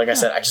 Like I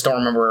said, I just don't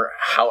remember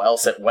how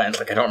else it went.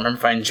 Like, I don't remember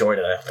if I enjoyed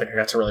it. I don't think I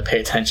got to really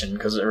pay attention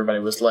because everybody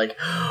was like,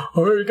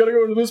 all right, you gotta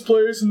go to this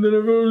place, and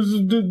then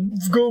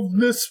go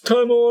this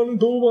time on, and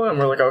blah, blah, blah. And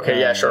we're like, okay,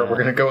 yeah, sure, we're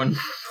gonna go and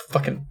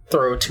fucking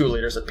throw 2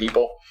 liters at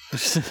people.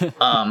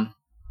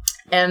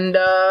 And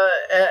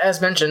as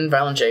mentioned,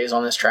 Violent J is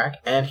on this track,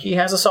 and he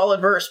has a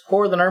solid verse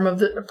per the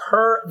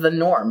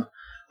norm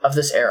of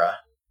this era.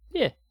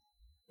 Yeah.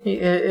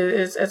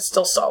 It's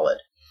still solid.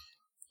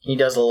 He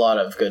does a lot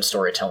of good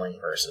storytelling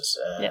verses.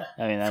 Yeah,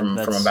 I mean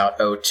from about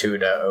 02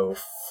 to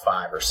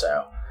 05 or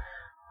so.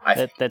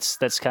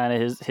 That's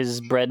kind of his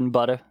bread and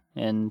butter,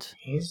 and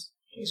he's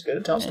good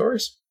at telling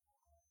stories.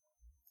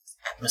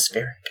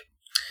 Atmospheric.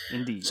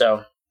 Indeed.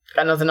 So,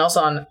 got nothing else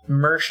on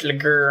Marsh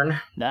Lagoon.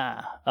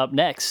 Nah. Up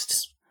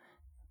next,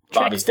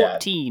 Bobby's track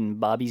 14,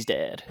 Bobby's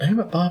Dad. Hey,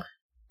 Bob.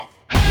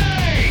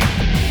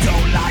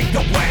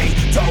 the way,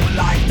 don't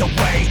like the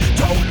way,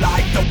 don't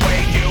like the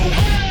way you.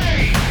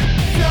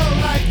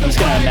 I'm just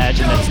gonna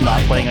imagine that it's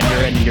not playing on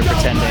your end and you're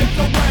pretending.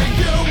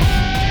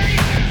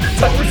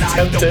 Don't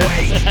like the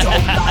way,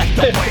 don't like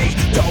the way,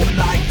 don't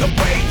like the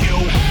way you.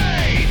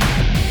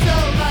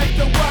 Don't like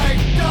the way,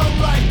 don't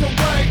like the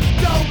way,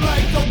 don't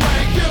like the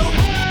way you.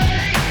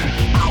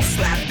 I'll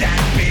slap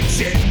that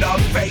bitch in the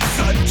face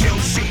until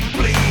she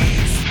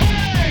bleeds.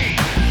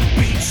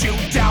 Beat you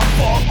down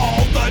for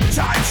all the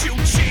times you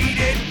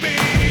cheated me.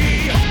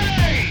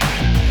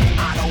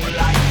 I don't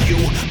like you,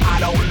 I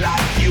don't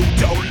like you,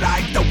 don't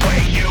like the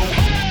way you.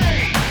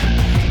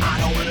 I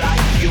don't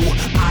like you,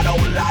 I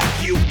don't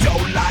like you,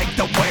 don't like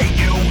the way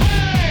you.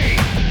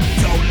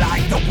 Don't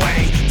like the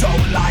way,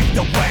 don't like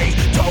the way,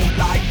 don't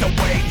like the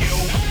way you.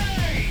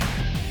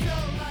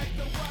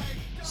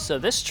 So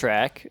this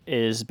track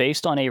is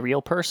based on a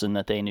real person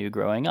that they knew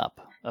growing up,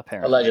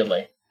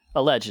 apparently.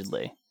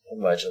 Allegedly.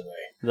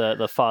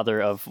 The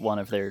father of one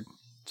of their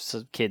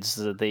kids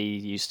that they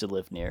used to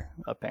live near,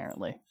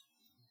 apparently.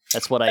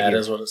 That's what I hear. That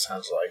is what it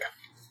sounds like.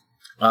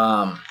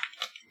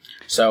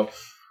 So,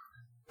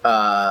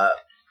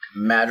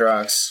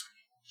 Madrox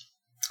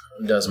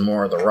does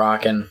more of the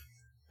rockin',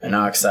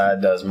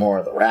 Monoxide does more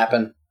of the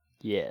rapping.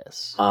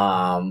 Yes.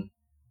 And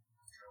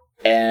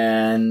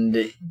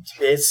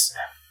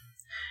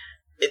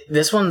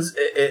this one's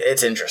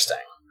interesting.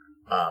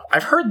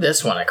 I've heard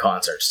this one at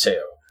concerts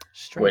too.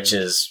 Strange. Which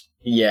is,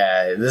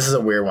 this is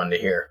a weird one to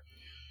hear.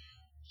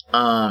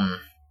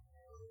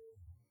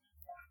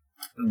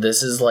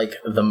 This is like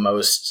the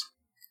most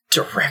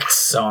direct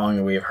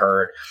song we've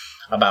heard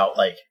about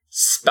like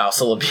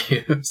spousal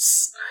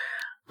abuse.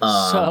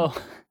 So,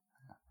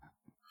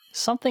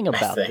 something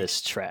about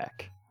this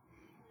track.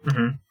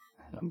 Mm-hmm.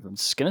 I'm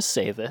just gonna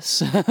say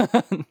this.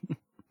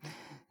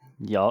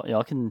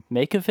 Y'all can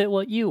make of it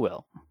what you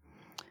will.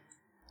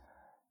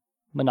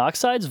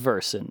 Monoxide's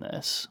verse in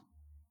this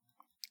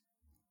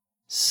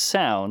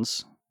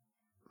sounds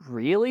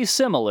really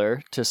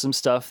similar to some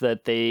stuff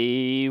that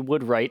they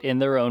would write in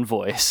their own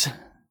voice.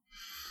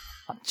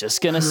 I'm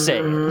just gonna say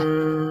it.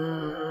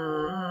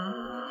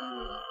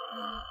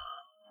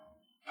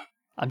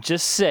 I'm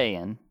just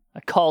saying. I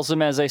calls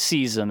them as I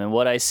sees them, and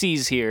what I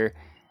sees here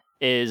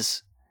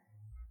is,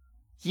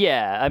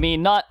 I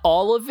mean, not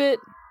all of it,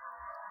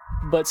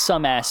 but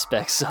some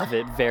aspects of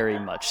it, very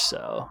much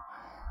so.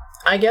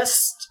 I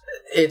guess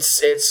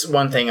it's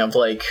one thing of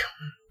like,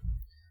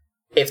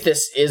 if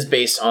this is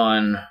based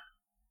on,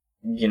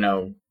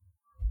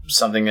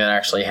 something that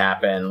actually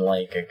happened,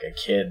 like a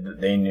kid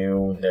that they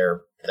knew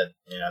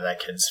that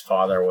kid's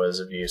father was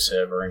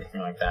abusive or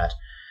anything like that,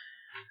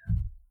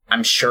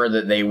 I'm sure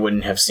that they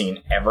wouldn't have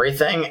seen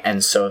everything,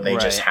 and so they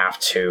just have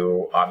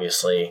to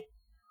obviously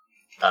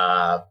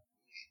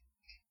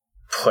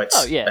put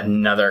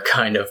another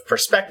kind of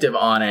perspective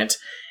on it.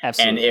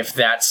 Absolutely. And if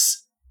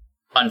that's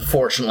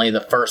unfortunately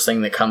the first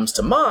thing that comes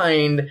to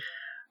mind,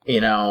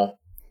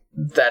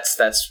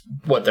 that's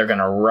what they're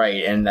gonna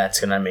write, and that's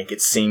gonna make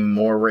it seem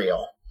more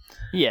real.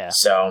 Yeah.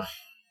 So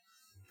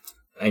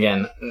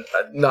again,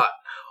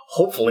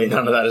 hopefully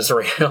none of that is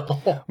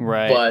real.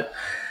 Right. But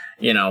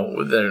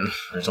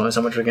there's only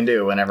so much we can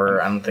do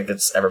whenever I don't think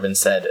it's ever been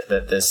said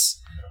that this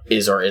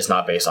is or is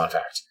not based on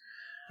fact.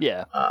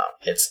 Yeah.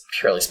 It's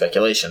purely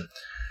speculation.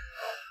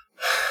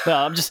 No,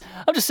 I'm just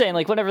saying,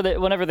 like,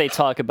 whenever they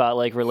talk about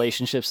like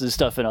relationships and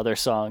stuff in other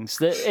songs,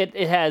 that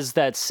it has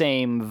that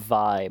same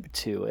vibe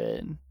to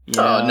it.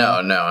 No,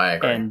 I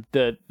agree. And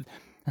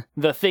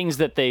the things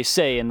that they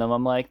say in them,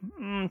 I'm like,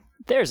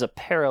 there's a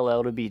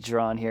parallel to be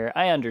drawn here.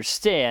 I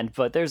understand,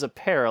 but there's a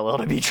parallel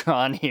to be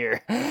drawn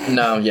here.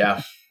 No,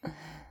 yeah.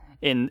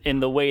 In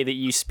the way that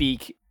you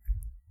speak,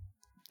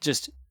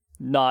 just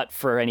not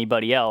for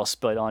anybody else,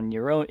 but in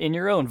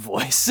your own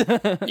voice.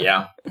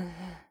 Yeah.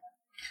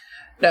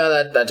 No,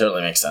 that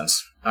totally makes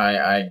sense.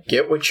 I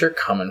get what you're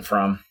coming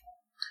from.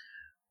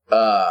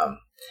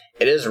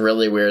 It is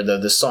really weird though.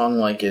 The song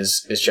like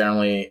is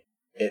generally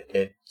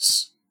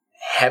it's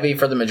heavy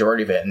for the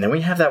majority of it, and then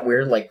we have that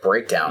weird like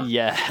breakdown.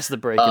 Yeah, it's the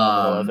break in the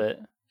middle of it,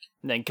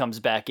 and then comes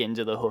back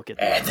into the hook at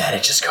the end. Then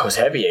it just goes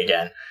heavy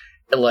again.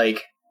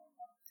 Like,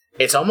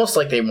 it's almost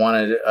like they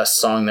wanted a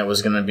song that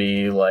was going to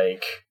be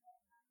like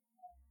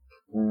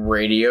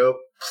radio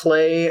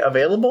play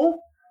available.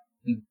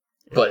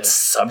 But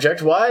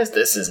subject-wise,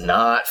 this is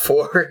not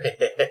for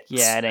it.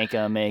 Yeah, it ain't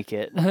gonna make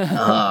it.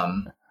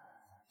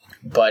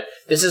 But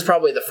this is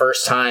probably the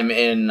first time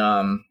in,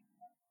 I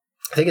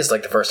think it's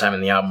like the first time in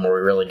the album where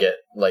we really get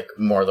like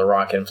more of the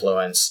rock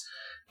influence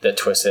that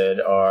Twisted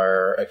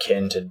are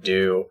akin to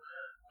do,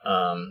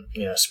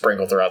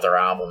 sprinkled throughout their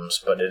albums.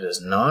 But it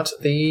is not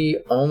the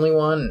only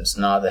one. It's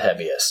not the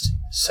heaviest.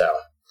 So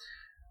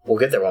we'll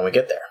get there when we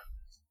get there.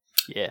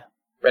 Yeah.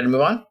 Ready to move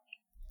on?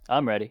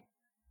 I'm ready.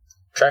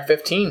 Track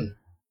 15.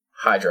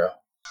 Hydro.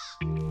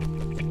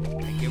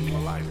 Give him a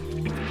lighter.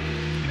 They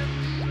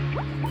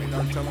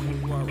gotta tell him who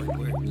you are right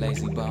quick.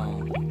 Lazy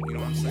bone. You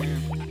know what I'm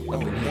saying?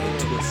 Up in here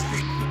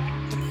twisted.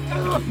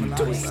 Keep you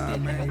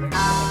twisted. Man.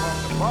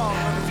 The ball,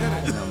 let us hit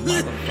it. And a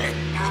motherfucker.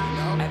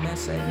 And that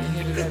Say me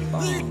hit it that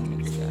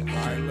bomb.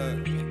 Alright,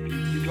 look.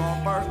 You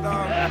going first,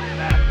 dog?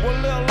 Well,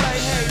 little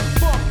late, hey,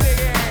 fuck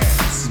their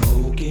ass.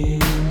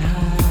 Smoking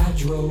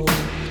hydro,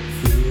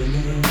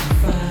 feeling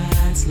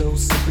fine, slow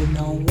sipping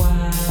on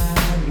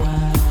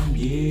wine,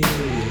 yeah,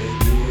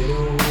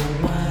 ghetto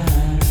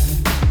wine.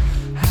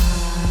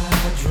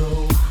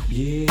 Hydro,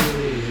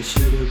 yeah,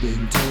 should've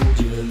been told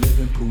you,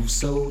 living proof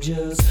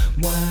soldiers,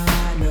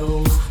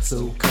 winos,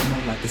 so come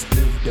on like a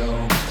split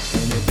dog,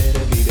 and it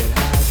better be that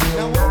hydro.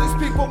 Now all these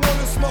people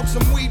wanna smoke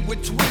some weed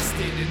with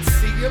Twisted and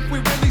see if we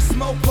really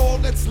smoke all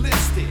that's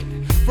listed.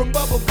 From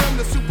bubble gum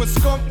to super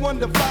skunk 1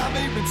 to 5,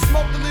 I even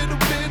smoked a little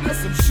bit of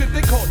some shit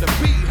they call the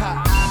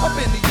beehive. I've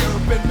been to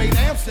Europe and made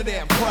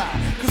Amsterdam cry,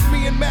 cause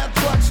me and Matt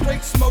Truck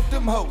straight smoked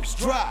them hoes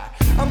dry.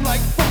 I'm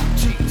like, fuck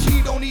Cheech,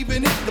 he don't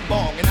even hit the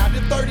bong. And I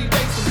did 30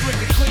 days of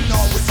drinking clean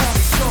on with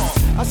Tommy Strong.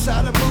 I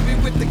shot a movie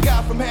with the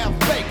guy from Half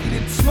Baked. He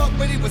didn't smoke,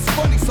 but he was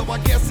funny, so I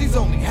guess he's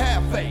only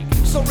half fake.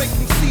 So rake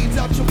them seeds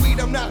out your weed,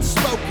 I'm not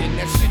smoking.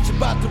 That shit you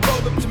about to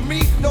roll up to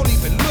me, don't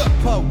even look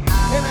potent.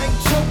 And I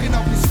ain't choking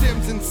off your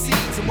stems and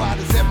seeds. And why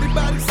does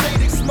everybody say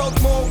they smoke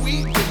more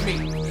weed than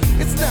me?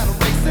 It's not a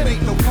race, it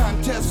ain't no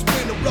contest.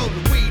 Winner roll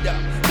the weed up.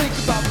 Think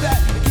about that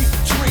and keep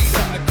the tree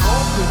down. The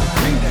call to the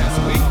greenhouse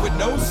weed with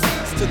no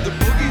seeds. To the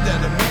boogie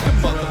that'll make the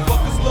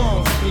motherfuckers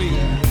lungs bleed.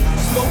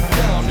 Smoke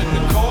down and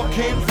the car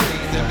can't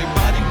breathe.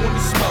 Everybody wanna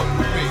smoke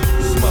with me,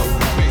 smoke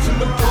with me. To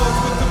the dogs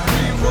with the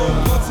pre-roll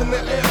blunts in the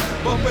air,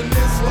 bumping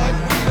this like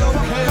we don't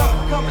care.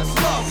 Come and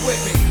smoke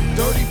with me.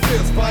 Dirty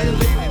pills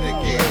violated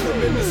again. I'm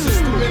in the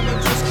system and I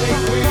just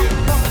can't win.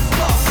 Come and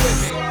smoke with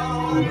me.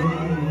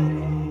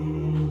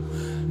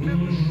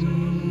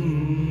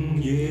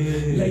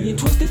 Laying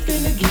twisted,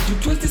 finna get you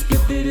twisted.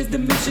 Split it is the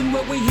mission.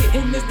 What we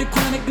hitting is the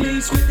chronic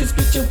bleed. Switch to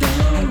split your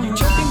down. Have you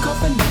choking,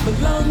 coughing up a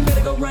lung?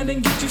 Better go run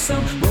and get you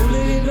some. Roll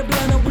it in the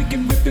blind, or we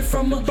can rip it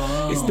from a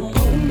bomb. It's the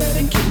potent that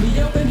can keep me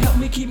up and help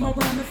me keep my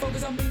rhyme and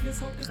focus on being this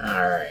whole.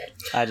 All right.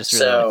 I just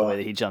really like the way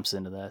that he jumps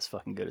into that. It's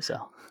fucking good as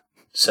hell.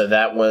 So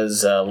that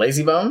was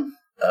Lazy Bone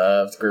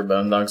of the group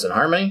Bone Thugs and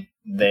Harmony.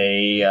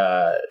 They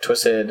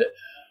Twisted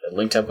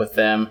linked up with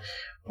them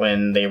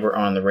when they were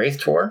on the Wraith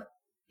tour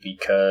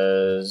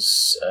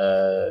because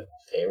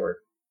they were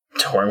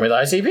touring with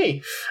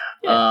ICP.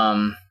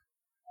 Yeah.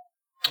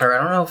 Or I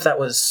don't know if that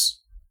was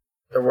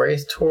the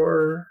Wraith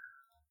tour.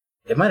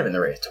 It might have been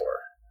the Wraith tour.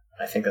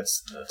 I think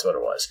that's what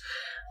it was.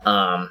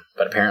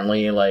 But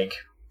apparently, like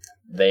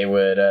they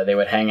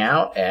would hang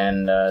out,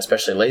 and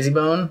especially Lazy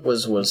Bone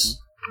was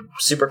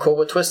super cool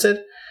with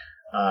Twisted.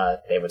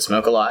 They would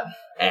smoke a lot,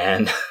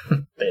 and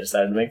they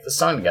decided to make this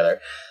song together.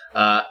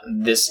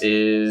 This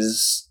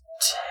is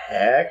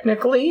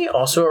technically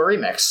also a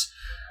remix.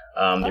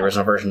 The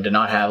original version did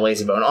not have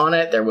Lazy Bone on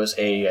it. There was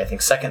I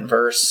think, second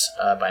verse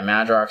by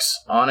Madrox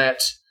on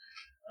it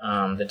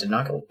that did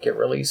not get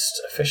released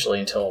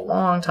officially until a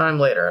long time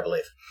later, I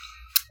believe.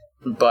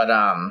 But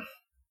I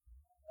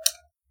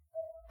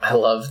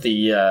love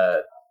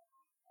the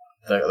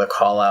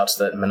call-outs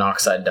that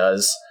Monoxide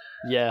does.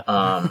 Yeah.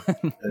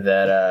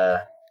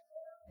 That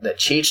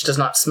Cheech does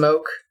not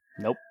smoke.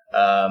 Nope.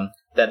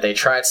 That they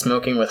tried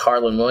smoking with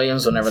Harlan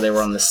Williams whenever they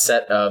were on the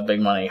set of Big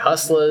Money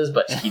Hustlers,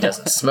 but he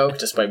doesn't smoke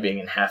despite being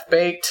in Half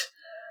Baked.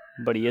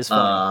 But he is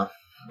funny.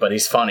 But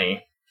he's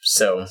funny,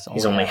 so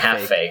he's only half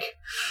fake.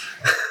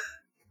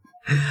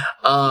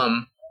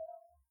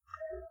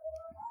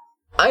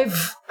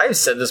 I've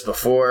said this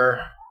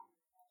before.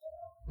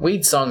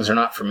 Weed songs are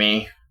not for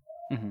me.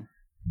 Mm-hmm.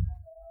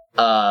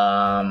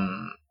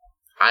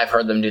 I've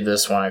heard them do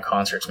this one at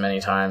concerts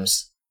many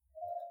times.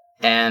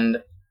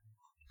 And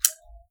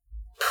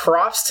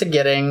props to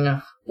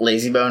getting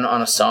Lazy Bone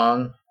on a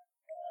song.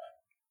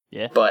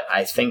 Yeah. But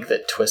I think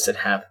that Twisted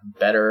have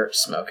better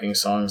smoking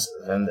songs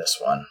than this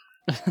one.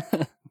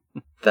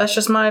 That's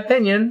just my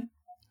opinion.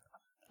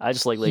 I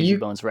just like Lazy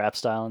Bone's rap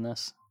style in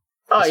this.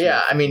 Oh,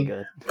 yeah. I mean,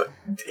 good.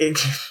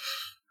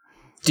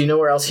 Do you know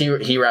where else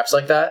he raps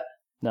like that?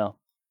 No.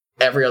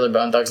 Every other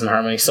Bone Thugs and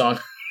Harmony song.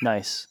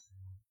 Nice.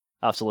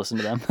 I'll have to listen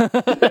to them.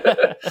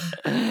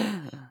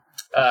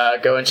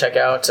 Go and check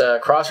out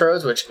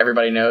Crossroads, which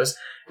everybody knows.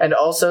 And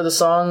also the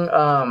song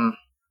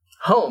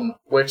Home,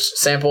 which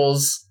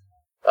samples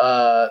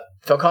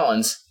Phil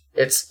Collins.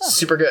 It's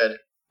super good.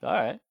 All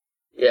right.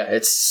 Yeah,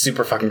 it's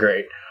super fucking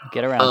great.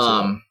 Get around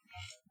to it.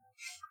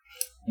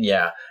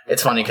 Yeah,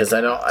 it's funny because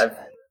I don't know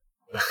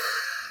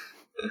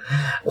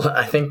if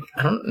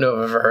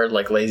I've ever heard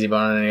like Lazy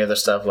Bone and any other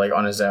stuff like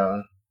on his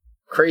own.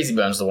 Crazy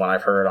Bone's the one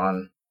I've heard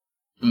on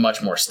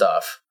much more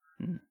stuff.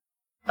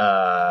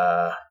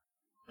 Not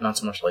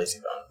so much Lazy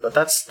Bone, but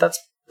that's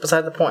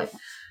beside the point.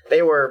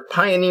 They were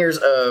pioneers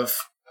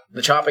of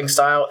the chopping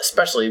style,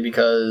 especially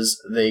because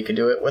they could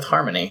do it with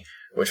harmony,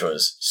 which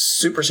was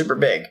super, super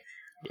big.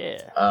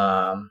 Yeah.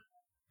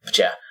 But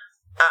yeah,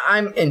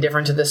 I'm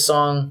indifferent to this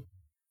song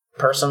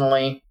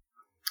personally.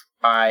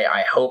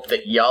 I hope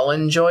that y'all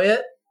enjoy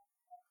it.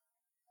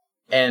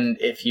 And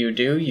if you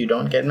do, you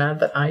don't get mad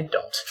that I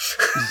don't.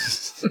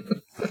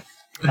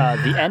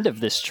 The end of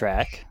this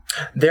track.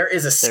 There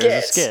is a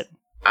skit.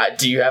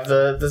 Do you have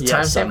the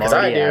timestamp? Because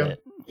I do.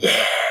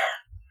 Yeah.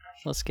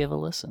 Let's give a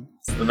listen.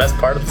 It's the best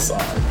part of the song.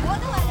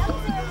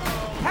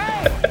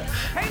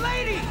 Hey,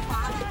 lady!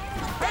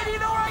 Hey, do you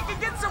know where I can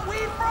get some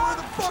weed from? Where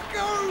the fuck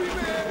are we,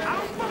 man? I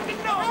don't fucking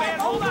know, man.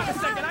 Hold on a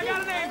second. I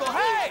got an angle.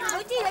 Hey,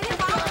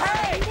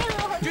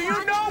 do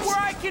you know where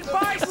I can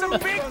buy some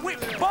big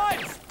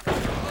buds?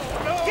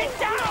 Get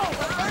down!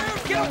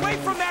 Get away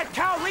from that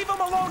cow. Leave him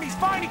alone. He's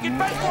fine. He can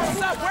fend for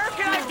himself. Where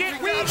can I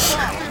get weed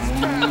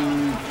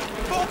from?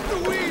 Fuck the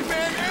weed,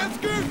 man.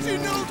 Ask her if she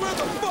knows where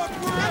the fuck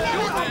we're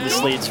at.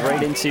 This leads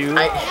right into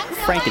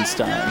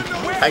Frankenstein.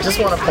 I just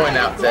want to point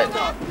out that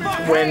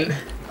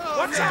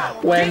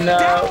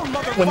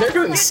when they're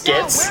doing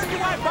skits,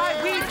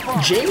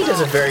 Jamie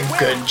does a very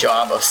good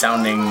job of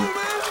sounding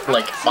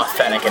like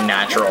authentic and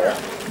natural.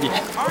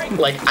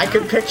 Like, I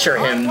could picture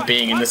him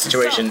being in this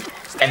situation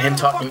and him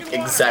talking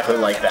exactly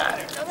like that.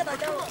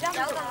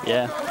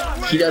 Yeah.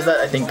 He does that,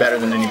 I think, better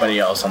than anybody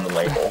else on the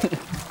label.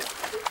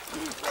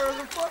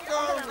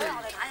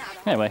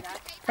 Anyway,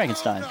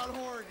 Frankenstein.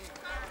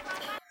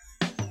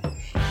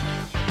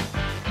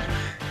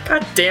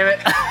 God damn it.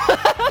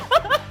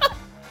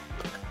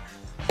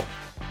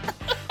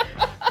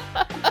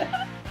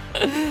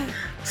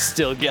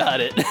 Still got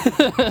it.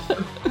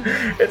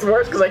 It's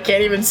worse because I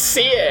can't even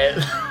see it.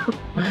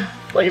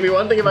 Like, it'd be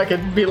one thing if I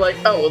could be like,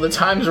 oh, well, the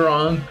time's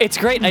wrong. It's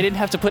great. I didn't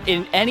have to put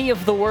in any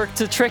of the work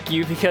to trick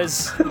you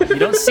because you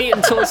don't see it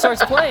until it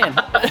starts playing.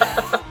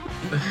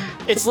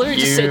 It's literally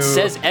just, it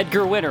says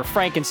Edgar Winter,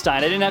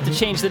 Frankenstein. I didn't have to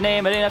change the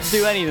name. I didn't have to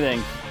do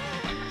anything.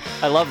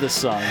 I love this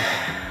song.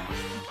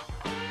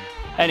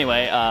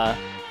 Anyway,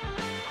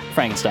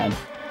 Frankenstein.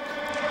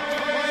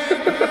 I'm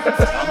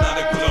not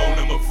a clone,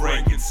 I'm a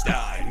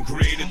Frankenstein,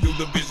 created through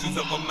the visions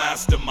of a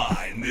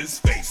mastermind. This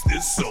face,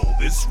 this soul,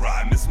 this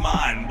rhyme is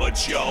mine,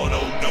 but y'all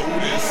don't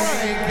notice.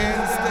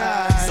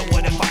 So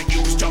what if I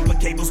use jumper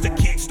cables to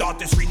kickstart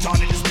this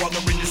retarded brother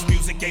in this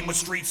music game of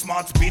street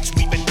smarts? Bitch,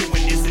 we've been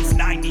doing this since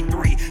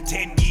 93,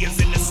 10 years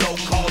in the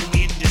so-called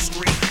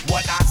industry.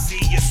 What I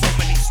see is so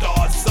many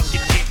stars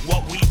sucking dick.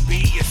 What we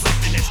be is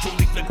something that's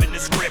truly flipping the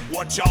script.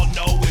 What y'all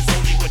know is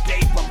only what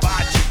they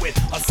provide you with.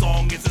 A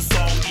song is a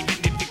song, even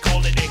if you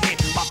call it a hit.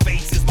 My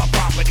face is my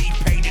property,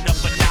 painted up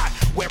or not.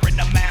 Wearing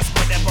a mask,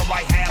 whatever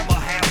I have or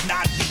have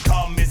not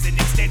become is an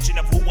extension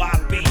of who I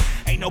be.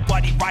 Ain't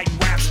nobody writing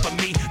raps for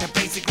me, and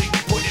basically we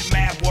put in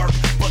mad work.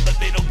 But the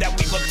little that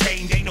we've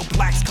obtained, ain't no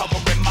plaques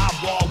covering my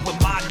wall with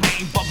my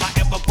name. But my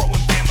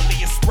ever-growing family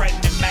is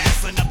spreading in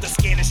mass enough to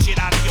scare the shit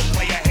out of your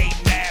player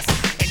hating ass.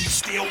 And you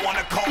still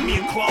wanna call me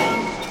a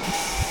clone?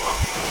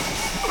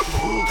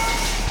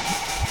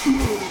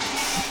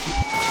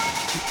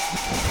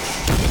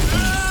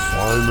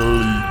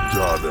 Finally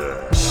got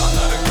it. I'm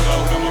not a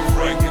clone, I'm a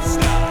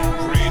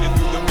Frankenstein, created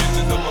through the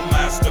visions of a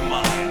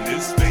mastermind.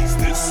 This face,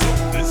 this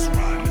soul, this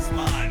rhyme is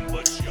mine,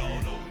 but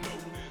y'all don't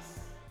notice.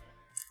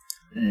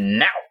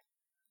 Now.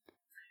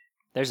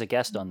 There's a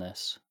guest on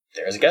this.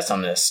 There's a guest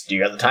on this. Do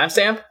you got the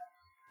timestamp?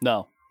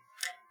 No.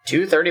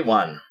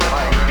 2:31.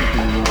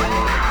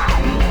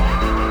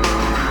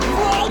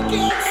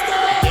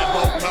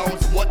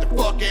 What the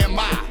fuck am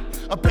I?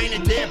 A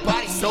painted dead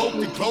body soaked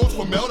in clothes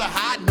from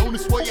formaldehyde. Known to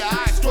sway your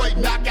eyes straight,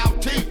 knock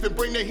out teeth, and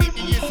bring the heat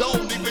to your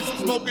zone. Leaving some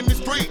smoke in the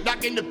street,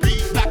 knocking the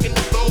beat, knocking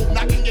the flow,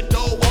 knocking your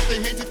dough off the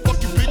hinges.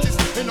 Fuck you bitches,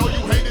 and all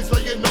you haters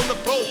laying on the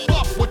floor.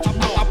 Fuck what you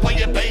know. I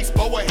play a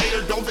baseball, a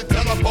hater don't the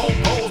telephone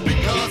poles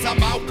because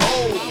I'm out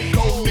cold.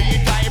 Cold the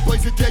entire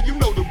place to tell you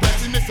know the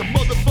rest, and it's a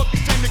motherfucking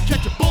shame to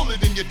catch a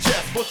bullet in your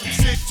chest. But some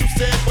shit you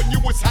said when you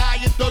was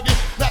high and thugging,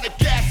 lot of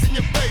gas in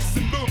your face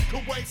and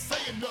look away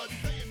saying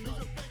nothing.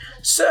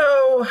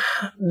 So,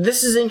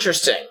 this is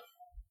interesting.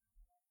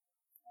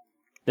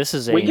 This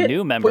is a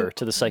new member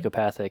to the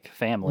psychopathic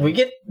family. We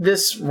get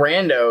this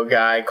rando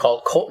guy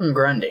called Colton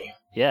Grundy.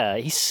 Yeah,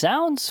 he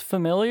sounds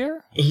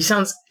familiar. He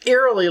sounds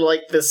eerily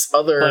like this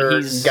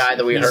other guy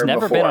that we heard before. He's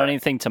never been on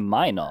anything to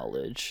my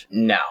knowledge.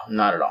 No,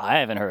 not at all. I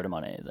haven't heard him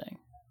on anything.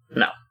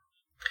 No.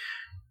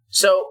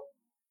 So,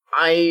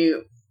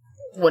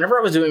 whenever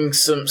I was doing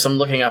some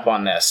looking up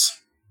on this,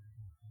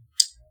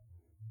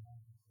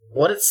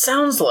 what it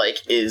sounds like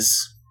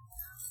is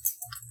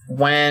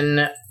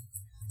when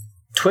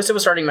Twisted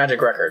was starting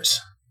Magic Records,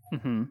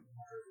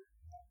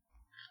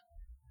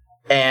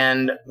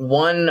 and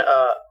one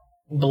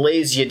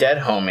Blaze Ya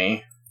Dead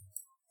homie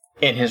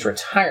in his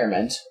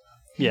retirement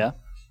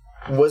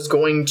was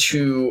going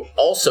to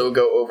also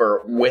go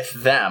over with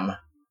them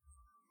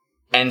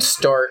and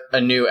start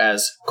anew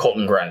as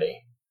Colton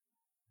Grundy.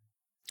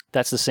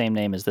 That's the same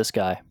name as this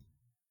guy.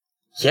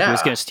 Yeah. He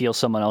was going to steal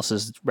someone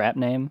else's rap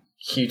name.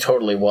 He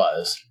totally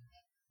was.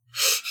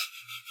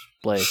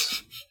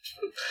 Blaze.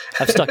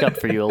 I've stuck up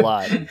for you a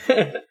lot.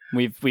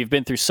 We've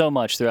been through so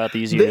much throughout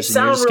these years. They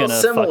sound and you're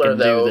just real gonna similar,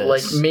 though. Do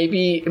this. Like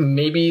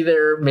maybe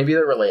they're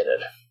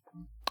related.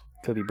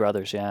 Could be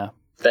brothers, yeah.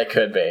 That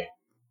could be.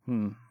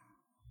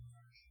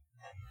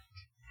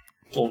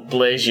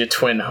 Blaze, your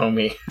twin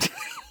homie.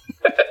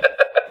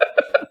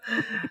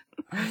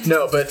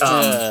 No, but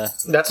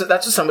that's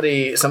what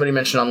somebody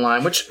mentioned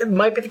online, which it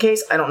might be the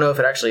case. I don't know if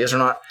it actually is or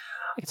not.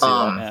 I can see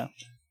that, yeah.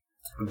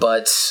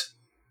 But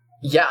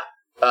yeah,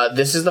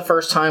 this is the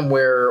first time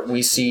where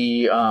we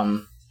see,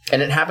 and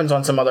it happens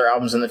on some other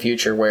albums in the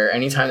future, where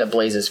anytime that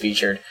Blaze is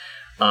featured,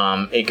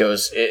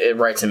 it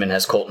writes him in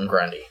as Colton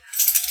Grundy.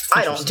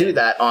 I don't do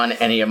that on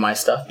any of my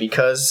stuff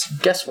because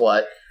guess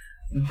what?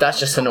 That's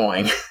just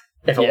annoying.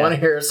 If I want to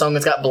hear a song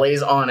that's got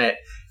Blaze on it,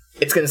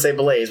 it's going to say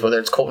Blaze, whether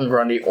it's Colton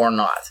Grundy or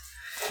not.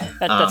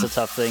 That's a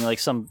tough thing. Like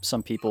some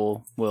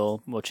people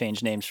will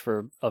change names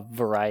for a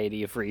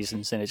variety of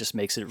reasons, and it just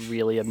makes it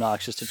really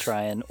obnoxious to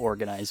try and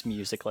organize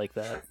music like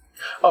that.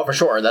 Oh, for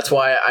sure. That's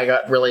why I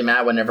got really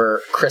mad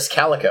whenever Chris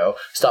Calico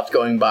stopped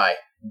going by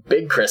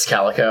Big Chris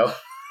Calico.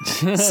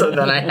 So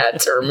then I had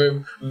to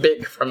remove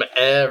Big from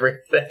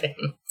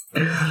everything.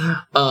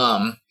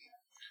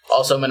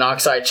 Also,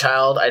 Monoxide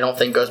Child, I don't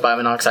think goes by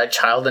Monoxide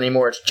Child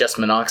anymore. It's just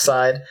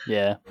Monoxide.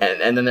 Yeah.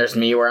 And then there's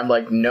me where I'm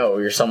like, no,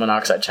 you're still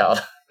Monoxide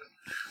Child.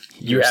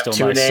 You have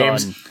two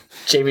names, son.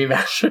 Jamie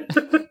Masher.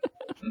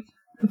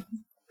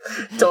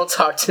 Don't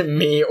talk to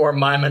me or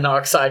my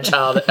Monoxide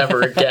Child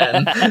ever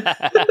again.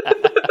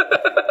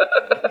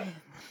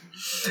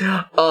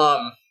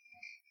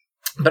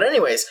 But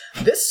anyways,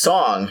 this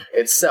song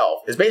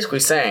itself is basically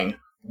saying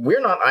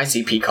we're not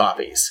ICP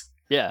copies.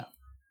 Yeah.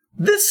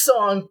 This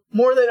song,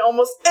 more than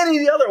almost any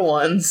of the other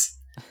ones,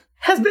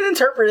 has been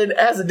interpreted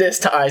as a diss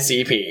to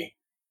ICP.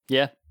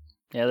 Yeah.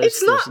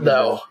 It's not,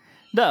 though.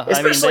 No,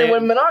 especially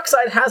when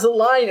Monoxide has a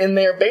line in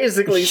there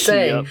basically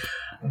saying,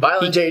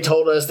 Violent J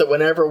told us that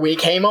whenever we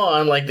came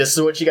on, like, this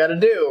is what you gotta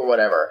do, or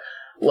whatever.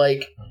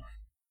 Like,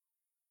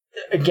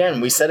 again,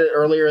 we said it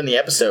earlier in the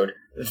episode,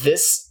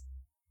 this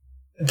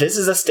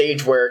is a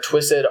stage where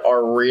Twisted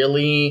are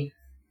really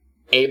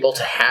able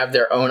to have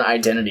their own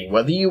identity.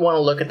 Whether you want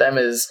to look at them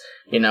as,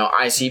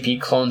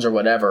 ICP clones or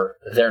whatever,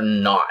 they're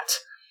not.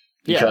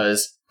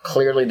 Because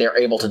clearly they're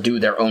able to do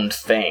their own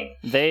thing.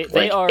 They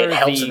are. It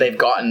helps that they've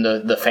gotten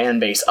the fan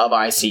base of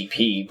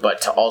ICP,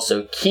 but to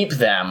also keep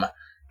them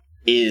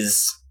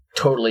is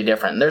totally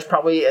different. There's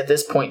probably at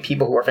this point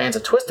people who are fans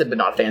of Twisted but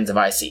not fans of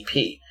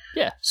ICP.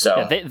 Yeah.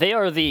 So they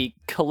are the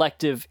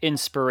collective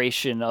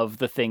inspiration of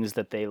the things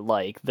that they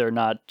like. They're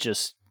not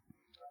just,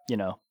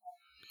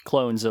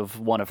 clones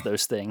of one of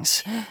those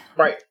things.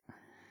 Right.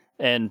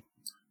 And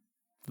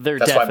they're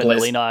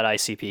definitely not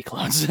ICP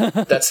clones.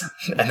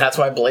 That's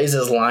why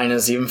Blaze's line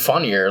is even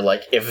funnier.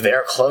 Like, if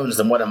they're clones,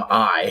 then what am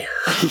I?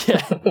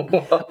 Yeah.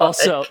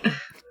 Also,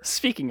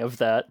 speaking of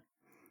that,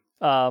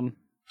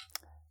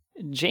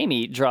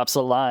 Jamie drops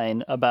a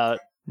line about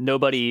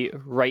nobody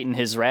writing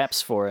his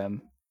raps for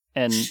him.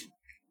 And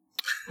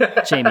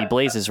Jamie,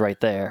 Blaze is right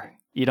there.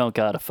 You don't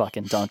gotta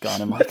fucking dunk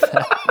on him like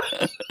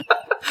that.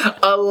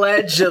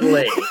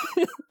 Allegedly.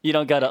 You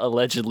don't gotta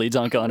allegedly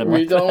dunk on him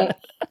We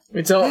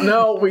don't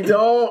know. We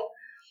don't.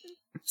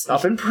 It's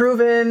not been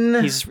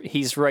proven.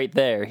 He's right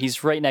there.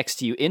 He's right next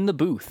to you in the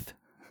booth.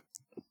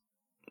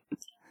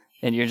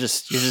 And you're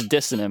just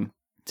dissing him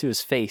to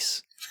his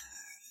face.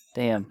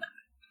 Damn.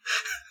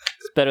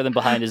 It's better than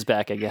behind his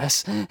back, I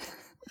guess.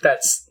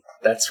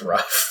 That's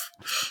rough.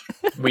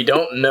 We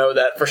don't know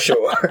that for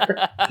sure.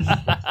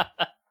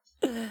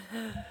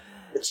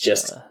 It's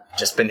just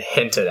been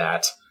hinted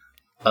at.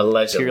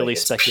 Allegedly. Purely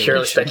speculation.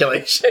 Purely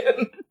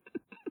speculation.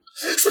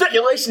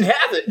 Speculation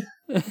has it.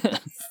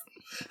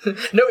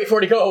 No,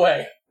 E40, go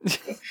away.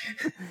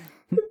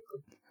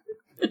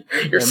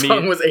 Your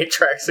song was 8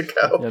 tracks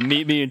ago. Yeah,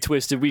 meet me and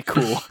Twisted, we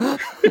cool.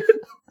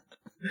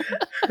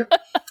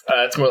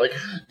 It's more like,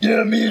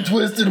 yeah, me and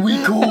Twisted,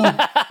 we cool.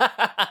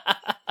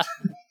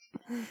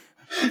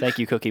 Thank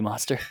you, Cookie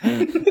Monster.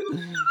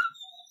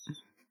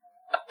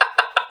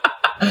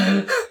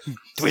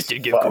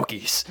 Twisted, give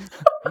cookies.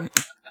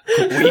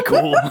 We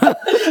cool.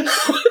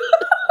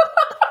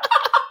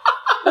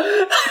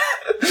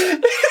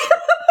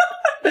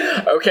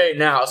 Okay,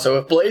 now, so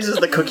if Blaze is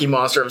the Cookie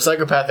Monster of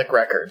Psychopathic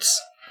Records.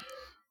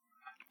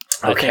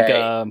 Okay.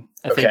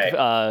 I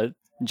think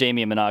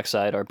Jamie and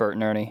Monoxide are Bert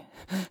and Ernie.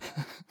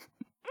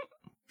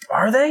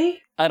 Are they?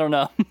 I don't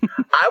know.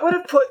 I would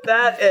have put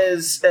that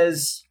as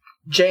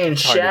Jay and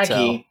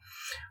Shaggy.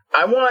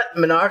 I want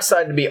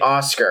Monoxide to be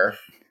Oscar.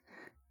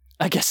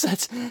 I guess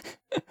that's...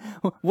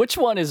 Which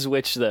one is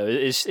which, though?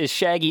 Is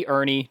Shaggy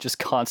Ernie just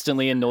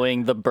constantly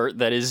annoying the Bert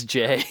that is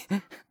Jay?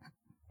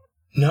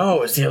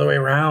 No, it's the other way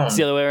around. It's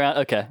the other way around?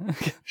 Okay.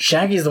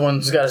 Shaggy's the one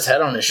who's got his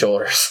head on his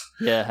shoulders.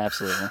 Yeah,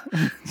 absolutely.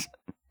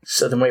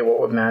 So then wait, what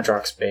would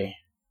Madrox be?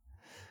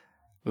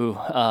 Ooh,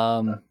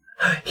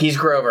 He's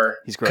Grover.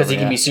 Because he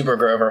can be Super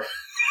Grover.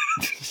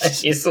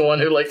 He's the one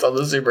who likes all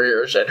the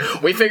superhero shit.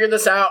 We figured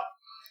this out.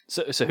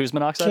 So who's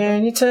Monoxide?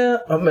 Can you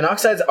tell? Oh,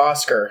 Monoxide's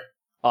Oscar.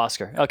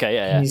 Oscar. Okay,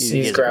 yeah.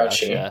 He's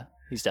grouchy. Yeah,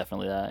 he's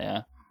definitely that,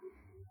 yeah.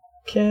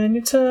 Can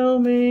you tell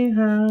me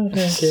how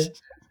to get...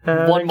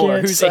 One more.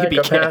 Who's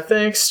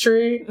Psychopathic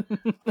Street?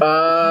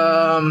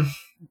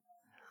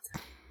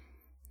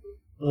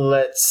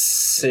 Let's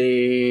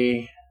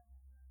see.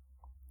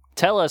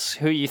 Tell us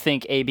who you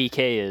think ABK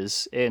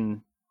is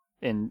in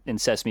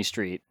Sesame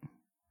Street.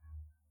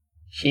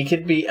 He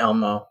could be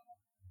Elmo.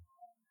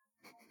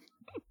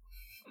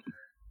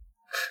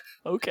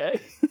 Okay.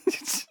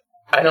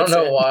 I don't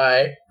know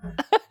why.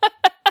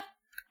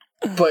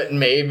 But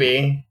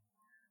maybe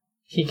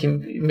he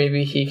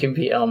can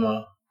be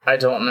Elmo. I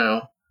don't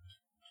know.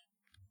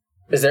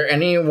 Is there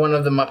any one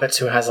of the Muppets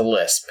who has a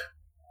lisp?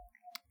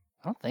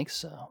 I don't think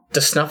so.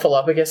 Does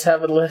Snuffleupagus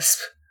have a lisp?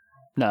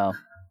 No.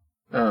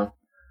 Oh.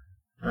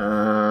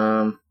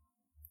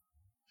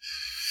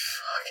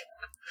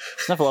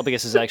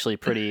 Snuffleupagus is actually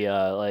pretty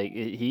like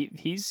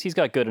he's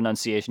got good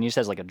enunciation. He just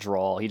has like a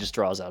drawl. He just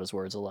draws out his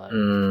words a lot.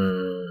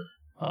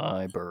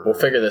 We'll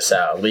figure this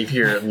out. Leave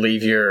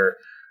your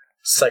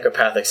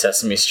psychopathic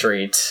Sesame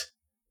Street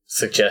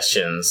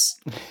suggestions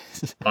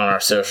on our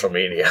social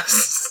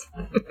medias.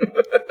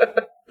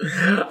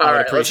 All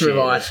right, let's move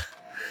on.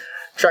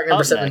 Track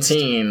number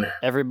 17.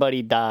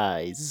 Everybody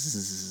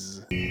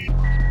dies.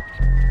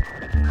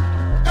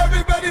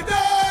 Everybody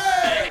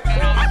die!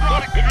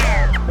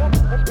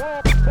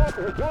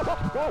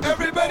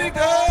 Everybody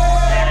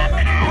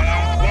die!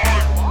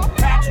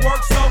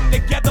 Patchwork sewn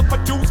together,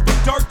 produced from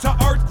dirt to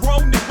earth,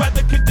 grown in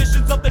weather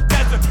conditions of the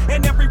desert,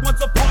 and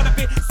everyone's a part of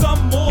it.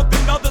 Some more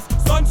than others.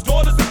 Sons,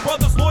 daughters, and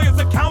brothers, lawyers,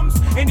 accountants,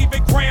 and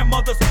even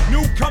grandmothers.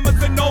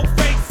 Newcomers and old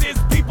faces,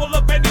 people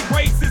of any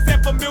races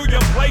and familiar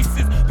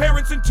places.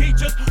 Parents and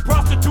teachers,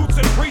 prostitutes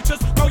and preachers.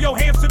 Throw your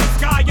hands to the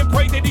sky and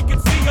pray that he can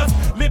see us.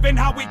 Living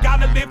how we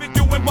gotta live it,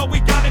 doing what we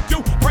gotta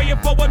do. Praying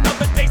for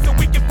another day so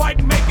we can fight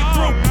and make it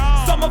through.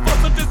 Some of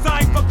us are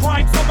designed for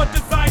crime, some are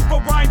designed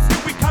for rhymes.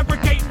 Still we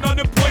congregate in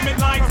unemployment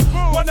lines.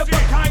 One of a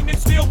kind and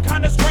still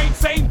kinda strange.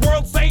 Same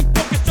world, same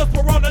book, it's just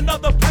we're on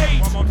another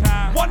page.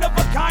 One of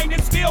a kind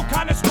and still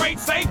kinda strange.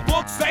 Same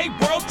book, same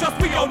world, just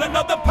we on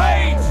another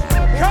page.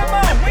 Come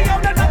on, we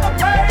on another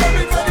page.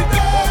 Everybody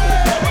die!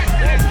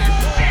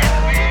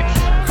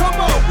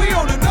 Come on, we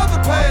on another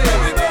page!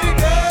 Everybody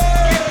die!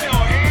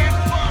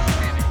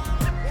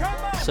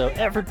 So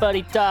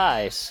everybody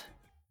dies.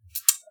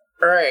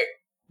 All right.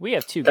 We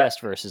have two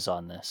guest verses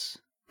on this.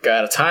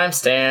 Got a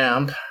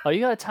timestamp. Oh, you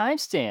got a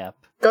timestamp.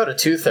 Go to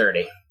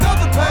 2:30.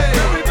 Another page!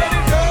 Everybody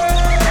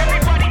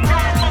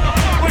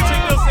What you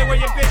gonna say where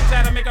your bitch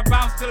at? I make her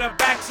bounce till her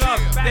back's up.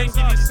 Then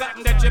give you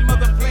something that your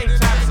mother play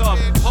chops off.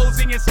 Holes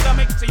in your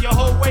stomach till your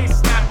whole waist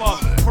snap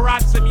off. Pour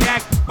out some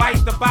yak,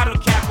 bite the bottle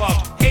cap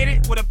off. Hate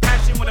it with a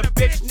passion when a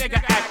bitch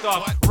nigga act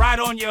off. Ride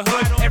on your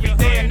hood every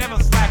day and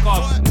never slack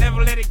off.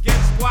 Never let it get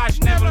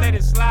squashed, never let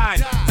it slide.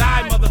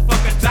 Die,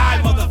 motherfucker,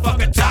 die,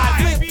 motherfucker,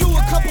 die. Flip through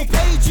a couple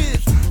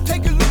pages,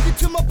 take a look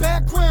into my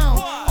background.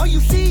 All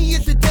you see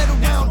is a dead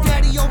around.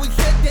 Daddy always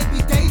said there'd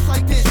be days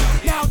like this.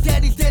 Now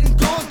daddy's dead and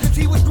gone, cause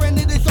he was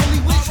granted his only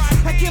wish.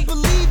 I can't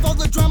believe all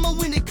the drama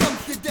when it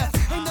comes to death.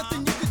 Ain't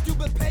nothing you can do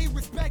but pay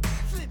respect.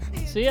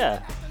 So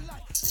yeah,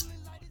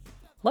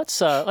 let's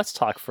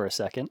talk for a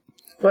second.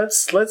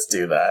 Let's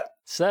do that.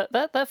 So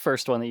that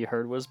first one that you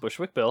heard was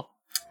Bushwick Bill.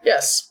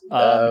 Yes,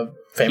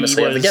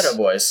 famously of the Ghetto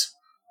Boys.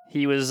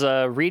 He was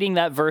reading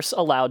that verse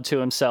aloud to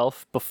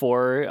himself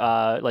before,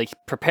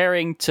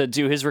 preparing to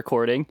do his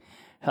recording.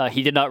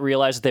 He did not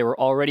realize that they were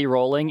already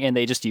rolling, and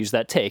they just used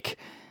that take.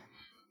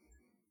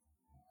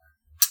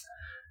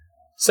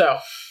 So,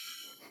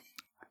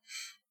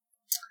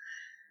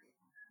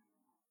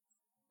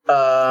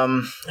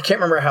 I can't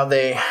remember how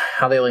they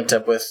linked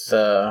up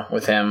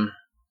with him,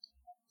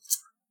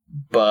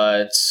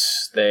 but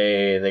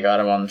they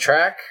got him on the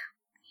track.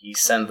 He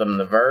sent them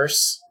the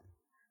verse,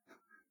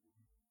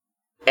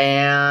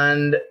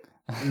 and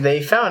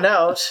they found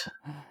out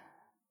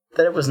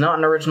that it was not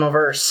an original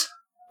verse.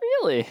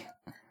 Really?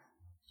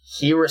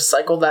 He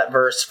recycled that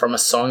verse from a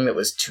song that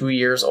was 2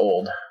 years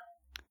old.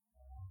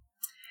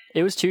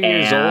 It was 2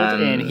 years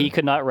old, and he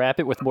could not rap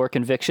it with more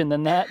conviction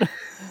than that.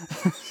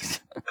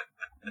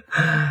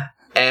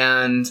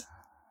 And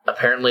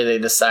apparently they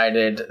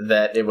decided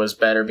that it was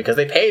better because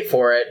they paid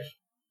for it.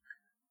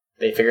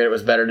 They figured it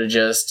was better to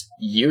just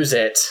use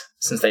it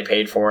since they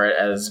paid for it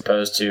as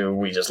opposed to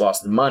we just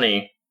lost the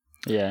money.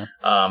 Yeah.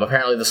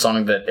 Apparently the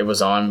song that it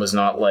was on was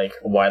not like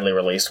a widely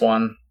released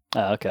one.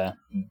 Oh, okay.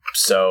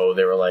 So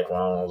they were like,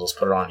 well, we'll just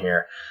put it on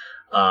here.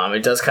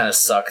 It does kind of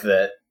suck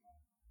that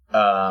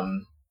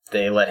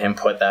they let him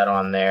put that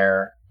on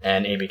there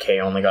and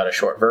ABK only got a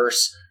short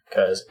verse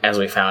because, as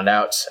we found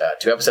out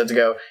 2 episodes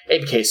ago,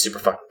 ABK is super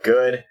fucking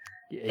good.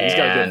 Yeah, he's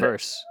got a good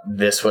verse.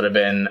 This would have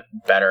been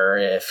better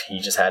if he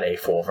just had a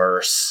full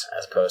verse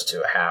as opposed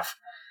to a half.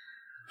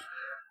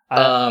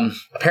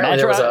 Apparently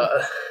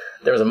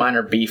there was a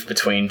minor beef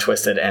between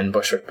Twisted and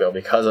Bushwick Bill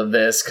because of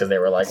this, because they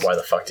were like, why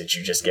the fuck did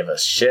you just give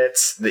us shit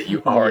that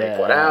you already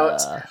put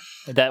out?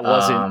 That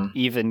wasn't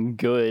even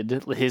good.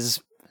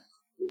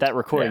 That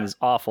recording is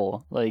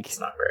awful. Like, it's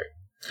not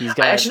great.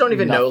 I actually don't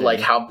even know like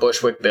how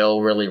Bushwick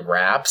Bill really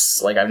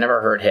raps. Like, I've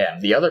never heard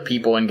him. The other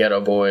people in Ghetto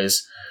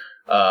Boys,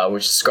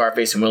 which is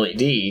Scarface and Willie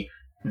D,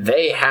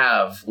 they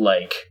have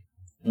like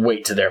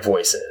weight to their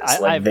voices.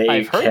 I've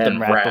heard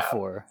them rap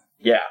before.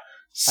 Yeah.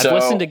 So, I've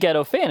listened to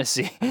Ghetto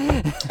Fantasy.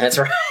 That's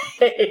right.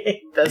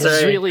 That's it's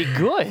right. really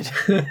good.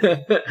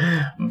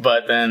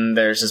 But then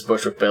there's just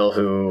Bushwick Bill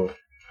who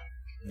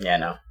Yeah,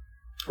 no.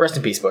 Rest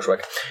in peace,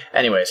 Bushwick.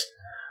 Anyways,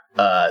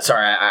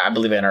 sorry, I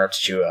believe I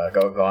interrupted you.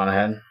 Go on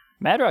ahead.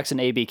 Madrox and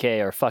ABK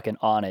are fucking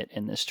on it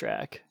in this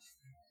track.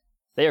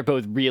 They are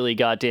both really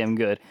goddamn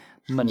good.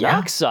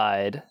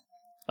 Monoxide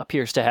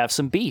appears to have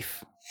some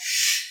beef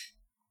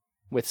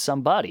with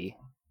somebody.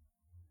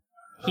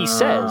 He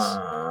says,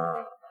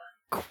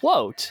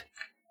 quote,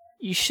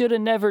 "You should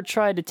have never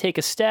tried to take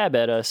a stab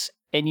at us,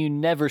 and you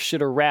never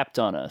should have rapped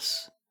on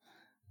us."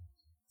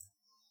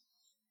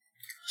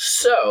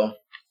 So,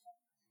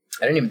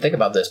 I didn't even think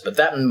about this, but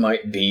that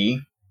might be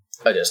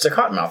a diss to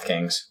Cottonmouth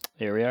Kings.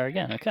 Here we are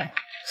again. Okay.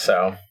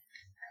 So,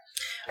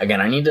 again,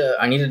 I need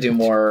to do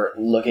more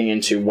looking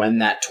into when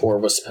that tour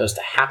was supposed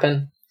to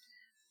happen,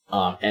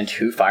 and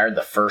who fired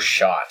the first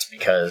shot,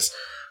 because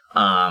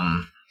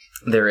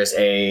there is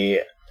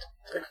a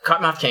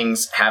Cottonmouth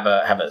Kings have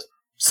a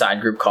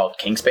side group called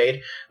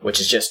Kingspade,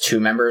 which is just 2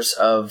 members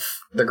of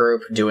the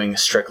group doing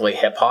strictly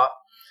hip hop.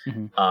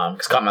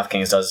 Because Cottonmouth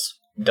Kings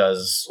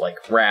does like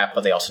rap,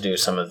 but they also do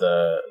some of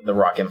the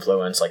rock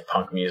influence, like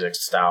punk music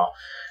style.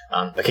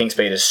 But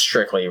Kingspade is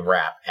strictly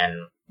rap,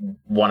 and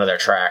one of their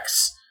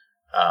tracks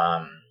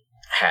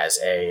has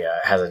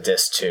a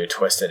diss to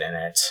Twisted in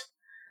it.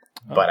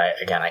 But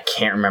I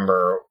can't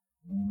remember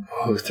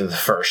who threw the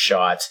first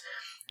shot,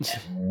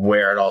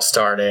 where it all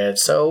started,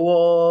 so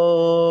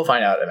we'll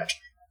find out eventually.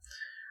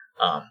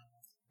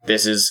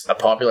 This is a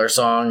popular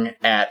song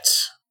at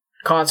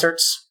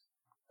concerts.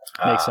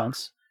 Makes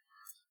sense.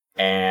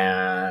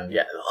 And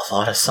yeah, a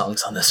lot of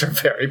songs on this are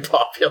very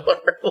popular.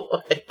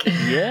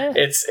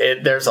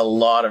 There's a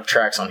lot of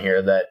tracks on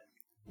here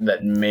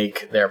that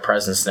make their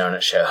presence known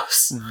at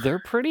shows. They're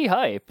pretty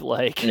hype.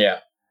 Yeah.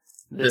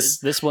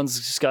 This one's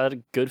just got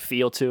a good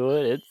feel to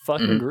it. It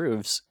fucking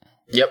grooves.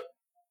 Yep.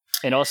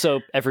 And also,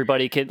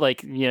 everybody can,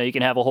 you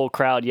can have a whole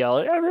crowd yell,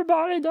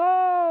 "Everybody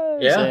dies!"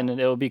 Yeah. And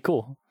it'll be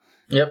cool.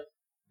 Yep.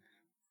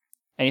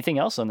 Anything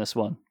else on this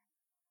one?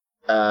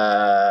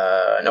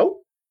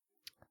 Nope.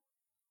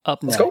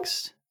 Up Let's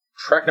next. Go.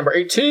 Track number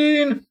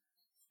 18.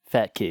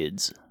 Fat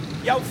Kids.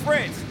 Yo,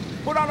 friends,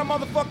 put on a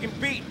motherfucking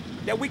beat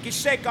that we can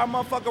shake our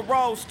motherfucking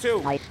rolls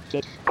to.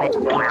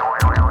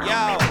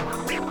 Yo.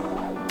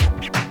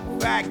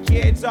 Fat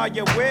Kids, are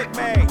you with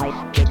me?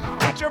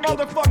 Put your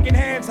motherfucking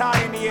hands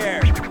high in the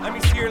air. Let me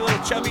see your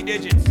little chubby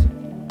digits.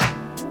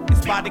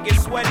 It's about to get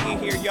sweaty in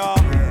here, y'all.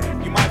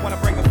 You might want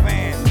to bring a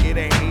fan. It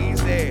ain't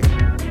easy.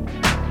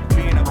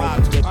 Being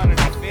about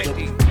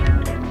 250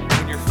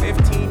 when you're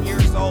 15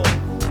 years old.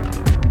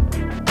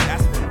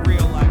 That's what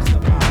real life's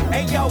about.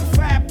 Hey, yo,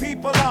 fat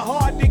people are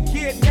hard to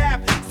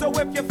kidnap. So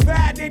if you're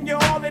fat and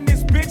you're all in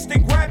this bitch,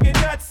 then grab your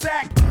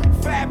nutsack.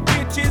 Fat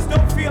bitches,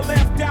 don't feel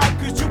left out,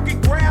 cause you can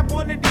grab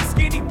one of these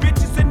skinny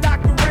bitches and knock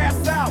her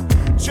ass out.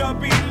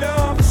 Chubby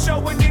love,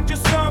 showing ninja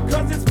some,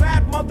 cause it's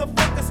fat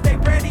motherfuckers, stay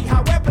ready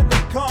however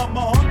they come.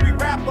 A hungry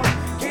rapper,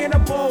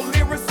 cannibal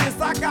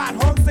lyricist, I got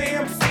hunks of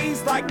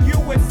MCs like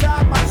you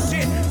inside my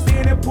shit.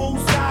 Standing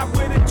poolside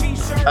with a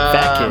t-shirt.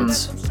 Fat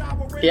Kids.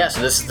 Yeah,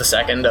 so this is the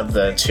second of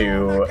the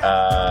 2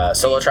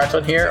 solo tracks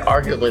on here,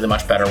 arguably the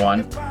much better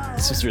one.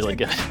 This is really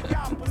good.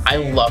 I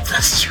love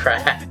this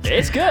track.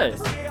 It's good.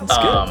 It's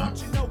good.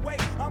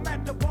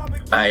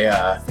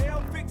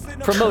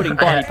 Promoting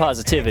body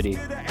positivity.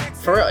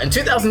 For real, in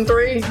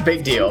 2003,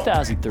 big deal.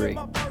 2003.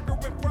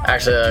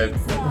 Actually,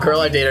 a girl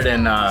I dated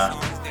in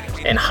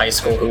high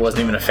school who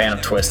wasn't even a fan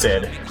of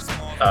Twisted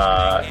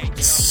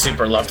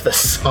super loved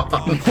this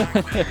song.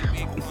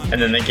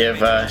 And then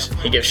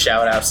he gives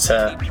shout outs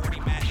to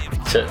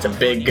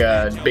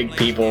big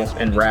people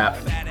in rap.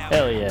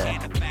 Hell yeah.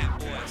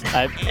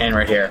 And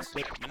right here.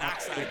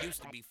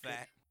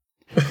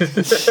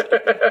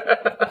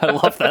 I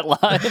love that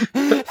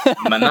line.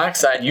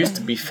 Monoxide used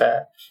to be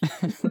fat.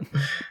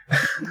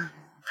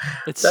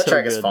 That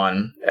track is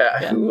fun.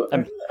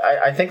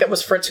 I think that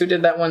was Fritz who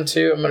did that one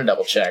too. I'm gonna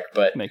double check,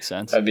 but makes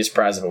sense. I'd be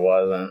surprised if it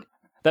wasn't.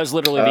 That was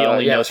literally the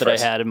only note that I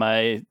had in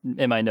my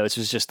notes,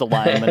 was just the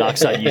line,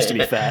 "Monoxide used to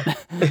be fat."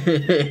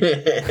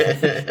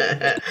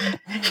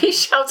 He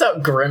shouts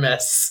out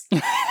Grimace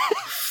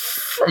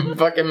from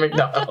fucking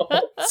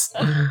McDonald's.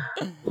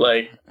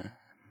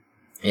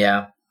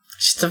 Yeah,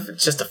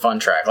 just a fun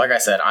track. Like I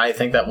said, I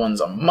think that one's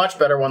a much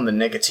better one than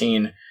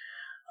Nicotine.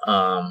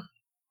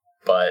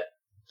 But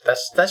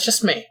that's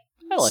just me.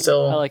 I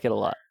like it a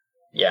lot.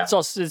 Yeah,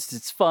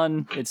 it's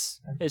fun.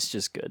 It's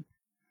just good.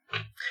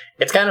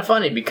 It's kind of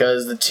funny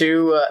because the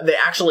 2 they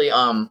actually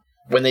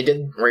when they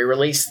did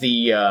re-release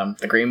the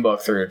Green Book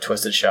through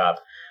Twisted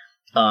Shop,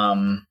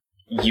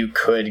 you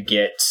could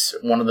get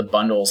one of the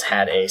bundles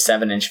had a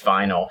 7-inch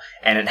vinyl,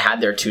 and it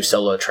had their 2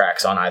 solo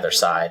tracks on either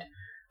side,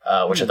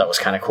 which I thought was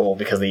kind of cool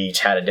because they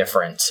each had a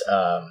different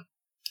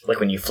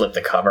like when you flip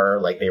the cover,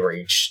 like they were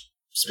each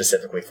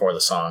specifically for the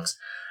songs.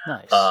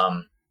 Nice.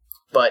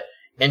 But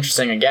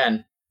interesting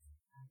again,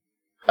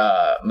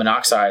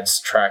 Monoxide's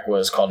track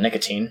was called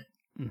Nicotine.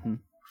 Mm-hmm.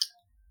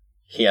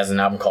 He has an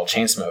album called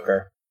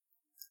Chainsmoker.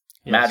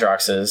 Yes.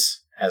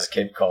 Madrox's has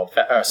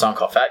a song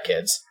called Fat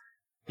Kids,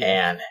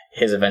 and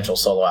his eventual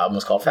solo album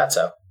was called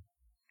Fatso.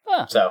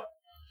 Ah. So,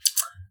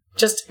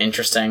 just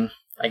interesting.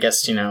 I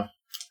guess,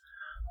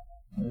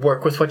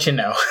 work with what you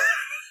know.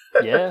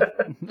 Yeah.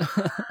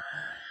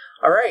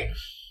 All right.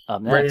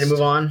 Ready to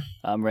move on?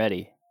 I'm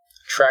ready.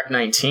 Track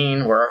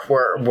 19.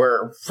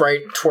 We're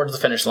right towards the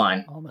finish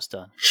line. Almost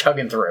done.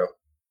 Chugging through.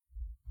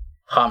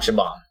 Ham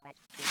Shabam.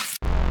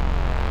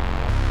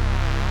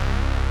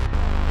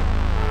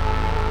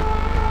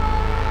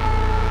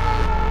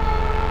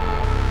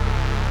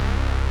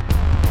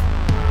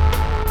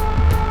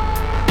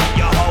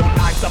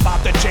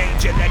 About to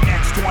change in the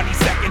next 20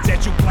 seconds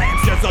as you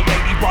glance. There's a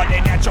lady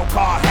running at your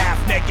car,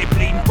 half naked,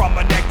 bleeding from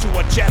her neck to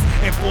her chest,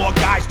 and 4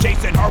 guys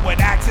chasing her with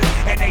axes,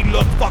 and they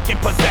look fucking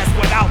possessed.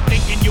 Without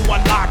thinking, you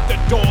unlock the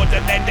door to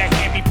lend a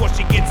hand before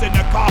she gets in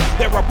the car.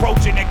 They're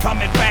approaching and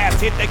coming fast.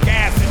 Hit the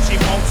gas and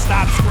she won't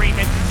stop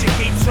screaming. She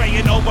keeps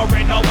saying over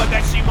and over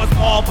that she was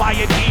mauled by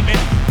a demon.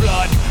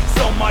 Blood,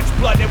 so much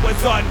blood it was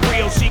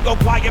unreal. She go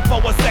quiet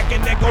for a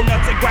second, then go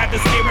nuts and grab the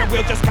steering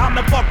wheel. Just calm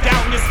the fuck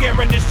down, you're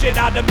scaring the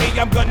shit out of me.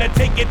 I'm gonna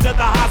take you to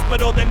the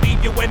hospital, then leave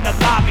you in the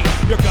lobby.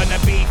 You're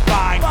gonna be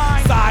fine.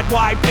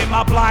 Sidewiped in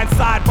my blind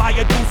side by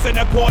a deuce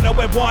and a quarter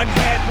with 1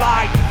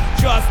 headlight.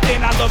 Just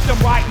then I looked him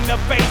right in the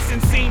face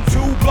and seen 2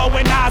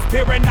 glowing eyes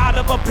peering out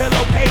of a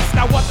pillowcase.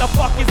 Now what the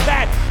fuck is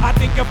that? I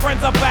think your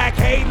friends are back.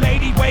 Hey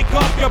lady, wake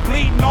up, you're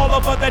bleeding all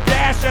over the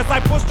dash. As I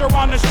pushed her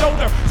on the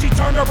shoulder, she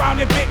turned around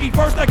and bit me.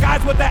 First the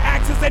guys with the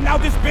axes, and now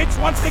this bitch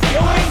wants to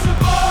kill me.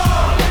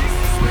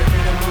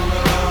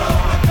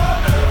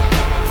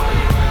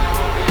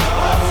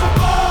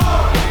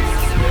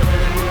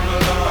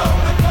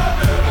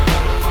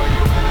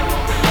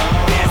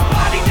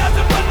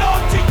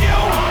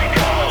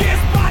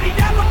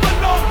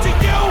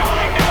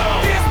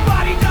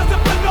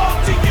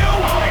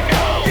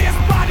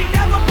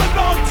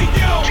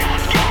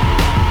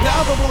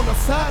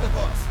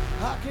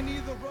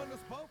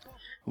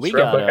 We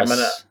got quick,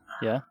 us.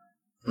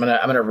 I'm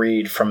gonna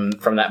read from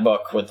that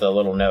book with the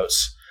little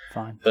notes.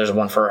 Fine. There's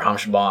one for Ham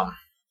Shabam,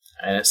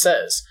 and it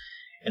says,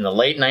 in the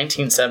late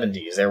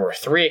 1970s, there were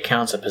 3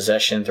 accounts of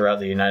possession throughout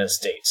the United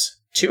States.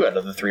 2 out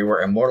of the 3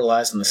 were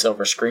immortalized on the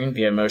silver screen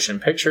via motion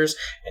pictures,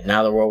 and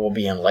now the world will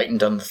be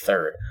enlightened on the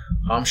 3rd.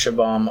 Ham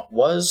Shabam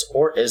was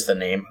or is the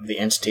name of the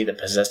entity that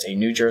possessed a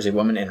New Jersey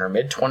woman in her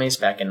mid-20s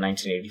back in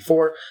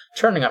 1984,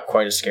 turning up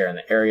quite a scare in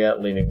the area,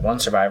 leaving 1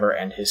 survivor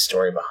and his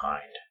story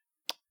behind.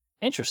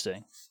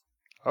 Interesting.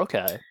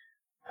 Okay.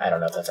 I don't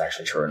know if that's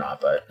actually true or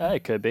not, but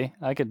it could be.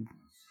 I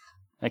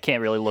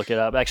can't really look it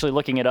up. Actually,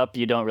 looking it up,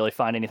 you don't really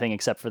find anything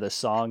except for this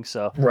song.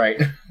 So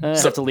right, I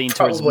have to lean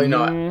towards probably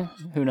not.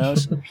 Who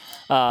knows?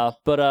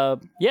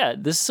 Yeah,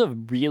 this is a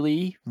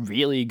really,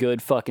 really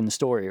good fucking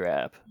story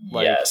rap.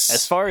 Like, yes.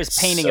 As far as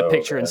painting a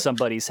picture in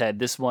somebody's head,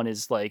 this one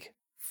is like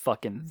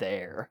fucking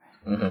there.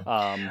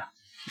 Mm-hmm.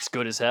 It's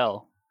good as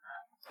hell.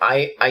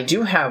 I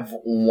do have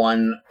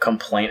one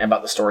complaint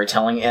about the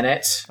storytelling in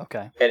it.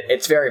 Okay.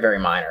 It's very, very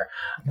minor.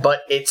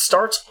 But it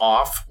starts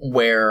off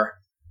where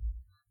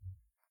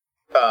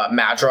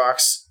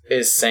Madrox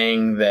is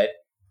saying that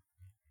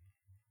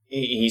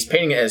he's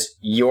painting it as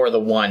you're the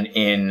one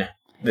in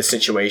the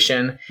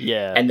situation.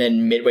 Yeah. And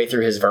then midway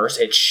through his verse,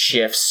 it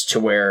shifts to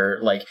where,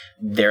 like,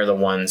 they're the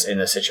ones in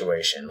the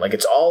situation. Like,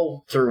 it's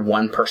all through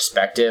one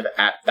perspective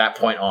at that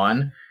point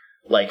on.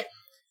 Like,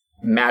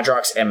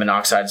 Madrox and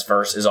Monoxide's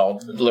verse is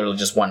all literally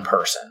just one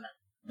person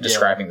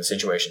describing the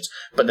situations.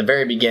 But the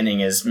very beginning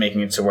is making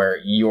it to where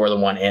you're the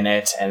one in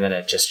it, and then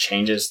it just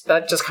changes.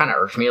 That just kind of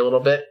irked me a little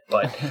bit,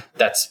 but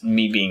that's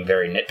me being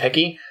very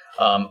nitpicky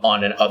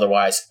on an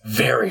otherwise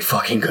very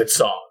fucking good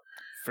song.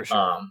 For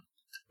sure.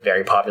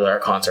 Very popular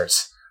at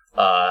concerts.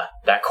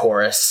 That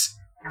chorus,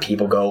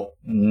 people go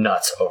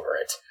nuts over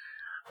it.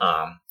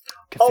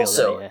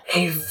 Also,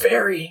 a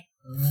very,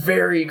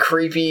 very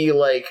creepy,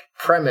 like,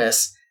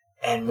 premise,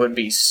 and would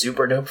be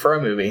super dope for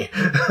a movie.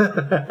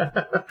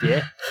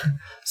 Yeah.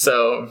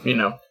 So,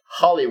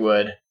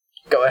 Hollywood,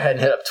 go ahead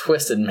and hit up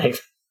Twisted and make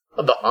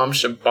the Ham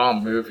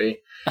Shabam movie.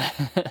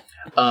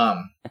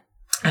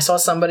 I saw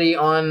somebody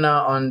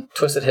on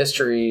Twisted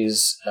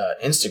History's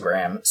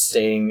Instagram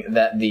stating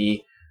that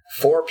the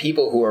 4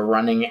 people who were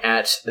running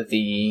at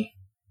the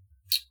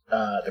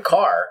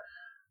car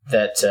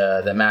that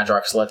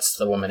Madrox lets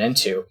the woman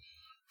into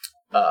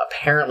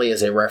apparently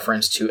is a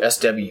reference to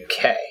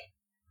SWK,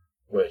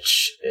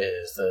 which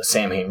is the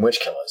Samhain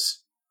Witch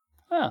Killers.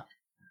 Huh.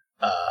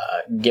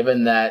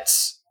 Given that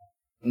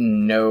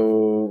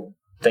no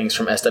things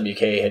from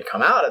SWK had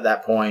come out at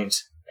that point,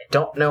 I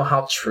don't know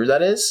how true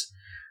that is.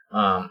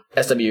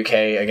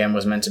 SWK, again,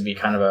 was meant to be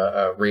kind of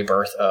a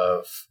rebirth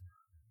of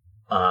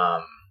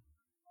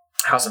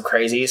House of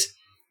Crazies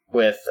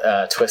with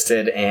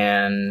Twisted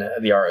and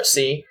the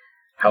ROC.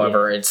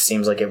 However, It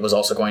seems like it was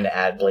also going to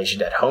add Blaze Your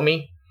Dead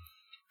Homie.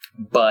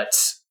 But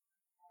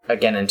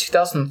again, in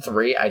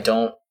 2003, I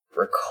don't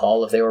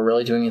recall if they were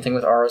really doing anything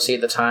with ROC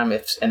at the time.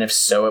 If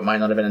so, it might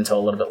not have been until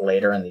a little bit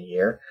later in the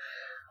year.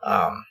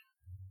 And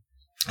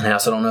I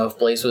also don't know if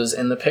Blaze was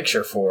in the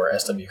picture for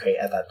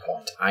SWK at that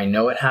point. I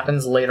know it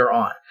happens later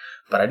on,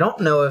 but I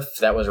don't know if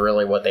that was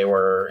really what they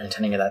were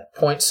intending at that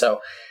point.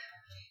 So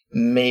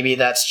maybe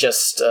that's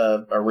just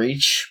a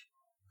reach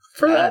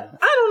for that.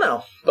 I don't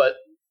know, but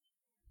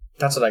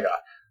that's what I got.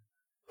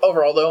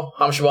 Overall, though,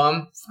 Ham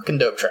Shabam, fucking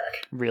dope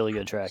track. Really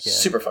good track, yeah.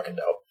 Super fucking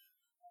dope.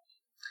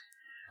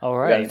 All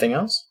right. You got anything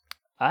else?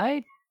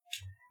 I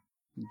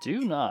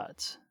do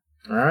not.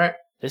 All right.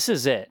 This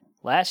is it.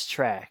 Last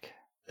track.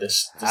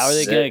 This how are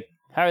they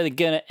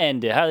gonna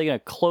end it? How are they gonna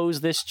close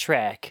this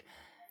track?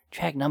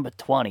 Track number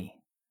 20.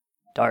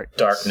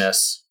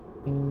 Darkness.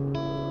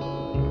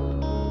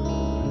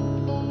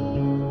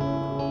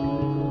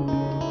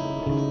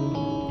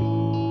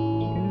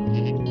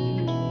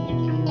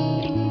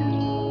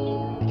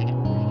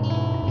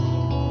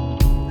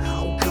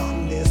 How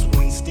come this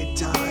wasted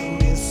time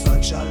is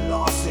such a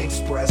loss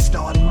expressed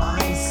on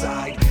my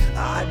side?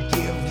 I'd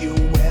give you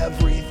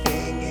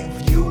everything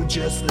if you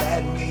just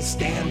let me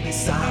stand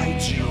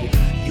beside you.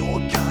 Your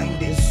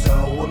kind is so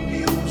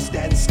amused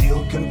and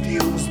still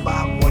confused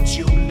by what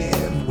you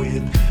live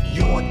with.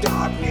 Your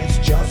darkness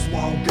just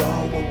won't go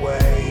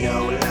away.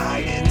 No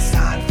light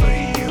inside for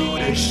you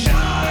to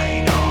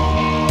shine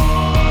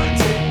on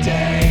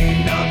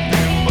today.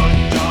 Nothing but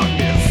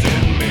darkness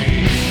in me.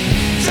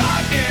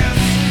 Darkness,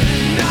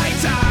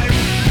 nighttime,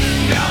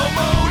 no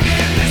moon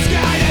in the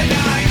sky at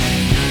night.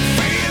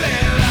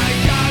 Feeling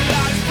like our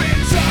lives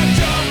been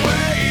tucked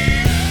away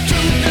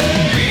today.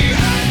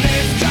 Behind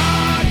this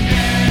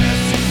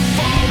darkness,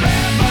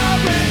 forever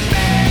and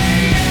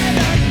day and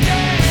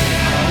again.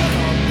 How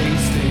come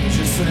these things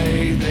you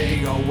say,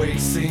 they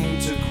always seem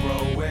to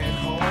grow and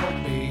haunt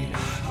me?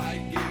 I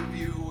give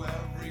you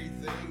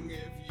everything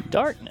if you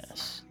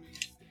Darkness.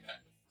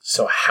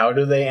 So how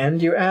do they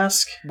end, you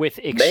ask? With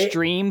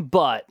extreme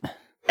butt.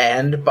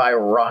 End by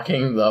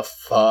rocking the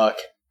fuck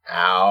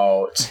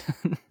out.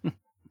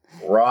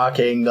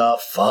 Rocking the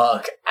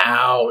fuck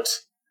out.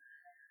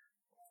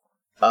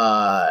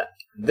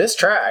 This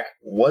track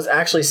was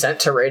actually sent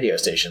to radio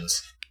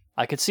stations.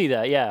 I could see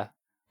that, yeah.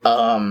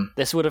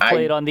 This would have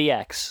played on the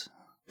X.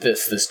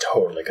 This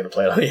totally could have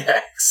played on the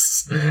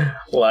X.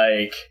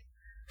 Like,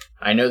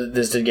 I know that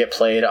this did get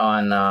played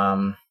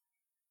on,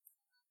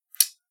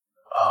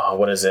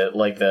 what is it?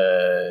 Like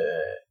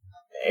the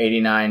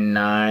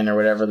 89.9 or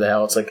whatever the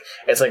hell. It's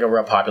like a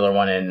real popular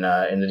one in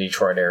the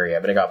Detroit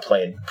area, but it got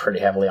played pretty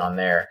heavily on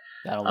there.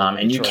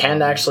 And you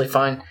can actually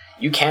find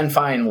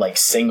like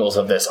singles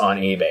of this on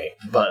eBay,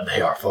 but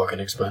they are fucking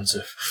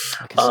expensive.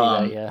 I can see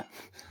that, yeah.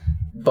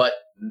 But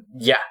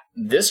yeah,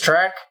 this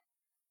track,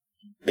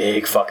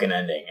 big fucking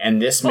ending,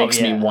 and this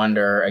makes me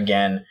wonder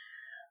again.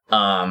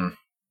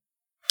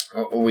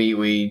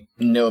 We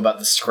know about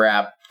the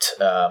scrapped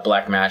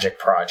Black Magic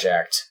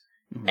project,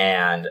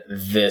 and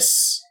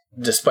this,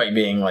 despite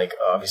being like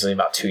obviously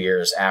about 2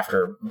 years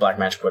after Black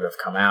Magic would have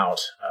come out,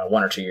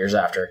 1 or 2 years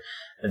after,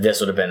 this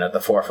would have been at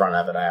the forefront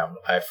of it.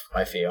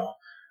 I feel.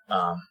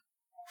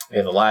 We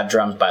have the live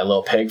drums by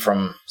Lil Pig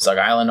from Zug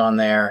Island on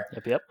there.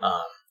 Yep.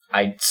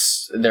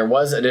 There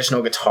was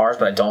additional guitars,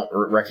 but I don't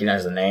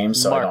recognize the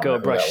names. So Marco I don't know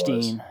who that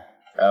Brustein.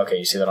 was. Okay,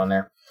 you see that on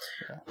there.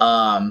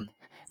 Yeah.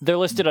 They're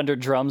listed under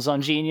drums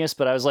on Genius,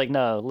 but I was like,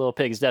 no, Lil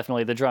Pig's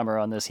definitely the drummer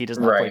on this. He does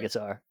not play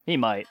guitar. He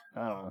might.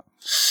 I don't know.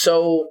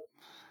 So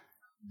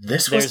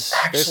this was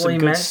there's some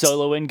good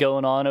soloing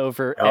going on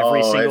over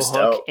every single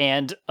hook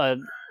and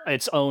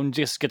its own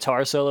just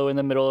guitar solo in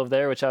the middle of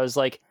there, which I was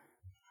like,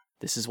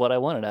 this is what I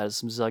wanted out of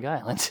some Zug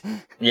Island.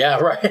 Yeah,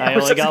 right. I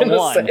only got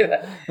one.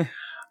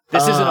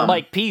 This isn't a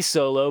Mike P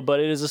solo, but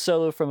it is a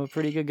solo from a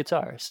pretty good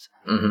guitarist.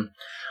 Mm-hmm.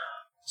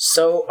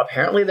 So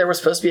apparently there was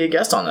supposed to be a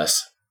guest on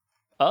this.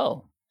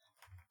 Oh.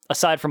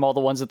 Aside from all the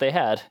ones that they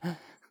had.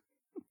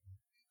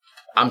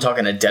 I'm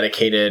talking a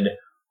dedicated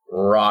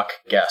rock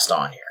guest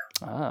on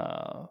here.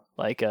 Oh.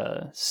 Like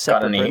a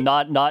separate,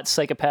 not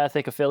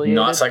psychopathic affiliated?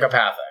 Not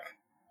psychopathic.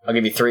 I'll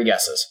give you 3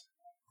 guesses.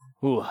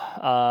 Ooh.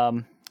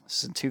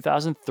 This is in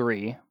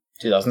 2003.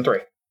 2003.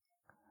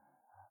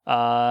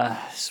 And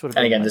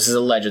again, this is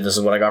alleged. This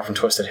is what I got from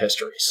Twisted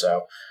History,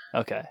 so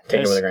okay,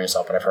 take it with a grain of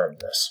salt, but I've heard of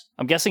this.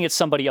 I'm guessing it's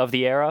somebody of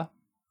the era.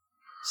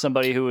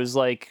 Somebody who was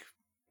like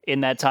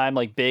in that time,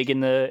 like big in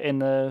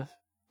the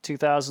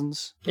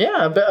 2000s.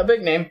 Yeah, a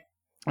big name.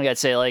 Like I'd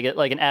say like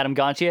an Adam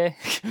Gontier.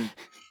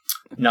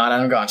 Not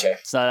Adam Gontier.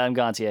 It's not Adam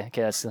Gontier.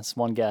 Okay, that's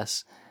one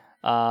guess.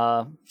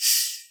 God,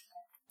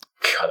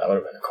 that would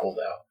have been a cool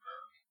though.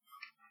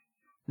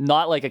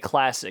 Not like a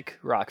classic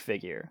rock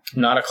figure.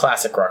 Not a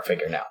classic rock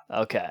figure, no.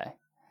 Okay.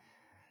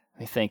 Let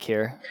me think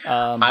here.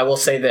 I will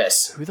say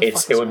this.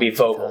 It would be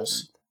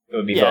vocals. It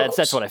would be vocals.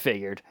 That's what I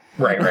figured.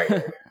 Right.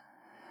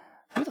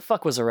 Who the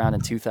fuck was around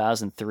in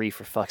 2003,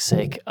 for fuck's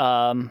sake?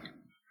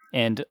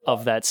 And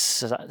of that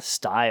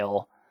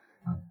style.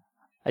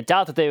 I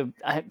doubt that they...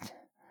 I mean,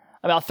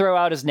 I'll throw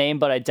out his name,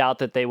 but I doubt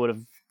that they would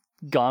have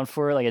gone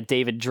for like a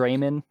David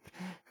Draymond.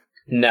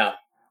 No.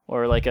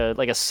 Or like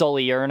a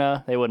Sully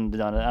Erna. They wouldn't have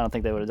done it. I don't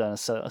think they would have done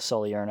a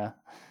Sully Erna.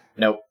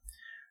 Nope.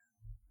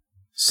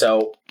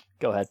 So...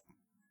 Go ahead.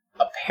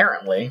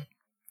 Apparently,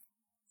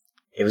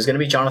 it was going to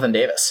be Jonathan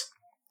Davis.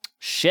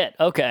 Shit,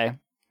 okay.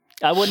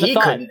 I wouldn't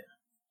have thought.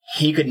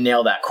 He could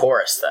nail that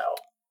chorus, though.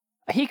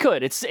 He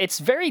could. It's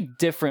very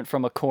different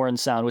from a Korn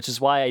sound, which is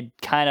why I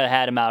kind of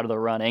had him out of the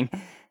running.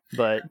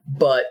 But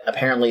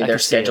apparently their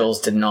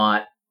schedules did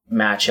not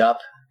match up,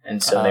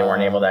 and so they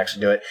weren't able to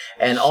actually do it.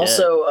 And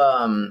also,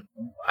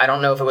 I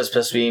don't know if it was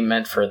supposed to be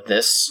meant for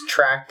this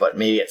track, but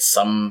maybe at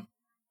some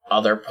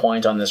other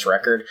point on this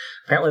record,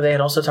 apparently they had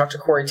also talked to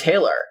Corey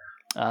Taylor,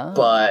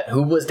 but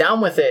who was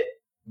down with it,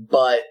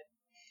 but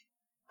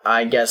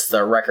I guess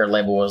the record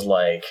label was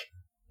like,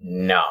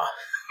 nah.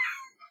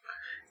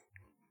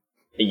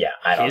 Yeah,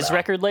 I don't know. His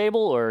record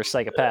label or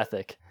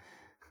Psychopathic?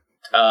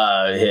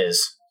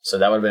 His. So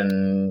that would have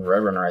been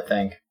Roadrunner, I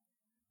think.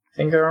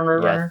 Think they're on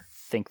Roadrunner? Yeah,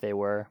 I think they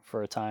were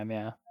for a time,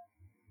 yeah.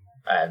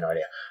 I have no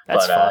idea.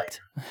 That's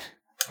fucked.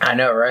 I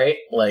know, right?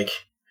 Like,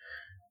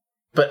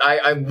 but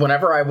I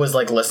whenever I was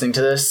like listening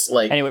to this,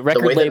 like, anyway,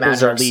 record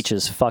labels are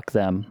leeches. Fuck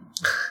them.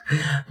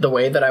 The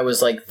way that I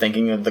was like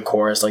thinking of the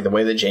chorus, like the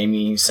way that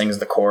Jamie sings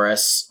the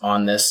chorus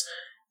on this,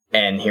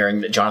 and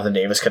hearing that Jonathan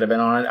Davis could have been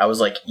on it, I was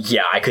like,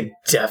 yeah, I could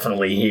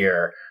definitely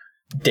hear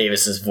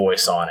Davis's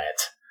voice on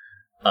it.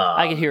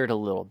 I could hear it a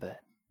little bit.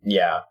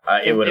 Yeah,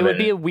 it would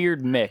be a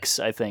weird mix,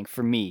 I think,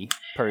 for me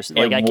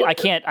personally. Like,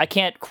 I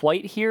can't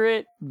quite hear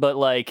it, but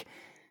like,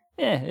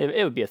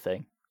 it would be a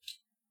thing.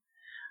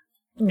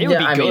 It would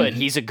be good.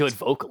 He's a good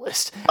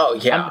vocalist. Oh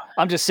yeah,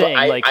 I'm just saying,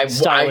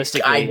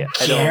 stylistically,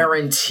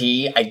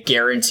 I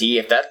guarantee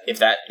if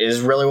that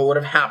is really what would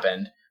have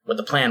happened, what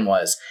the plan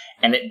was,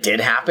 and it did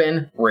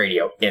happen,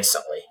 radio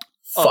instantly,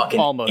 fucking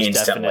almost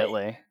instantly,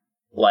 definitely,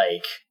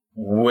 like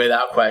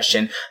without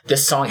question.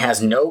 This song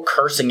has no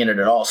cursing in it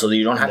at all, so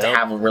you don't have to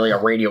have really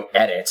a radio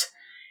edit,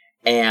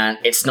 and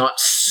it's not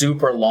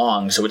super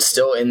long, so it's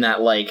still in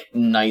that like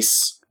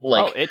nice.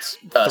 Like, it's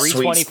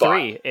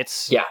 323.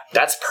 It's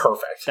that's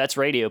perfect. That's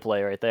radio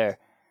play right there.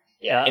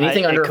 Yeah,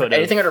 anything under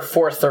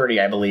 430,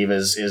 I believe,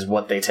 is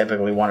what they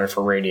typically wanted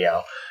for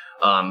radio.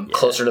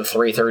 Closer to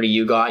 330,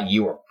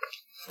 you were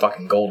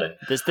fucking golden.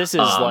 This is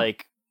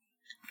like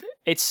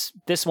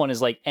this one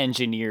is like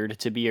engineered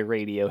to be a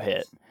radio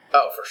hit.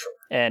 Oh, for sure.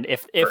 And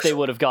if they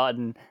would have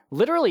gotten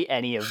literally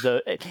any of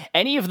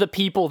the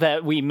people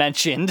that we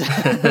mentioned.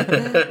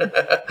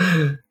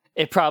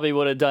 It probably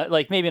would have done,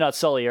 like, maybe not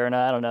Sully Erna.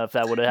 I don't know if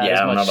that would have had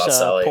as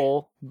much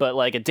pull. But,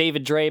 like, a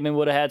David Draymond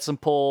would have had some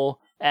pull.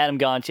 Adam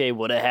Gontier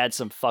would have had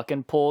some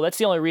fucking pull. That's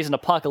the only reason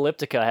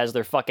Apocalyptica has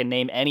their fucking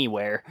name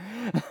anywhere.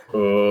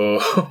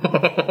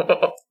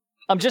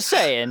 I'm just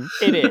saying,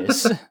 it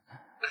is.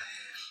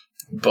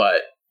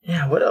 But,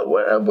 yeah, what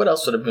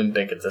else would have been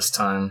big at this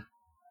time?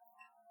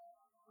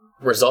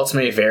 Results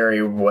May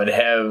Vary would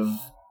have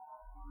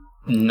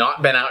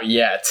not been out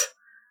yet.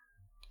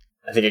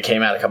 I think it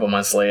came out a couple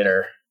months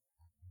later.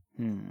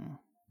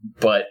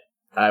 But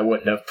I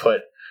wouldn't have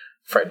put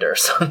Fred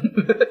Durst on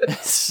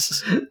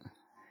this.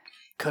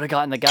 Could have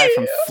gotten the guy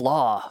from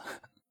Flaw.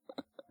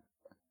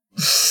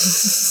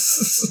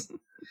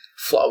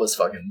 Flaw was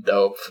fucking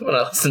dope when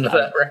I listened to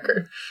that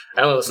record.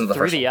 I only listened to the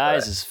Through first the one.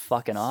 Eyes is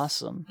fucking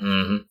awesome.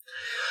 Mm-hmm.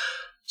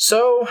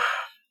 So,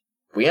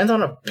 we end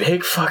on a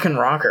big fucking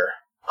rocker.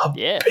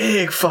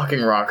 Big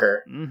fucking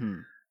rocker. Mm-hmm.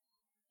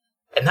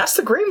 And that's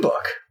the Green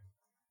Book.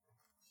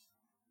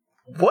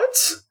 What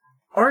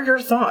are your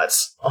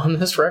thoughts on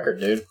this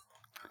record, dude?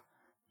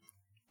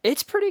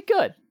 It's pretty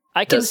good.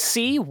 I can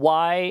see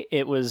why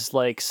it was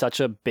like such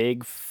a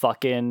big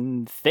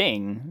fucking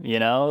thing, you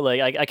know?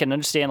 Like I can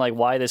understand like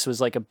why this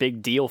was like a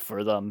big deal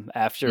for them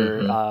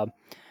after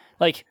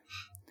like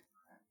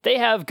they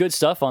have good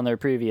stuff on their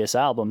previous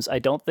albums. I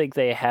don't think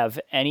they have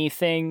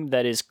anything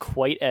that is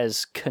quite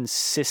as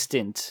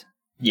consistent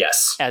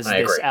as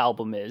this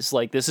album is.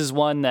 Like this is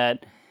one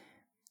that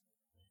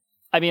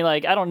I mean,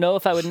 like, I don't know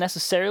if I would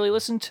necessarily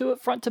listen to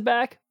it front to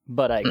back,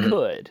 but I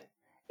could.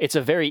 It's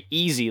a very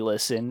easy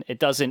listen. It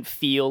doesn't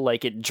feel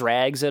like it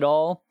drags at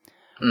all.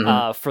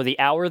 For the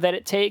hour that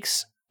it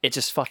takes, it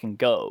just fucking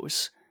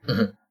goes.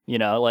 You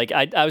know, like,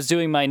 I was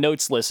doing my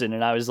notes listen,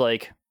 and I was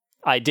like,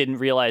 I didn't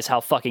realize how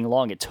fucking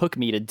long it took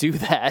me to do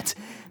that,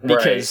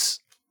 because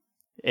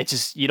it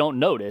just, you don't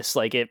notice.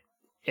 Like, it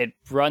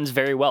runs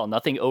very well.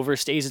 Nothing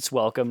overstays its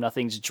welcome.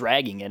 Nothing's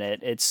dragging in it.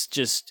 It's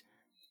just...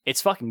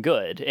 It's fucking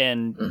good,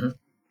 and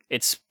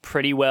it's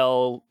pretty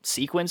well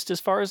sequenced as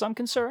far as I'm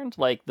concerned.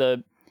 Like I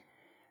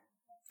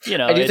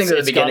do think that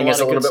the beginning is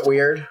a little bit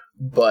weird,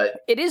 but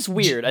it is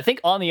weird. I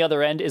think On the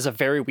Other End is a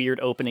very weird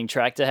opening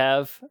track to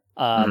have.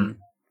 I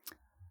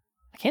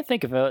can't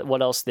think of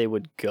what else they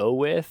would go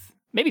with.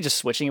 Maybe just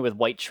switching it with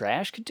White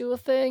Trash could do a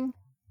thing.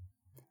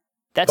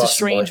 That's a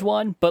strange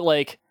one, but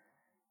like,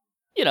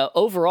 you know,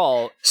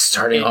 overall,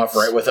 starting off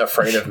right with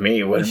Afraid of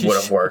Me would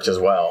have worked as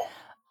well.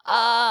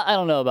 I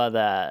don't know about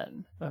that.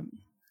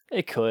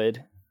 It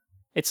could.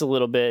 It's a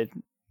little bit.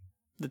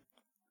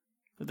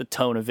 The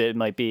tone of it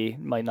might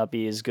not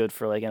be as good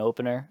for like an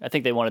opener. I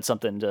think they wanted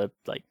something to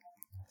like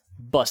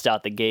bust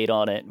out the gate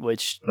on it,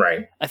 which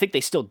I think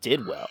they still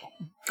did well.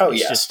 Oh,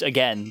 it's just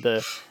again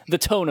the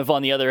tone of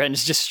On the Other End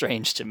is just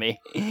strange to me.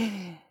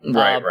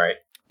 Right.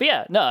 But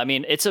yeah, no, I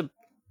mean it's a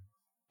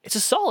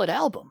solid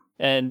album,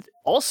 and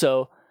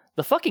also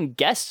the fucking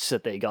guests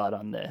that they got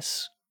on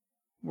this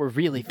were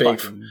really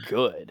fucking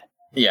good.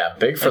 Yeah,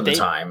 big for the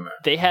time.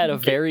 They had a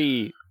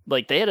very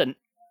they had an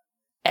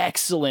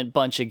excellent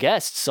bunch of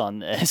guests on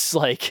this.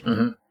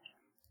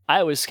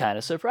 I was kind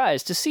of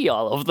surprised to see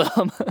all of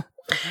them.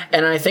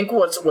 And I think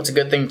what's a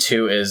good thing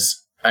too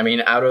is, I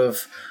mean, out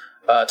of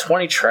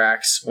 20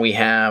 tracks, we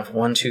have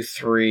 1, 2,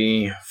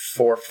 3,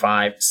 4,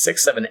 5,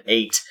 6, 7,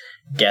 8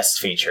 guest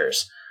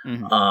features.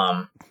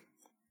 Mm-hmm.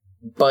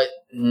 But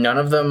none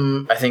of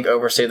them, I think,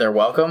 overstay their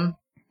welcome.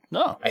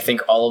 No. I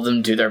think all of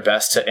them do their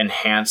best to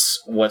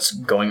enhance what's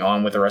going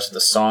on with the rest of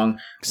the song,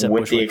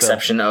 with the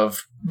exception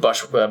of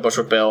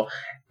Bushwick Bill,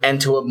 and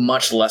to a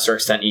much lesser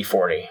extent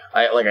E40.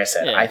 Like I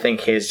said, I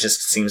think his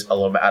just seems a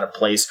little bit out of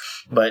place.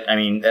 But, I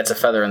mean, that's a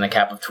feather in the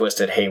cap of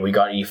Twisted. Hey, we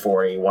got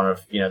E40, one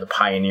of, the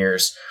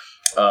pioneers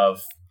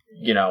of,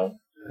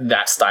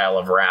 that style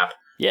of rap.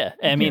 Yeah,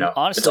 I mean,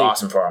 honestly, it's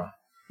awesome for him.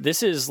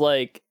 This is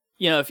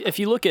if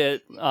you look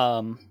at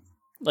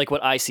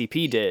what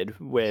ICP did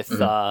with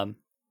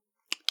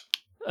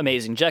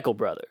Amazing Jekyll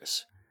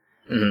Brothers,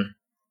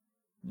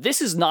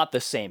 this is not the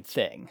same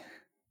thing.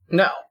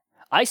 No.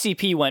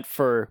 ICP went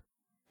for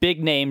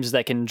big names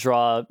that can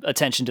draw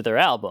attention to their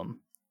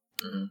album.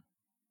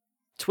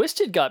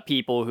 Twisted got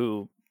people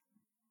who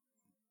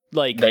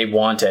they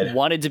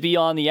wanted to be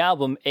on the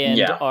album and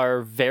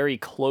are very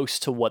close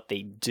to what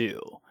they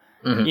do.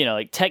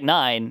 Like Tech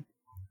Nine,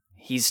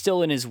 he's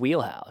still in his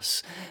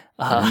wheelhouse.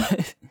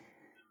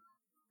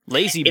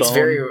 Lazy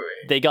Bone,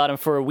 they got him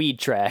for a weed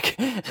track.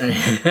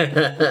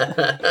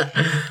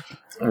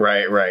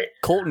 Right.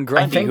 Colton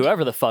Grundy,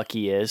 whoever the fuck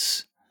he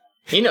is,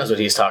 he knows what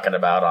he's talking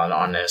about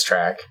on his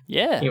track.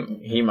 Yeah,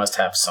 he must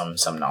have some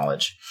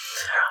knowledge.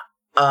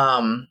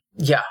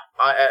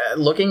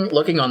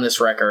 Looking on this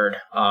record,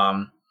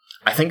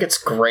 I think it's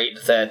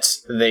great that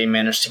they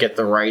managed to get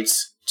the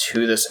rights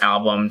to this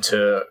album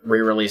to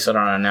re-release it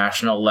on a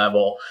national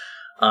level.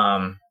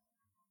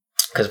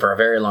 Because for a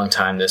very long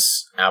time,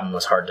 this album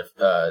was hard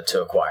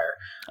to acquire.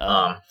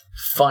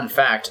 Fun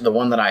fact, the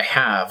one that I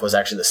have was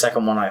actually the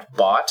second one I've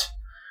bought,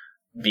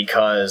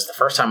 because the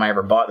first time I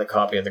ever bought the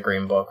copy of the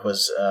Green Book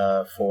was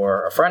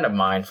for a friend of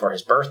mine for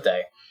his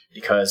birthday,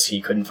 because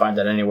he couldn't find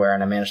it anywhere,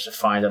 and I managed to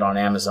find it on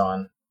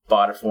Amazon,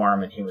 bought it for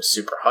him, and he was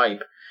super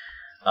hype.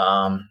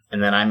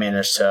 And then I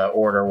managed to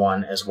order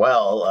one as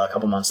well a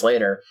couple months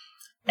later,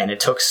 and it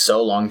took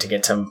so long to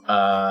get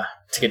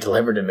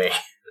delivered to me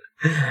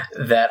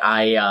that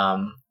I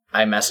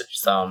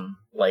messaged them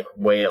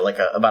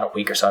about a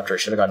week or so after it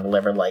should have gotten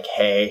delivered,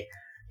 hey,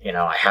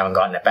 I haven't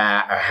gotten it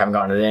back, I haven't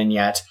gotten it in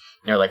yet.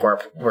 And they're like,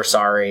 we're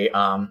sorry,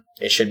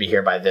 it should be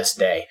here by this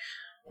day.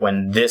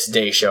 When this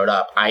day showed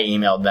up, I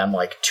emailed them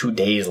 2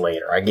 days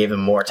later. I gave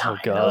them more time.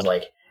 Oh, I was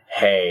like,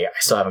 hey, I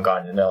still haven't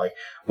gotten it. And they're like,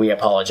 we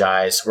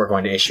apologize, we're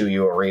going to issue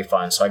you a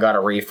refund. So I got a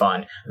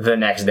refund. The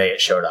next day it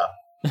showed up.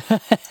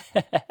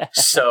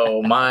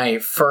 So my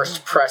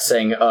first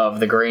pressing of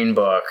the Green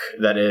Book,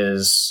 that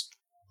is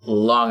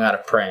long out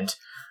of print,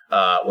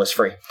 was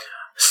free.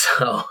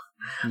 So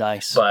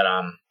nice. But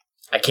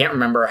I can't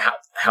remember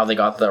how they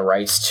got the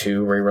rights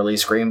to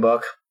re-release Green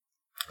Book,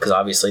 because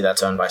obviously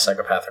that's owned by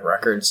Psychopathic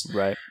Records.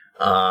 Right.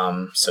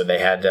 So they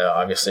had to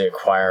obviously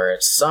acquire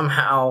it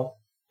somehow,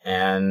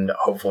 and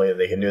hopefully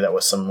they can do that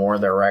with some more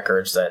of their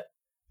records that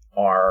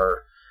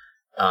are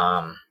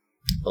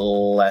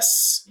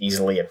less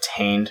easily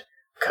obtained,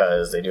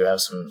 because they do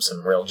have some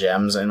real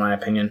gems, in my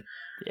opinion.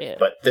 Yeah.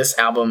 But this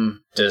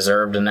album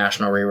deserved a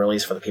national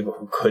re-release for the people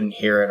who couldn't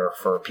hear it, or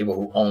for people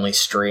who only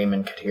stream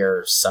and could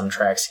hear some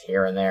tracks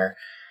here and there.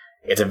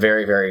 It's a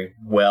very, very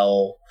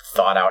well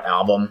thought out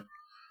album,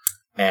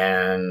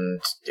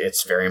 and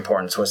it's very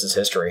important to Twisted's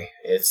history.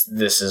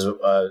 This is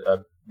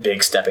a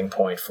big stepping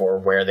point for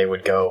where they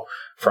would go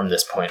from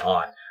this point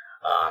on.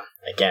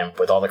 Again,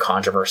 with all the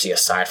controversy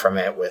aside from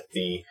it, with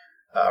the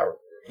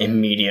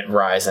immediate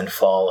rise and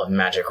fall of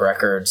Magic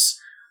Records,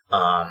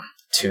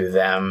 to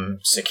them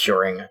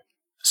securing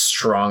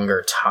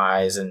stronger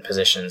ties and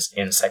positions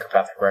in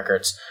Psychopathic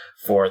Records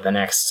for the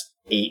next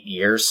 8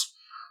 years.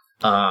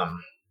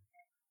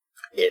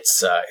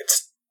 It's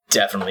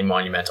definitely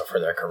monumental for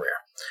their career.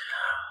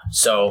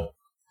 So,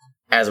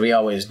 as we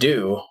always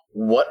do,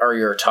 what are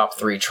your top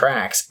 3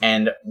 tracks?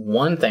 And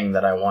one thing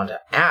that I want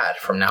to add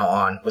from now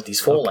on with these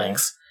full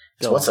lengths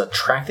is what's a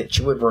track that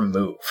you would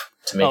remove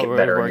to make it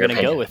better. We're going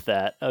to go with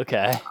that.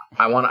 Okay.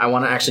 I want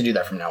to actually do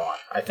that from now on.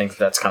 I think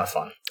that's kind of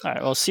fun. All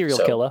right. Well, Serial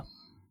Killer.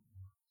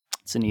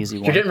 It's an easy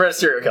one. You didn't read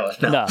Serial Killer?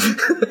 No.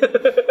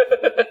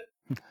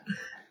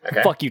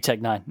 Okay. Fuck you,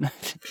 Tech Nine.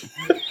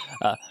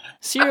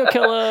 Serial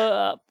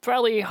Killer,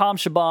 probably Ham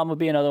Shabam would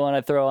be another one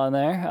I'd throw on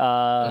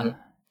there.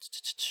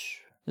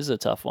 This is a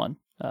tough one.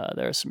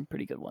 There are some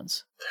pretty good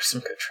ones. There's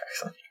some good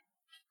tracks on here.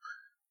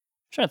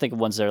 I'm trying to think of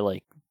ones that are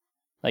like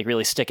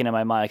really sticking in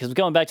my mind, because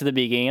going back to the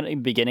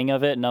beginning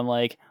of it, and I'm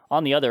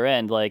on the other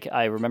end,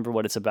 I remember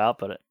what it's about,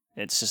 but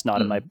it's just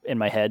not in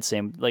my head.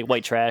 Same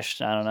White Trash.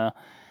 I don't know.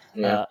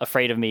 Yeah.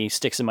 Afraid of Me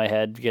sticks in my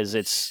head because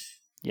it's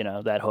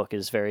that hook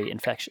is very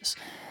infectious.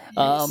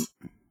 Yes.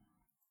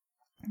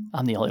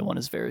 I'm the Only One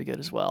is very good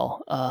as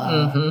well.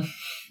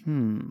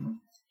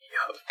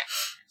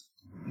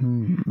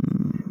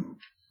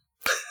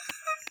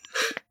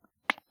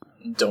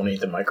 Don't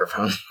eat the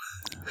microphone.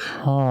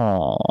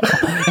 Oh.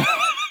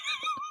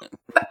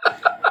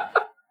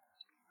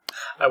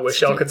 I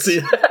wish y'all could see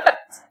that.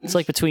 It's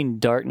like between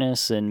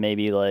Darkness and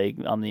maybe like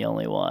I'm the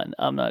Only One.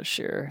 I'm not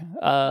sure.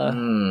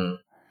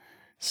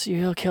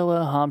 Serial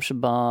Killer, Ham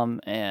Shabam,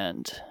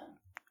 and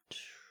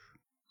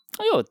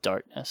I'll go with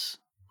Darkness.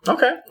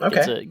 Okay.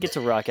 Get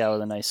to rock out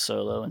with a nice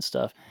solo and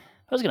stuff.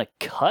 If I was gonna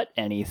cut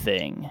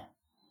anything,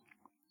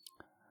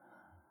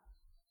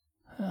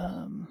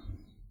 I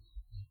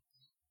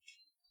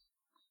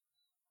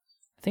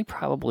think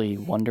probably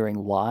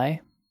Wondering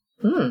Why.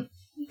 Okay.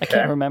 I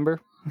can't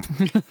remember.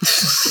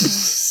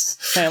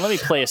 Hang on, let me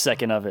play a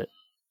second of it.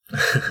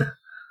 Let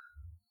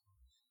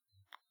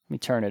me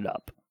turn it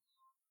up.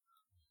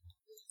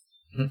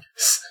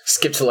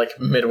 Skip to like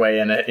midway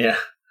in it, yeah.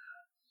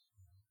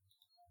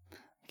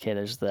 Okay,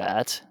 there's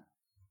that.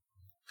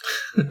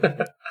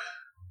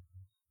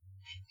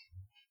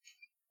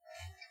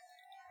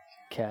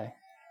 Okay.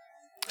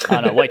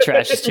 Oh no, White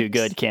Trash is too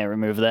good. Can't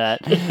remove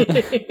that.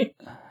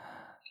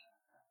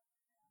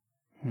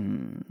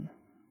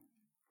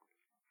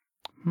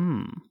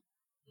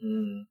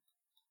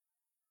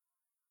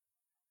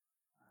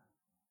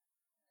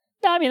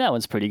 No, I mean that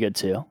one's pretty good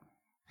too.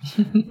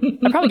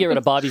 I'd probably get rid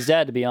of Bobby's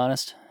Dad, to be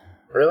honest.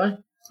 Really?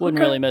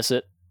 Wouldn't really miss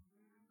it.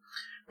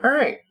 All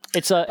right.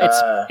 It's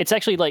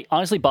actually like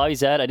honestly Bobby's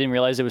Dad. I didn't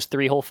realize it was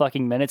 3 whole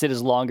fucking minutes. It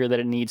is longer than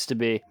it needs to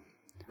be.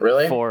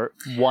 Really? For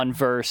one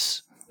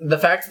verse. The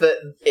fact that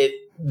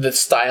the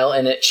style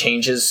in it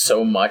changes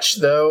so much,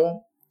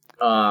 though.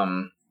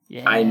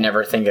 Yeah. I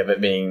never think of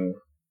it being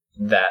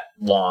that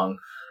long.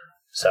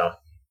 So,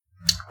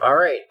 all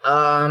right.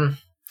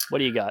 What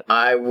do you got?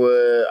 My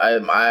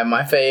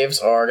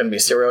faves are going to be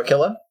Serial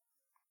Killer.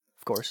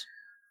 Of course.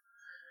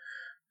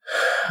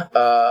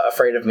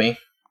 Afraid of Me.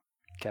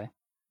 Okay.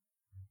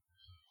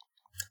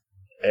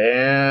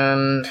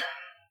 And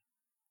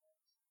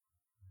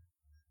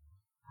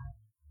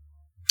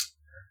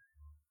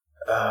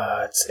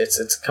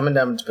it's coming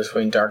down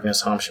between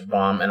Darkness, Ham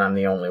Shabam, and I'm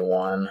the Only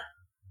One.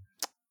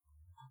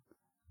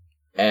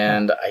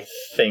 And I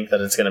think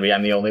that it's going to be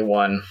I'm the Only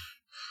One,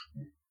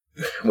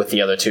 with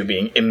the other two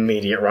being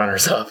immediate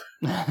runners-up.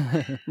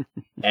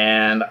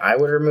 And I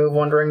would remove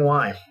Wondering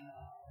Why.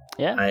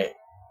 Yeah.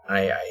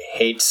 I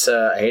hate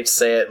to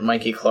say it,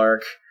 Mikey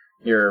Clark.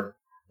 Your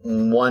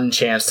one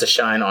chance to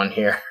shine on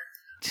here,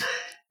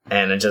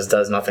 and it just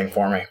does nothing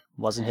for me.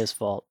 Wasn't his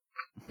fault.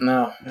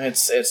 No,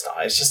 it's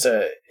not. It's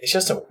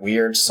just a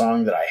weird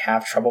song that I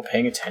have trouble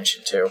paying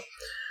attention to.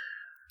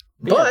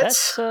 But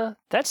yeah,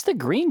 that's the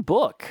Green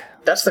Book.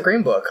 That's the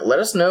Green Book. Let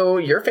us know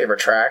your favorite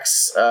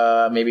tracks.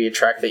 Maybe a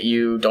track that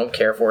you don't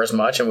care for as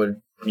much and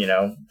would,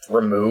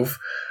 remove.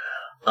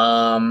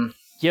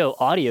 Yo,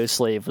 Audio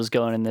Slave was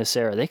going in this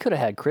era. They could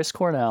have had Chris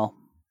Cornell.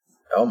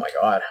 Oh my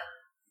god.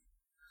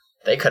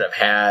 They could have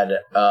had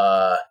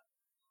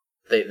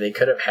they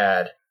could have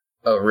had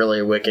a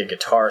really wicked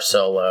guitar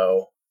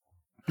solo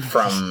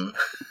from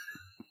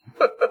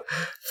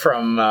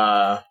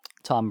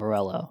Tom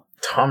Morello.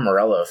 Tom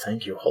Morello,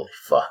 thank you. Holy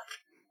fuck.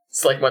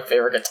 It's like my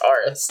favorite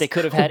guitarist. They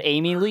could have had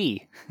Amy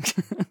Lee.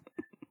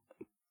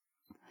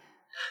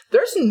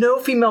 There's no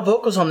female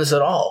vocals on this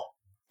at all.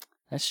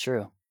 That's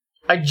true.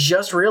 I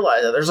just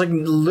realized that. There's like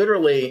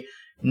literally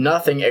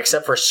nothing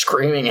except for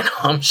screaming and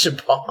Ham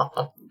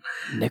Shabam.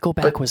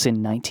 Nickelback was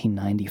in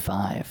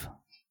 1995.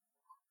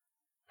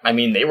 I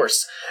mean, they were.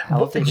 How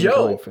have they been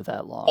going for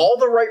that long? All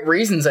the right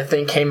reasons I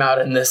think came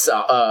out in this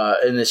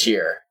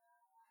year.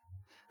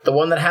 The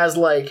one that has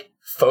like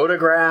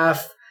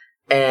Photograph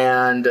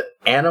and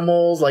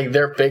Animals, like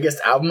their biggest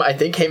album, I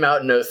think came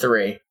out in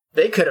 2003.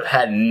 They could have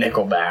had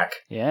Nickelback.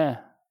 Yeah.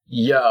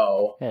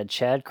 Yo. Had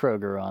Chad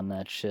Kroeger on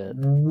that shit.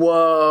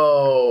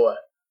 Whoa.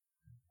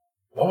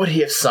 What would he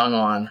have sung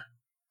on?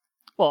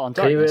 Well, on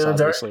Darkness,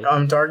 obviously.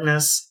 On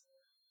Darkness.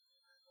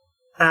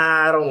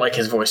 I don't like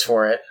his voice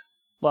for it.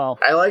 Well,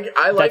 I like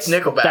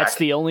Nickelback. That's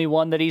the only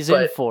one that he's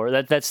in for.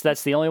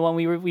 That's the only one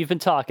we've been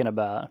talking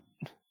about.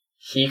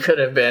 He could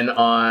have been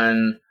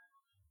on.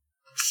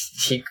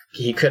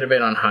 He could have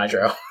been on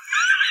Hydro.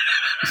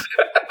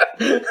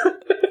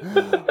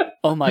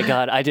 Oh my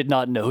god! I did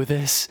not know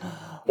this.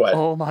 What?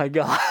 Oh my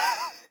god!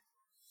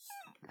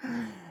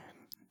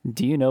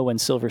 Do you know when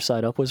Silver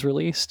Side Up was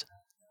released?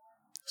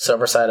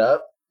 Silver Side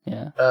Up?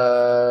 Yeah.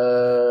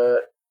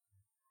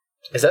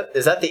 Is that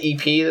the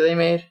EP that they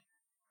made?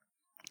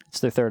 It's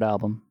their third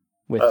album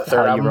with Third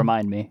How album? You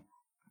Remind Me.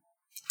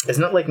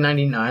 Isn't it like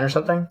 99 or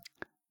something?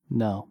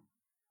 No.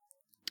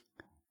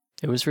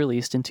 It was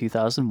released in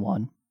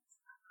 2001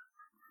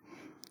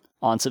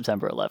 on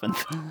September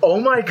 11th. Oh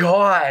my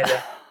god!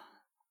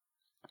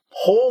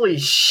 Holy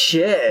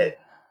shit!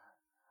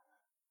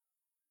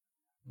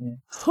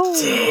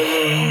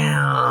 Damn!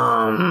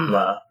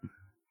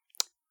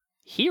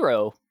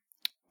 Hero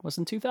was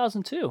in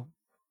 2002.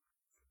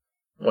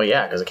 Well,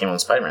 yeah, because it came on the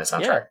Spider-Man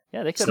soundtrack.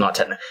 Yeah, they could.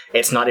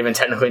 It's not even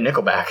technically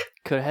Nickelback.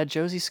 Could have had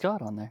Josie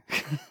Scott on there.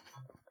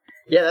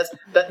 Yeah,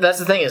 that's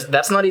the thing is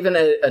that's not even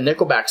a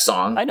Nickelback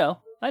song. I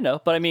know,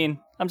 but I mean,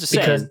 I'm just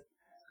saying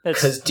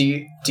Because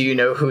do you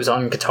know who's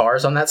on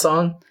guitars on that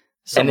song?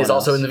 Someone and is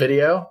also in the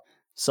video?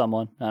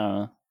 Someone. I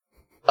don't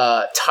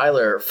know.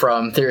 Tyler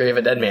from Theory of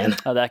a Deadman.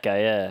 Oh, that guy,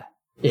 yeah.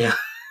 Yeah.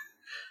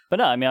 But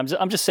no, I mean,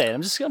 I'm just saying.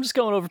 I'm just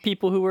going over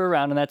people who were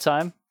around in that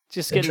time.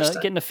 Just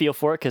getting a feel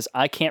for it, because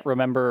I can't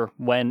remember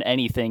when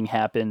anything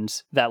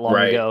happened that long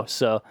ago.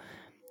 So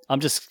I'm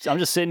just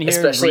sitting here,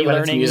 especially when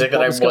it's music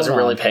that I wasn't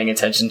really on. paying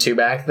attention to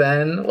back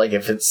then. Like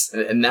if it's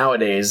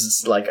nowadays,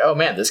 it's like, oh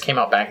man, this came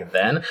out back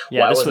then.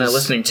 Yeah, why wasn't I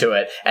listening to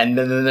it? And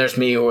then there's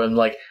me who I'm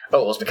like,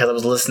 oh, well, it's because I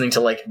was listening to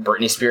like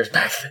Britney Spears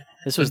back then.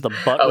 This was the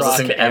butt I was rock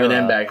listening to Eminem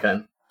era. back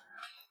then.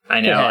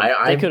 I know.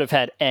 They could have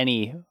had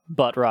any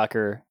butt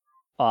rocker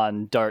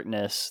on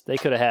Darkness. They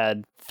could have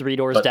had Three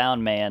Doors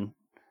Down Man.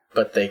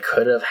 But they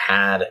could have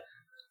had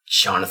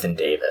Jonathan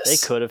Davis. They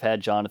could have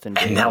had Jonathan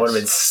Davis. And that would have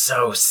been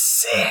so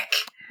sick.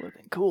 Would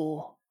have been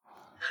cool.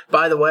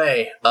 By the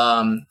way,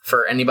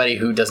 for anybody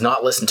who does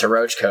not listen to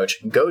Roach Coach,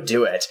 go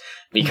do it,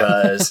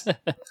 because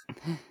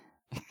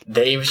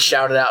they've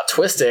shouted out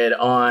Twisted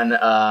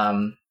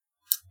on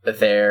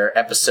their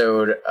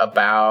episode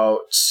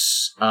about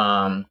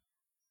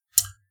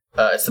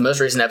it's the most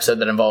recent episode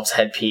that involves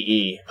Head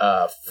PE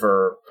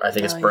for, I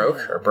think it's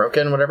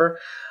Broken, whatever,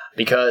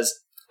 because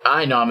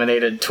I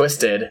nominated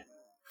Twisted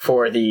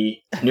for the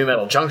Nu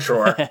Metal Junk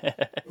Drawer,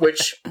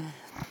 which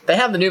they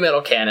have the nu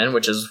metal canon,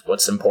 which is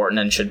what's important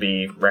and should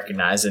be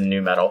recognized in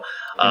nu metal.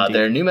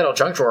 Their Nu Metal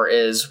Junk Drawer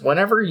is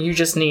whenever you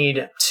just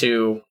need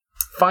to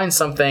find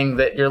something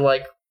that you're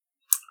like,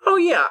 oh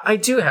yeah, I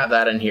do have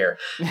that in here,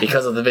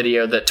 because of the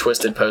video that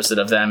Twisted posted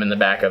of them in the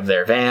back of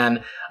their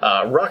van,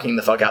 rocking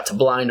the fuck out to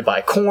Blind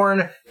by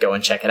Korn. Go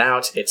and check it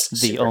out. It's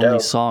the only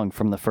song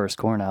from the first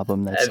Korn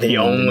album that's the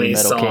only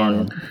song.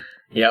 Canon.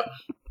 Yep.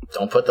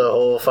 Don't put the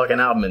whole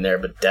fucking album in there,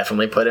 but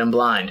definitely put in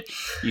Blind.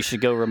 You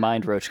should go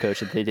remind Roach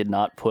Coach that they did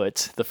not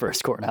put the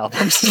first Korn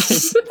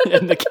albums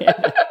in the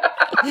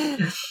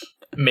canon.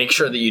 Make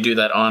sure that you do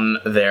that on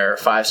their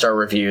 5-star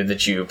review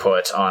that you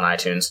put on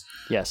iTunes.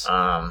 Yes.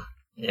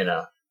 You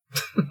know.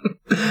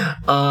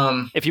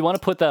 If you want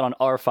to put that on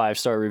our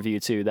 5-star review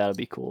too, that would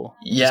be cool.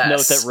 Yes,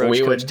 just note that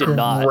Roach Coach did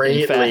not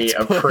greatly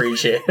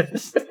appreciate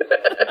it.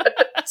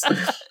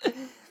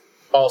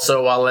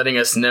 Also, while letting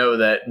us know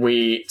that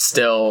we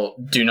still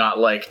do not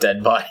like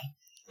Dead Body.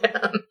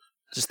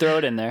 Just throw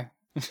it in there.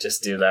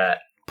 Just do that.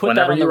 Put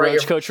Whenever that on you the write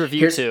Roach Coach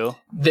review too.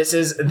 This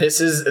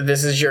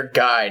is your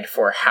guide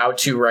for how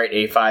to write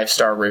a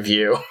 5-star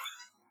review.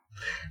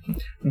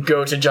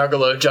 Go to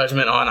Juggalo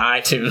Judgment on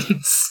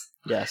iTunes.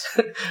 Yes.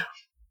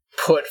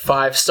 Put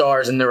 5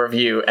 stars in the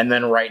review and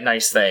then write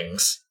nice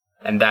things.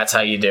 And that's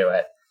how you do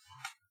it.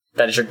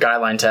 That is your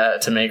guideline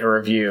to make a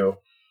review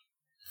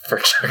for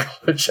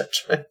Juggalo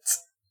Judgment.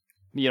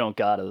 You don't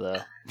gotta, though.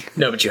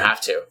 No, but you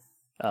have to.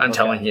 I'm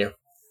telling you.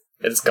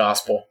 It's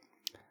gospel.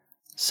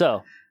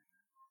 So,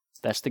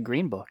 that's the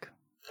Green Book.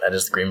 That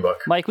is the Green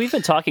Book. Mike, we've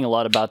been talking a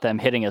lot about them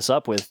hitting us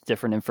up with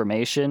different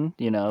information,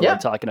 like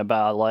talking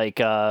about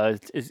like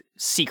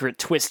secret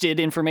twisted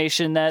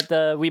information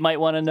that we might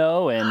want to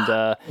know,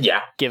 and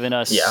giving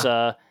us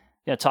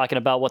talking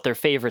about what their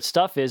favorite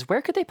stuff is.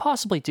 Where could they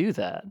possibly do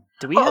that?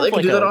 Do we have they can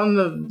like do that on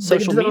the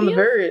social media? On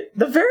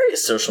the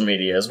various social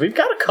medias. We've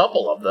got a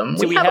couple of them.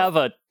 Do we have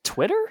a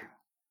Twitter?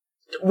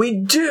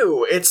 We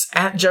do. It's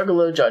at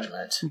Juggalo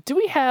Judgment. Do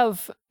we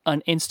have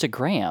an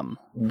Instagram?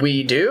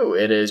 We do.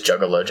 It is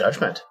Juggalo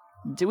Judgment.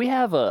 Do we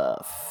have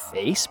a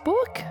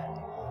Facebook?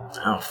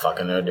 I don't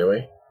fucking know, do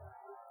we?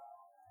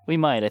 We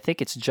might. I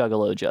think it's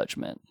Juggalo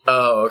Judgment.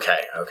 Oh,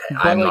 okay. But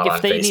I'm like, not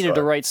if they Facebook. needed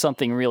to write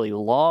something really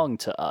long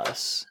to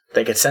us,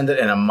 they could send it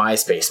in a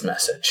MySpace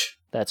message.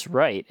 That's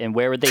right. And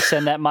where would they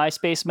send that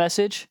MySpace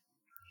message?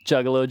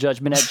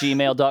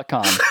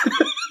 juggalojudgment@gmail.com.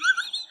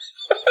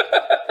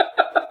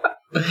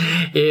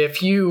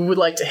 If you would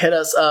like to hit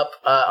us up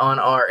on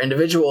our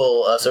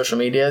individual social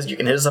medias, you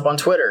can hit us up on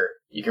Twitter.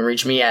 You can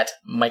reach me at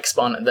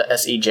MikeSpawn, the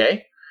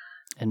SEJ.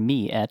 And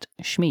me at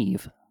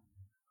Shmeev.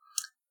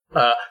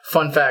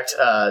 Fun fact,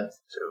 I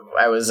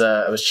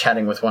was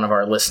chatting with one of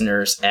our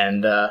listeners,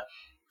 and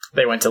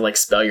they went to like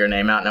spell your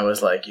name out, and I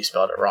was like, you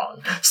spelled it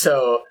wrong.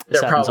 So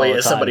there probably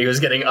is somebody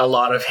who's getting a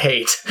lot of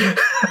hate.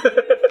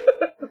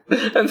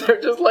 And they're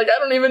just like, I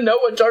don't even know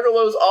what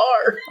juggalos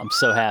are. I'm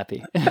so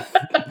happy.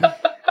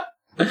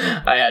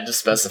 I had to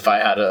specify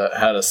how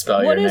to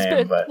spell your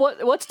name. But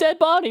what's Dead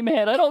Body,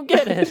 man? I don't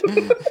get it.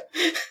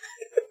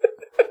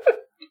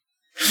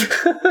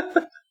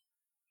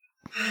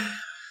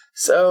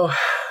 So,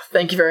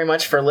 thank you very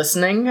much for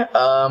listening.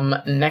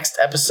 Next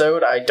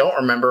episode, I don't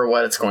remember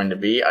what it's going to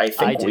be. I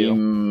think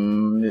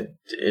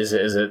is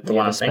it the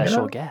one I'm thinking of?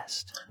 Special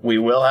guest. We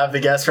will have the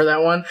guest for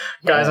that one,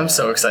 guys. I'm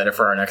so excited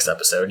for our next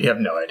episode. You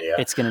have no idea.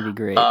 It's going to be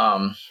great.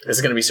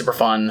 It's going to be super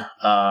fun.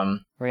 We're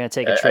going to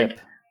take a trip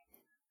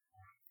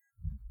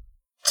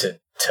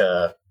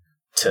to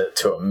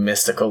a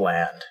mystical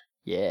land.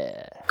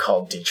 Yeah.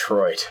 Called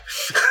Detroit.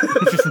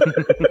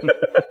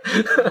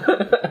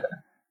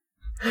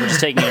 We're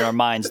just taking it in our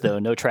minds, though.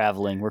 No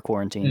traveling. We're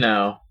quarantined.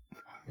 No.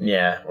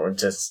 Yeah, or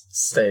just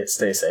stay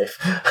safe.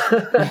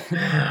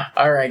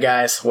 All right,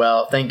 guys.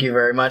 Well, thank you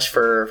very much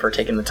for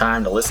taking the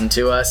time to listen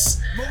to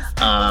us.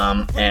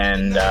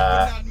 And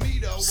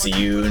see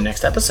you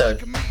next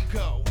episode.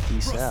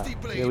 Peace out.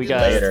 Yeah, we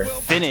got to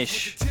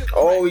finish.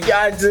 Oh, we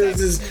got to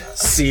just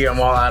see them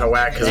all out of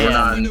whack because we're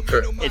not.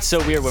 It's so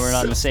weird when we're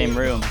not in the same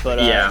room. But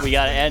we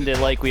got to end it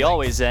like we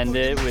always end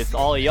it, with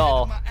all of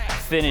y'all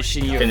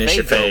finishing your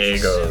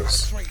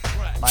Fagos.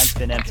 Mine's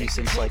been empty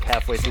since like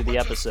halfway through the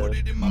episode.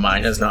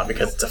 Mine is not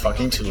because it's a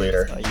fucking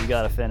 2-liter. You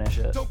gotta finish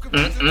it.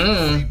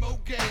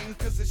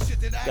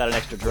 Got an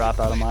extra drop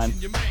out of mine.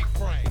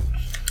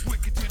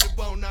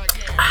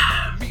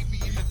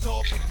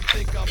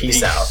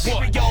 Peace out.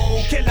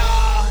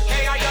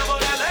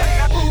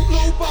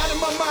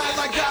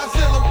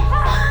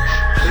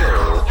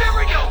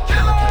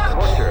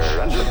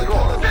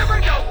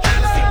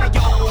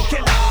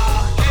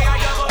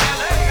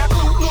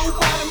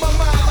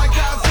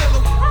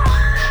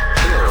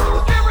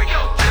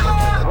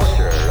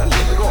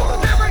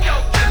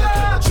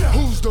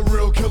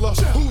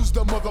 Who's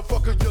the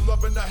motherfucker you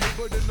loving? I hate,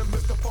 but in the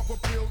midst of fuck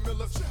with Bill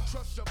Miller.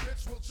 Trust your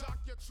bitch, will shock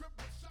your trip.